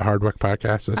the Hardwick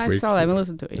podcast this week. I saw that. I haven't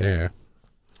listened to it yet. Yeah.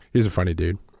 He's a funny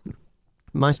dude.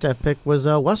 My staff pick was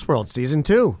Westworld Season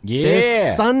 2. Yeah.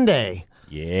 This Sunday.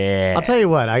 Yeah. I'll tell you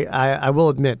what, I will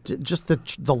admit, just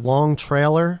the long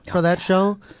trailer for that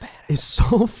show is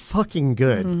so fucking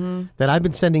good that I've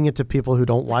been sending it to people who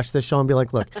don't watch this show and be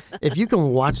like, look, if you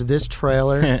can watch this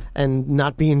trailer and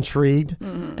not be intrigued,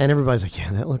 and everybody's like,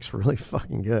 yeah, that looks really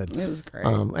fucking good. It was great.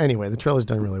 Anyway, the trailer's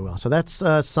done really well. So that's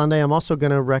Sunday. I'm also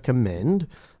going to recommend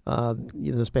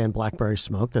this band Blackberry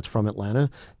Smoke that's from Atlanta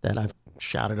that I've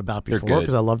shouted about before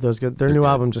because I love those good. Their new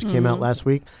album just came out last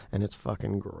week, and it's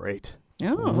fucking great.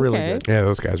 Oh, really okay. good. Yeah,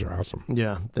 those guys are awesome.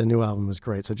 Yeah, the new album is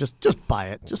great. So just buy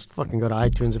it. Just fucking go to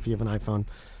iTunes if you have an iPhone,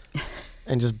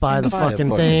 and just buy the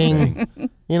fucking thing.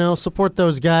 Support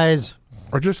those guys.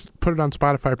 Or just put it on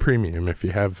Spotify Premium if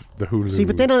you have the Hulu. See,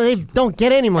 but they don't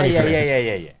get any money.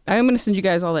 Yeah. I'm going to send you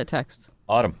guys all that text.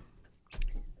 Autumn.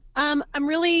 I'm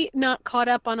really not caught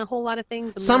up on a whole lot of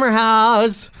things. Summer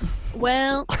House.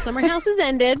 Well, Summer House has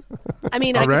ended. I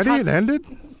mean, already it ended?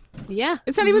 Yeah,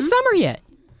 it's not even summer yet.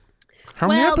 How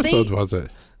many episodes was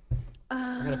it?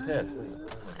 I'm gonna piss.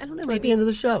 I don't know. Maybe the end of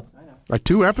the show. Like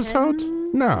 2 episodes?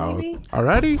 No, maybe.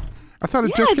 Already? I thought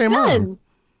it just came done. on.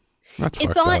 That's It's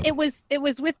fucked on. up. It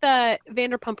was with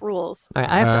Vanderpump Rules.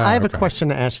 I have a question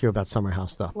to ask you about Summer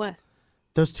House, though. What?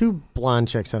 Those 2 blonde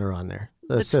chicks that are on there,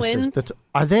 the sisters. twins?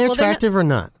 Are they Well, they're attractive or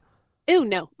not? Ew,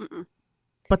 no. Mm-mm.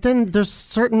 But then there's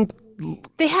certain.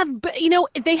 They have,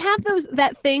 they have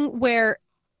that thing where,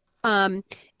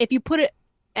 if you put it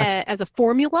as a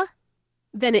formula,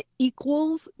 then it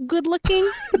equals good looking.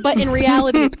 But in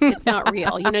reality, it's not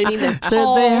real. You know what I mean? They're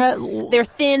tall, they're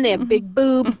thin, they have big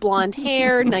boobs, blonde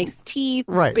hair, nice teeth,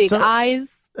 Right, big so- eyes.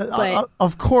 But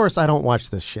Of course, I don't watch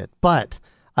this shit, but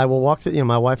I will walk through.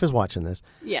 My wife is watching this,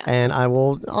 Yeah. and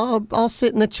I'll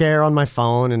sit in the chair on my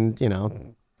phone and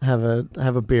have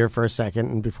a beer for a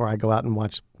second, and before I go out and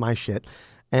watch my shit.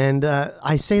 And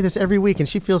I say this every week, and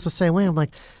she feels the same way. I'm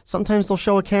like, sometimes they'll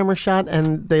show a camera shot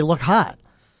and they look hot,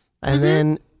 and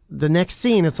then the next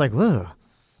scene, it's like, whoa,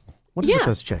 what is with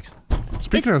those chicks?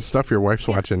 Speaking of stuff your wife's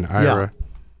watching, Ira,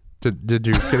 did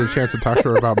you get a chance to talk to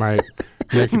her about my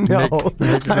naked?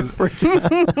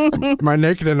 My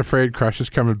Naked and Afraid crush is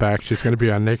coming back. She's going to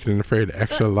be on Naked and Afraid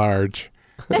Extra Large.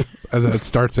 That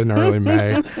starts in early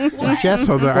May. Jeff,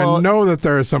 so I know that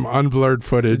there is some unblurred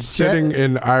footage sitting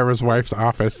in Ira's wife's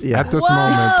office at this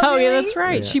moment. Oh, yeah, that's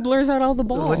right. Yeah. She blurs out all the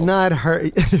balls. Would not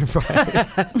hurt.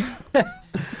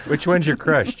 Which one's your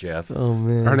crush, Jeff? Oh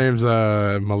man, Her name's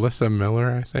Melissa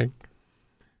Miller, I think.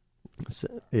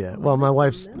 Yeah, well, my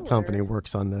wife's company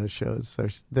works on those shows, so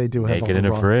they do have Naked all the and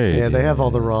raw. Afraid. Yeah, they have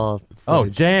all the raw. Oh,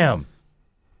 footage. damn.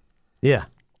 Yeah.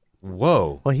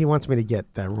 Whoa. Well, he wants me to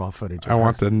get that raw footage. I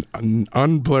want the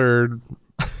unblurred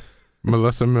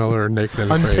Melissa Miller Naked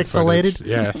and Afraid Unpixelated? footage.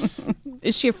 Yes.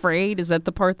 Is she afraid? Is that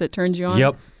the part that turns you on?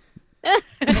 Yep.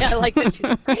 I like that she's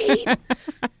afraid.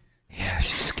 Yeah,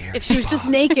 she's scared. If she was just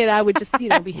naked, I would just,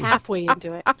 be halfway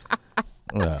into it.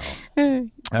 Well.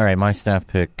 All right, my staff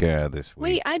pick this week.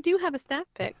 Wait, I do have a staff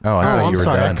pick. Oh, I thought I'm you were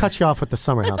sorry. done. I cut you off with the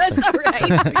Summer House thing. That's all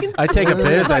right. I take a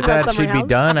piss. I thought Summer she'd be House.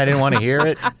 done. I didn't want to hear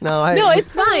it. No,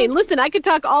 it's fine. Listen, I could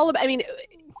talk all about.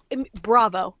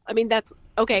 Bravo. That's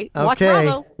okay. Watch Okay.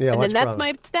 Bravo, Yeah, and watch then that's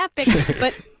Bravo. my staff pick.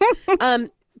 But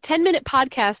 10-minute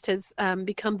podcast has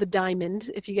become the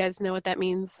diamond. If you guys know what that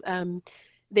means,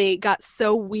 they got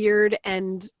so weird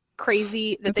and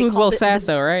crazy that That's they with called Will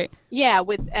Sasso, right? Yeah,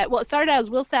 with well, it started out as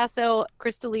Will Sasso,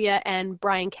 Chris D'Elia, and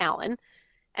Brian Callen,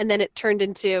 and then it turned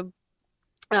into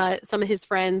some of his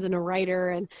friends and a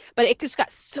writer, but it just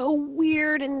got so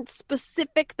weird and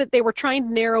specific that they were trying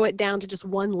to narrow it down to just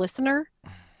one listener.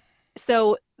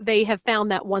 So they have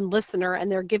found that one listener,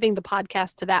 and they're giving the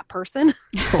podcast to that person.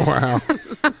 Wow!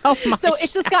 So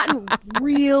it's just gotten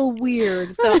real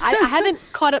weird. So I haven't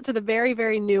caught up to the very,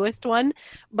 very newest one,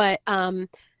 but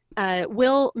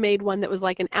Will made one that was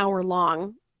like an hour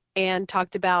long and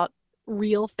talked about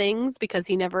real things, because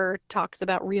he never talks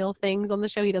about real things on the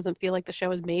show. He doesn't feel like the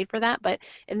show is made for that. But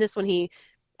in this one, he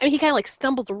kind of like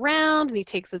stumbles around and he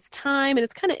takes his time, and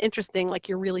it's kind of interesting. Like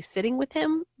you're really sitting with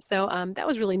him. So that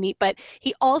was really neat. But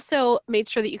he also made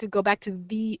sure that you could go back to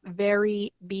the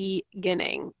very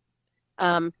beginning.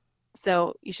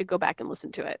 So you should go back and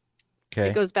listen to it. Okay.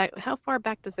 It goes back. How far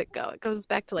back does it go? It goes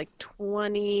back to like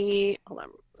 20. Hold on.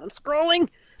 I'm scrolling.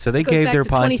 So they gave their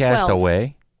podcast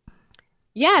away?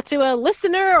 Yeah, to a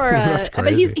listener or That's but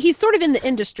crazy. he's sort of in the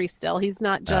industry still. He's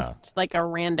not just like a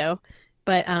rando.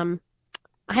 But I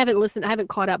haven't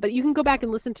caught up, but you can go back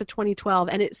and listen to 2012,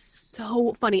 and it's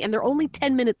so funny, and they're only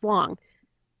 10 minutes long.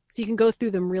 So you can go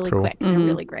through them really quick, and they're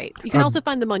really great. You can also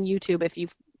find them on YouTube if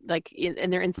you've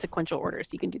and they're in sequential order,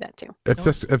 so you can do that too. If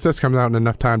this comes out in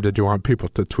enough time, did you want people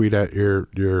to tweet at your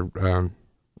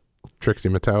Trixie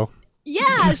Mattel?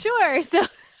 Yeah, sure. So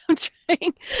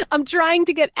I'm trying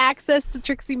to get access to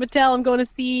Trixie Mattel. I'm going to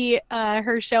see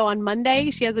her show on Monday.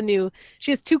 She has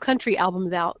 2 country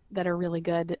albums out that are really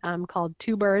good, called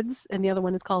Two Birds, and the other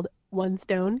one is called One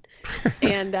Stone.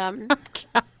 And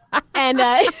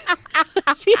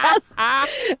she has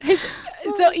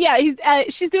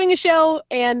she's doing a show,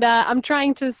 and I'm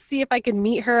trying to see if I can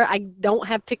meet her. I don't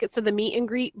have tickets to the meet and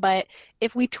greet, but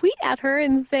if we tweet at her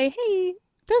and say, hey,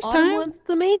 there's Autumn time. wants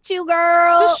to meet you,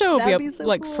 girl. This show will That'd be be up so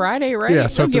like cool. Friday, right? Yeah,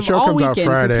 so if the They'll give show all comes out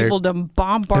weekend Friday, for people to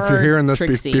bombard if you're hearing this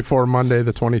Trixie. before Monday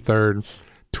the 23rd,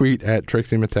 tweet at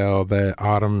Trixie Mattel that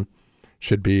Autumn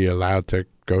should be allowed to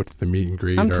go to the meet and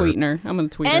greet. I'm tweeting her. I'm gonna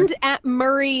tweet her. And at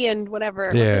Murray and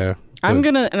whatever. Yeah. I'm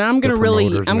gonna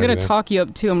promoters and everything. talk you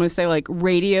up too. I'm gonna say like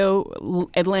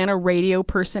Atlanta radio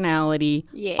personality,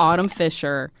 Yeah. Autumn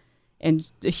Fisher, and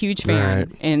a huge fan.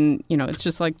 Right. And it's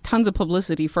just like tons of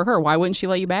publicity for her. Why wouldn't she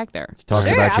let you back there? Talks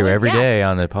about you every day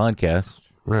on the podcast.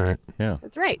 Right. Yeah.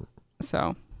 That's right.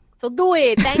 So do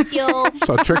it. Thank you.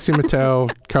 So Trixie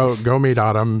Mattel, go meet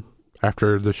Autumn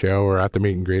after the show or at the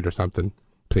meet and greet or something,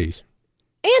 please.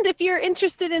 And if you're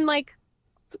interested in like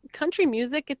country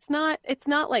music, it's not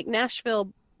like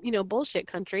Nashville, bullshit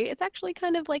country. It's actually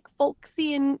kind of like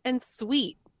folksy and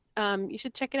sweet. You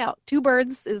should check it out. Two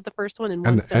Birds is the first one, and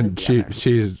One Stone is the other.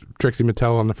 She's Trixie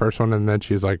Mattel on the first one, and then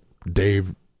she's like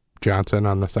Dave Johnson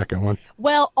on the second one.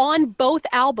 Well, on both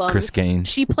albums, Chris Gaines.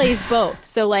 she plays both.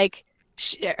 So like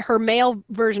her male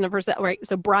version of herself, right?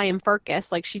 So Brian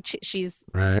Furcus, like she's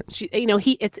right.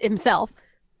 It's himself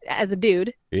as a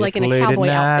dude, like in a late cowboy at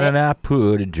night outfit. and I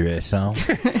put a dress on.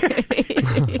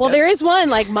 Well, there is one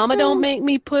like "Mama, don't make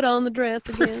me put on the dress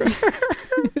again."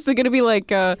 is it gonna be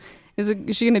like? Is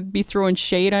she gonna be throwing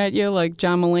shade at you like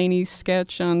John Mulaney's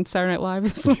sketch on Saturday Night Live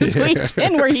this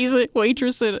weekend, where he's a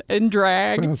waitress in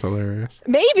drag? That's hilarious.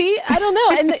 Maybe, I don't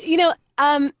know.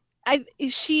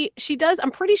 And she does.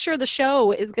 I'm pretty sure the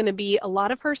show is going to be a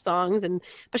lot of her songs,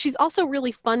 but she's also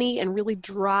really funny and really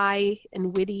dry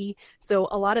and witty. So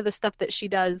a lot of the stuff that she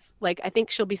does, like I think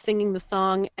she'll be singing the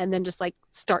song and then just like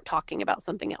start talking about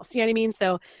something else. You know what I mean?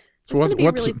 So what's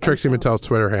really Trixie Mattel's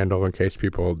Twitter handle in case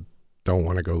people don't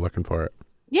want to go looking for it?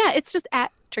 Yeah, it's just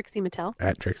at Trixie Mattel.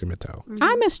 At Trixie Mattel. Mm-hmm.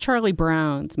 I miss Charlie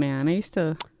Brown's, man. It used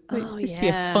to be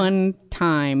a fun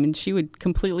time, and she would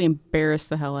completely embarrass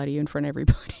the hell out of you in front of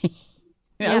everybody.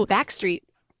 Yeah, Backstreets.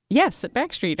 Yes, at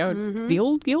Backstreet. The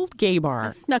old gay bar. I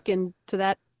snuck into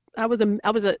that. I was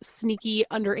a sneaky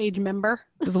underage member.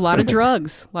 There's a lot of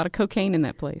drugs, a lot of cocaine in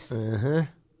that place. Uh-huh.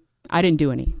 I didn't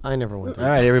do any. I never went there.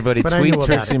 All right, everybody, But I tweet knew about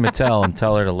Trixie it. Mattel and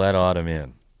tell her to let Autumn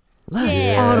in.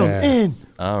 Let Autumn in.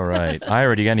 All right.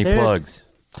 Ira, do you got any Yeah. plugs?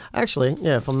 Actually,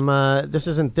 yeah, this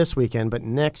isn't this weekend, but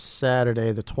next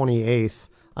Saturday, the 28th,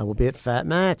 I will be at Fat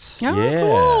Matt's. Oh, Yeah.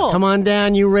 cool. Come on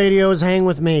down, you radios, hang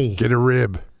with me. Get a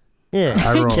rib. Yeah,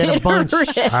 I roll. get a bunch.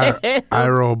 I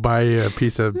roll buy you a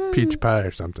piece of peach pie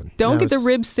or something. Don't No, get the s-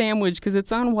 rib sandwich because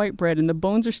it's on white bread and the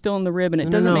bones are still in the rib and it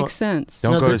No, doesn't no. make sense.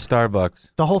 Don't No, go the- to Starbucks.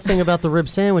 The whole thing about the rib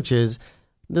sandwich is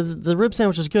the rib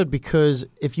sandwich is good because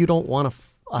if you don't want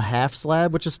a half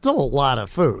slab, which is still a lot of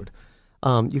food,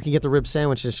 you can get the rib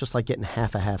sandwich. It's just like getting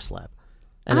half a half slab.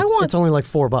 and it's only like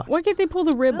 $4. Why can't they pull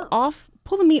the rib off?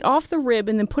 Pull the meat off the rib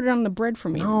and then put it on the bread for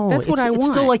me. No, that's what I want.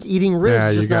 It's still like eating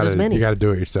ribs, just not as many. You got to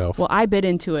do it yourself. Well, I bit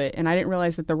into it, and I didn't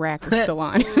realize that the rack was still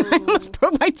on. I almost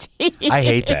broke my teeth. I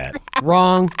hate that.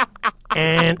 Wrong.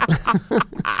 And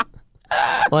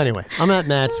well, anyway, I'm at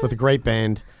Matt's with a great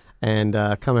band, and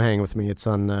come and hang with me. It's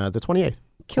on the 28th.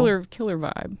 Killer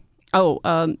vibe. Oh,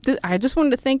 I just wanted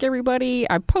to thank everybody.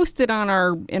 I posted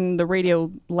in the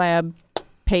Radio Lab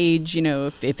page,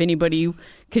 if anybody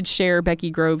could share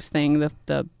Becky Grove's thing,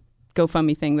 the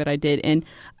GoFundMe thing that I did. And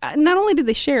not only did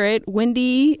they share it,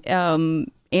 Wendy,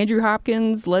 Andrew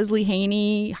Hopkins, Leslie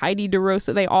Haney, Heidi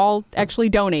DeRosa, they all actually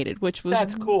donated, which was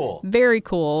That's cool. Very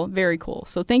cool, very cool.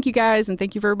 So thank you guys, and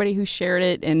thank you for everybody who shared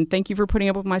it, and thank you for putting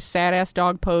up with my sad-ass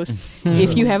dog posts.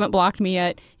 If you haven't blocked me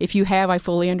yet, if you have, I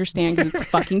fully understand because it's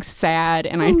fucking sad,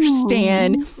 and I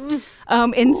understand.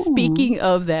 And speaking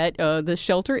of that, the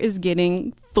shelter is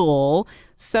getting full.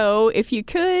 So if you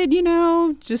could,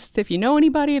 just if you know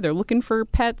anybody, they're looking for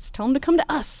pets, tell them to come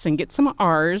to us and get some of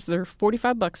ours. They're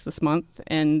 $45 this month,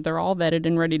 and they're all vetted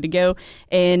and ready to go.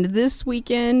 And this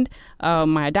weekend,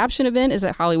 my adoption event is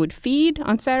at Hollywood Feed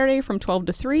on Saturday from 12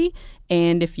 to 3.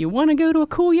 And if you want to go to a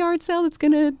cool yard sale that's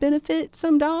going to benefit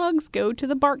some dogs, go to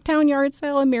the Barktown Yard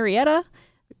Sale in Marietta,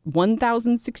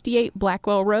 1068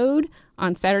 Blackwell Road,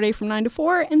 on Saturday from 9 to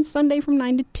 4 and Sunday from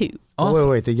 9 to 2. Awesome.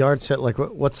 Wait, the yard sale, like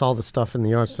what's all the stuff in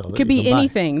the yard sale? It could be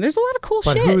anything. There's a lot of cool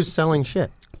but shit. But who's selling shit?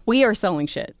 We are selling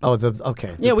shit. Oh,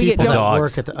 okay. Yeah, we get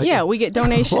dogs. Yeah, we get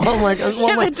donations. Oh my God!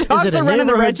 Well, the dogs is it are a running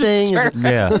the neighborhood thing?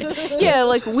 register. Yeah,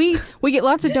 like we get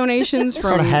lots of donations from.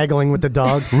 Sort of haggling with the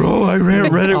dog. Roll, I read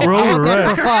it. Roll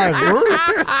that for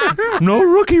 $5. No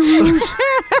rookie rules.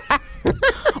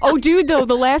 Oh, dude, though,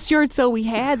 the last yard sale we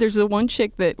had, there's a one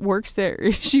chick that works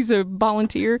there. She's a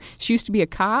volunteer. She used to be a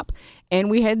cop, and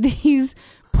we had these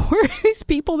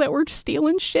people that were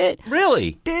stealing shit.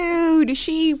 Really? Dude,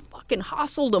 she fucking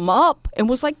hustled them up and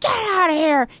was like, get out of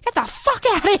here. Get the fuck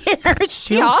out of here.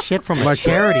 Steal shit from a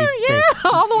charity thing. Yeah,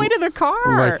 all the way to their car.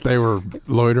 Like they were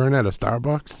loitering at a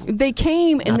Starbucks? They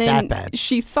came, and Not then that bad.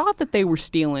 she thought that they were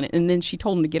stealing it, and then she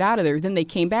told them to get out of there. Then they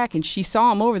came back, and she saw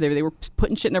them over there. They were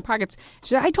putting shit in their pockets. She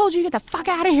said, I told you to get the fuck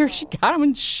out of here. She got them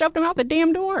and shoved them out the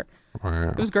damn door. Wow.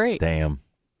 It was great. Damn.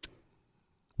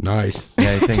 Nice.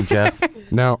 Anything, Jeff?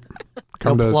 No.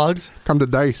 No plugs? Come to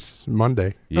Dice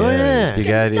Monday. Yeah. You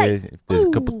got it. There's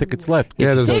a couple tickets left.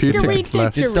 There's a few tickets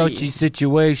left. It's a touchy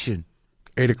situation.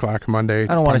 8 o'clock Monday.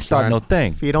 I don't want to start no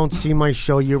thing. If you don't see my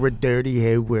show, you're a dirty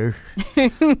hair. No,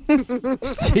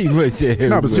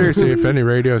 but seriously, if any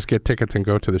radios get tickets and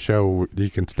go to the show,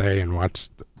 you can stay and watch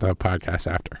the podcast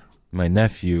after. My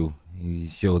nephew, he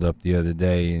showed up the other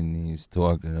day and he was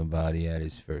talking about he had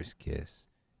his first kiss.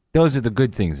 Those are the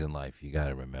good things in life you got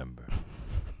to remember.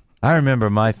 I remember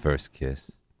my first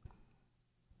kiss.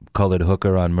 Colored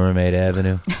hooker on Mermaid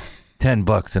Avenue.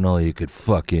 $10 and all you could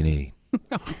fucking eat.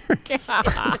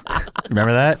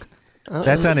 Remember that?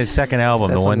 That's on his second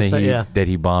album, the one that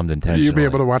he bombed intentionally. You'll be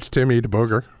able to watch Tim eat a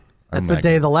booger. That's the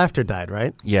day the laughter died,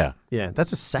 right? Yeah. Yeah,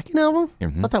 that's the second album?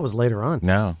 Mm-hmm. I thought that was later on.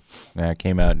 No. It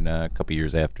came out a couple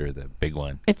years after the big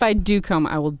one. If I do come,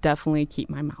 I will definitely keep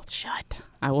my mouth shut.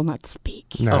 I will not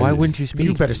speak. No, why wouldn't you speak?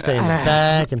 You better stay in the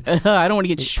back. And I don't want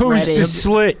to get shredded. Who's to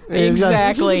slit?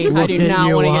 Exactly. I do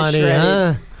not want to get shredded.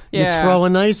 Huh? Yeah. You throw a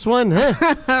nice one,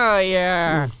 huh? Oh,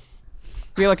 yeah.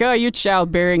 Be like, oh, your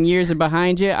childbearing years are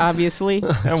behind you, obviously.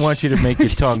 I want you to make your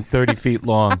tongue 30 feet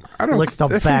long. I don't Lick the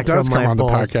if back he does of come my on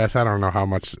balls. the podcast, I don't know how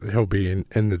much he'll be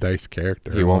in the Dice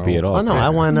character. He won't be at all. Oh, no, I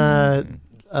want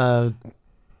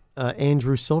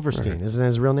Andrew Silverstein. Right. Isn't that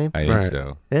his real name? I think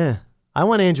so. Yeah. I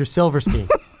want Andrew Silverstein.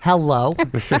 Hello.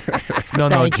 No,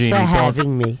 Thanks Jeannie. for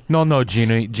having me. No,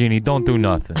 Jeannie, don't do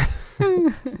nothing.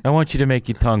 I want you to make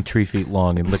your tongue 3 feet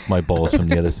long and lick my balls from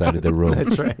the other side of the room.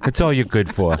 That's right. That's all you're good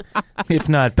for. If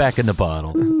not, back in the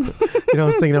bottle. I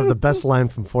was thinking of the best line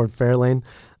from Ford Fairlane.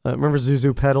 Remember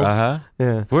Zuzu Pedals? Uh-huh.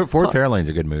 Yeah. Ford Fairlane's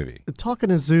a good movie. Talking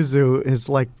to Zuzu is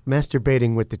like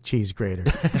masturbating with the cheese grater.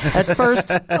 At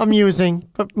first, amusing,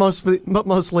 but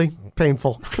mostly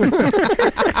painful.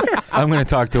 I'm going to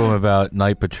talk to him about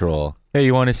Night Patrol. Hey,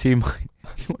 you want to see my...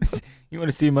 You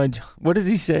want to see my... What does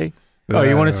he say? Oh,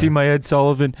 you want to see my Ed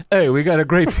Sullivan? Hey, we got a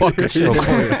great fucking show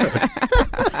for you.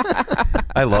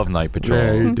 I love Night Patrol.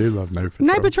 Yeah, you do love Night Patrol.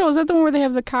 Night Patrol, is that the one where they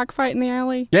have the cockfight in the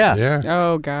alley? Yeah. Yeah.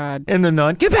 Oh, God. And the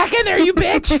nun. Get back in there, you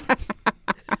bitch!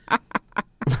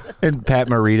 And Pat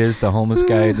Morita's the homeless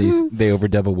guy. They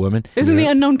overdub a woman. Isn't the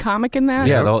unknown comic in that?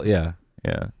 Yeah,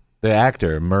 yeah. The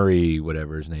actor, Murray,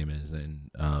 whatever his name is, and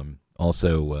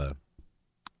also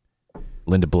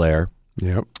Linda Blair.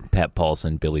 Yep. Pat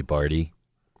Paulson, Billy Barty.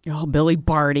 Oh, Billy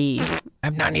Barty.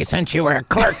 I've known you since you were a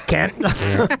clerk, Kent. Did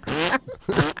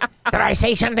I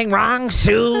say something wrong,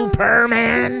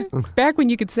 Superman? Back when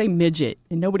you could say midget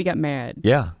and nobody got mad.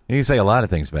 Yeah, you can say a lot of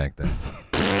things back then.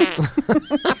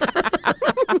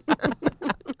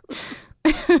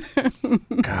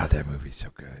 God, that movie's so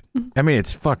good. I mean,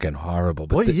 it's fucking horrible.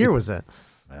 But what year was that?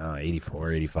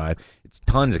 84, 85. It's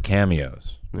tons of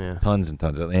cameos. Yeah. Tons and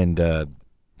tons of. And,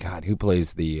 God, who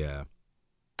plays the.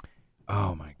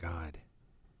 Oh, my God.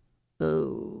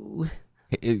 Oh.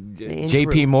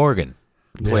 J.P. Morgan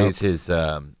plays his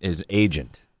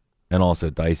agent and also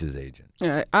Dice's agent.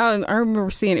 I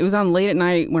remember seeing it was on late at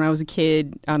night when I was a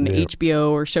kid on the HBO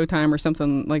or Showtime or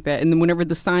something like that. And then whenever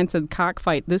the sign said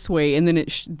cockfight this way, and then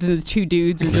the two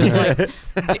dudes are just like,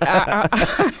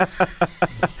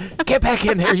 get back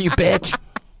in there, you bitch.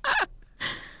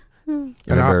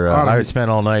 Remember, I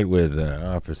spent all night with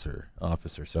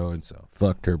officer so-and-so.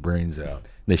 Fucked her brains out.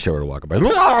 They show her walking by.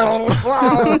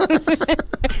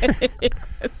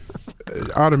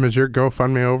 Autumn, is your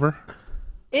GoFundMe over?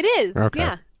 It is, okay.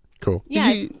 yeah. Cool. Yeah.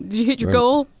 Did you hit your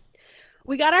goal?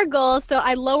 We got our goal, so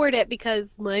I lowered it because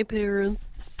my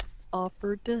parents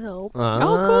offered to help. Oh,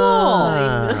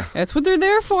 cool. That's what they're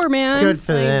there for, man. Good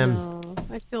for them.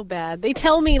 I feel bad. They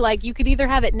tell me, like, you could either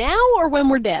have it now or when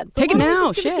we're dead. So Take it why don't we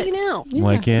now. just give it to Shit. you now?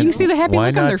 Why can't? You can see the happy why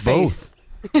look on not their both? face.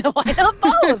 Why not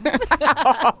both?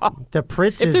 The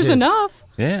Pritz If there's enough.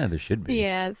 Yeah, there should be.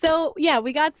 Yeah. So yeah,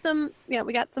 we got some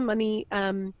money.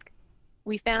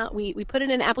 We put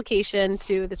in an application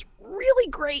to this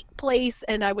really great place,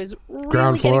 and I was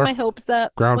really getting my hopes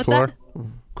up. Ground floor.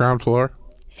 Ground floor.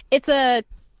 It's a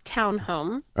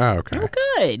townhome. Oh, okay. Oh,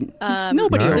 good.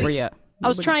 Nobody's over yet. I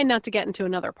was trying not to get into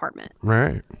another apartment.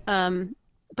 Right.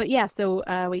 But yeah, so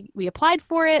we applied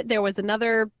for it. There was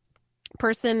another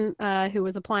person who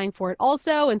was applying for it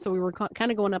also, and so we were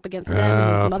kind of going up against them,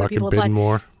 and some other people applied.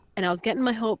 More. And I was getting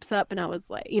my hopes up, and I was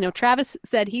like, Travis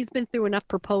said he's been through enough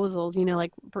proposals,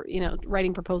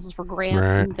 writing proposals for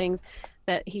grants and things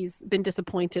that he's been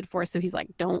disappointed for. So he's like,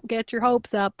 don't get your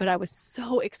hopes up. But I was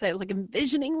so excited. I was like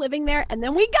envisioning living there, and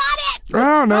then we got it.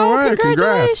 Oh, no way.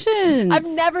 Congratulations. I've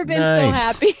never been so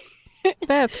happy.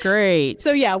 That's great.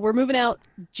 So yeah, we're moving out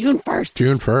June 1st.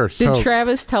 June 1st. Did So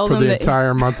Travis tell them for the that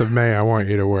entire month of May, I want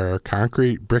you to wear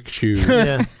concrete brick shoes.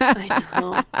 I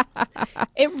know.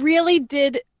 It really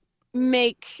did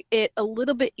make it a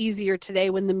little bit easier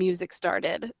today when the music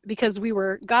started, because we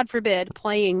were, God forbid,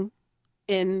 playing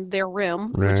in their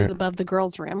room, which is above the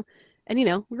girls' room. And,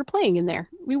 we were playing in there.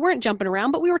 We weren't jumping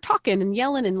around, but we were talking and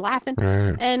yelling and laughing.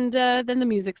 Right. And then the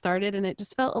music started, and it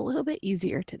just felt a little bit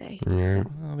easier today. Yeah.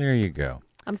 Well, there you go.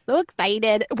 I'm so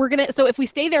excited. So if we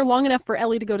stay there long enough for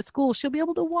Ellie to go to school, she'll be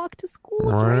able to walk to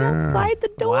school. It's right outside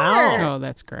the door. Wow. Oh,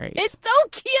 that's great. It's so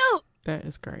cute. That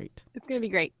is great. It's going to be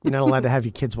great. You're not allowed to have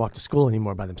your kids walk to school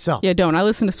anymore by themselves. Yeah, don't. I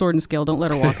listen to Sword and Scale. Don't let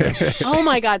her walk there. Oh,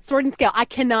 my God. Sword and Scale. I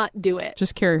cannot do it.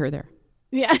 Just carry her there.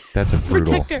 Yeah. That's a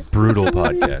brutal Protect her.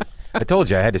 podcast. I told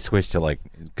you I had to switch to like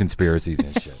conspiracies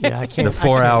and shit. Yeah, I can't. The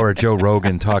 4-hour Joe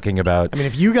Rogan talking about. I mean,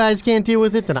 if you guys can't deal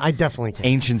with it, then I definitely can.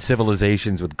 Ancient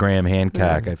civilizations with Graham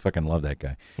Hancock. I fucking love that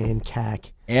guy. Hancock.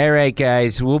 All right,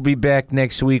 guys. We'll be back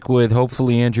next week with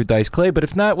hopefully Andrew Dice Clay. But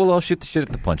if not, we'll all shoot the shit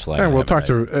at the punchline. And we'll talk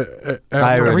to,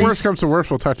 if worst comes to worst,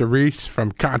 we'll talk to Reese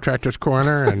from Contractor's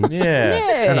Corner and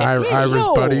and Ira's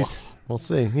buddies. We'll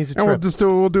see. He's a and trip.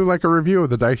 we'll do like a review of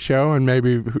the Dice Show, and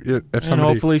maybe if somebody, and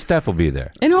hopefully Steph will be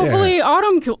there. And hopefully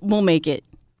Autumn will make it.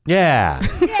 Yeah.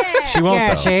 She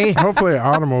won't, though. Hopefully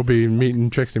Autumn will be meeting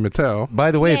Trixie Mattel.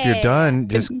 By the way, if you're done,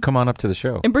 just come on up to the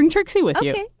show. And bring Trixie with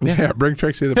you. Yeah, bring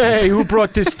Trixie. Hey, who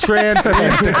brought this trans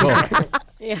testicle?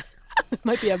 Yeah. It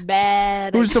might be a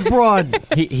bad. Who's the broad?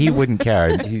 he wouldn't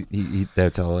care. He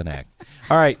that's all an act.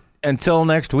 All right. Until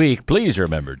next week, please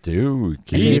remember to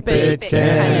keep it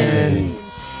canon.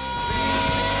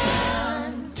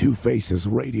 Two Faces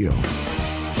Radio.